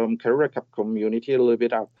Carrera Cup community a little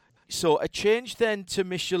bit up. So a change then to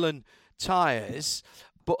Michelin tyres,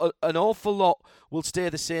 but an awful lot will stay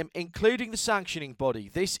the same, including the sanctioning body.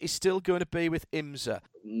 This is still going to be with IMSA.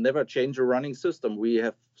 Never change a running system. We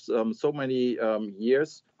have so many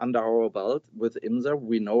years under our belt with IMSA.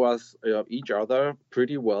 We know us each other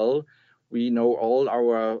pretty well. We know all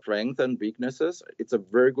our strengths and weaknesses. It's a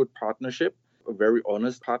very good partnership, a very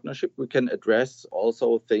honest partnership. We can address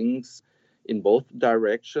also things in both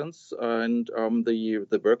directions, and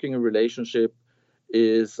the working relationship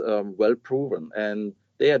is well proven. And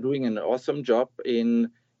they are doing an awesome job in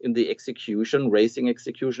the execution, racing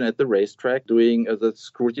execution at the racetrack, doing the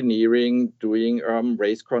scrutineering, doing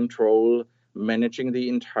race control, managing the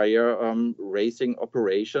entire racing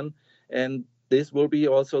operation. And this will be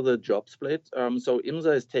also the job split. So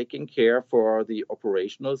IMSA is taking care for the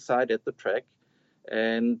operational side at the track,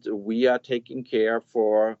 and we are taking care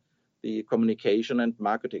for the communication and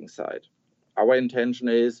marketing side. Our intention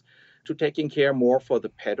is to taking care more for the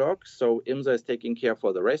paddock. So IMSA is taking care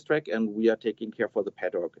for the racetrack, and we are taking care for the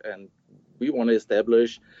paddock. And we want to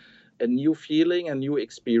establish a new feeling, a new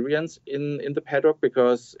experience in the paddock,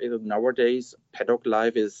 because nowadays paddock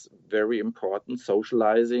life is very important.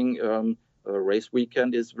 Socializing, race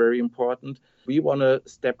weekend is very important. We want to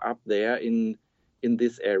step up there in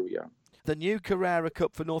this area. The new Carrera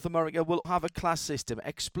Cup for North America will have a class system.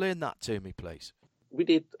 Explain that to me, please. We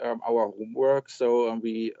did our homework, so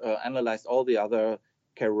we analyzed all the other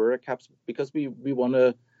Carrera Cups because we want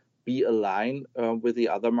to be aligned with the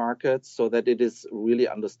other markets so that it is really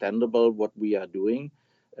understandable what we are doing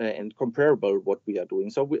and comparable what we are doing.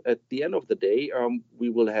 So at the end of the day, we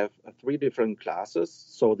will have 3 different classes.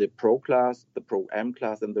 So the Pro class, the Pro-Am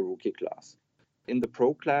class, and the Rookie class. In the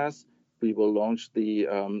Pro class, we will launch the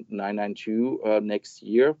 992 next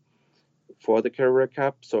year for the Carrera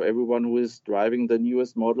Cup. So everyone who is driving the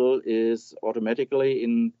newest model is automatically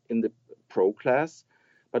in the Pro class.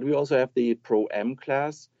 But we also have the Pro-Am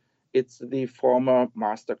class. It's the former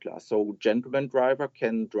master class. So gentleman driver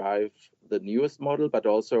can drive the newest model, but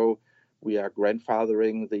also we are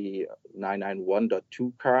grandfathering the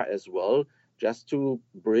 991.2 car as well, just to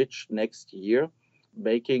bridge next year,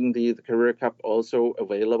 making the Carrera Cup also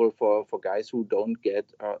available for guys who don't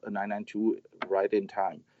get a 992 right in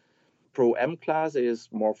time. Pro M class is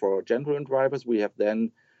more for gentleman drivers. We have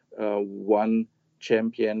then one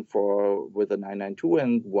champion with the 992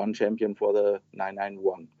 and one champion for the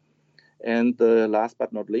 991. And last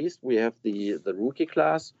but not least, we have the rookie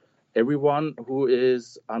class. Everyone who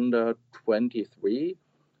is under 23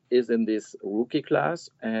 is in this rookie class,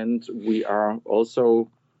 and we are also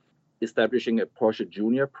establishing a Porsche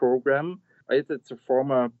Junior program. It's a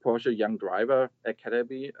former Porsche Young Driver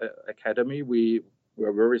Academy. We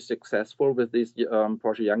were very successful with this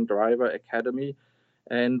Porsche Young Driver Academy,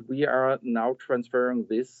 and we are now transferring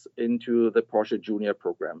this into the Porsche Junior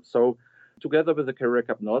program. So together with the Carrera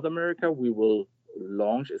Cup North America, we will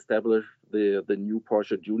establish the new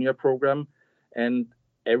Porsche Junior program, and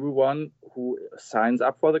everyone who signs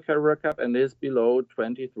up for the Carrera Cup and is below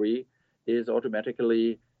 23 is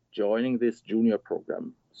automatically joining this junior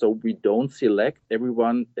program. So we don't select,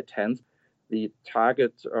 everyone attends. The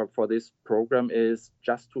target for this program is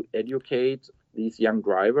just to educate these young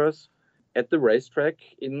drivers at the racetrack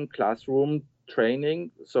in classroom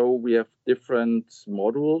training. So we have different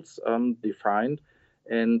modules defined,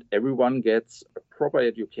 and everyone gets a proper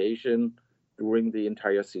education during the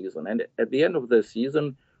entire season. And at the end of the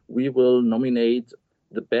season, we will nominate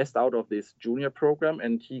the best out of this junior program,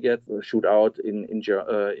 and he gets a shootout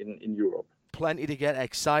in Europe. Plenty to get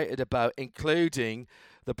excited about, including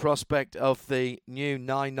the prospect of the new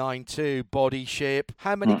 992 body shape.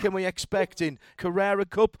 How many can we expect in Carrera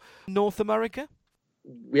Cup North America?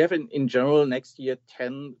 We have in general next year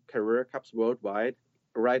 10 Carrera Cups worldwide.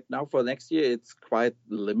 Right now for next year, it's quite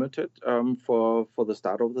limited for the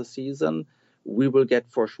start of the season. We will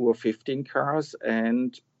get for sure 15 cars,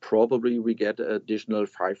 and probably we get additional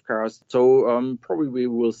 5 cars. So probably we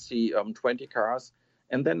will see 20 cars,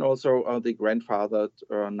 and then also the grandfathered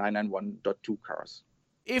 991.2 cars.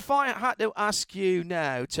 If I had to ask you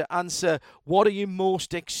now to answer, what are you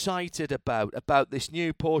most excited about this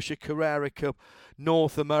new Porsche Carrera Cup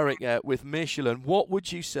North America with Michelin, what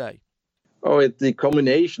would you say? Oh, it's the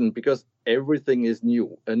combination, because everything is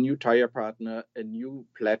new. A new tire partner, a new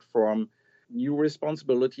platform, new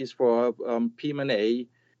responsibilities for PM&A,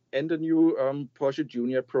 and a new Porsche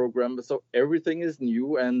Junior program. So everything is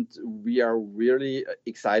new, and we are really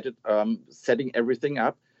excited setting everything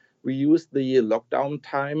up. We used the lockdown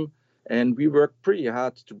time, and we worked pretty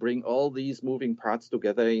hard to bring all these moving parts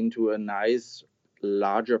together into a nice,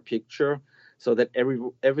 larger picture, so that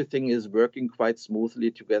everything is working quite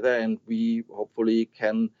smoothly together, and we hopefully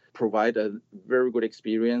can provide a very good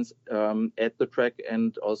experience at the track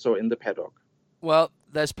and also in the paddock. Well,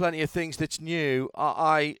 there's plenty of things that's new.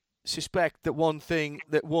 I suspect that one thing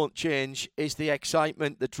that won't change is the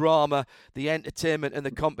excitement, the drama, the entertainment and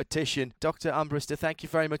the competition. Dr. Armbruster, thank you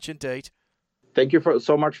very much indeed. Thank you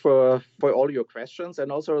so much for all your questions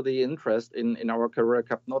and also the interest in our Carrera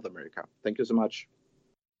Cup North America. Thank you so much.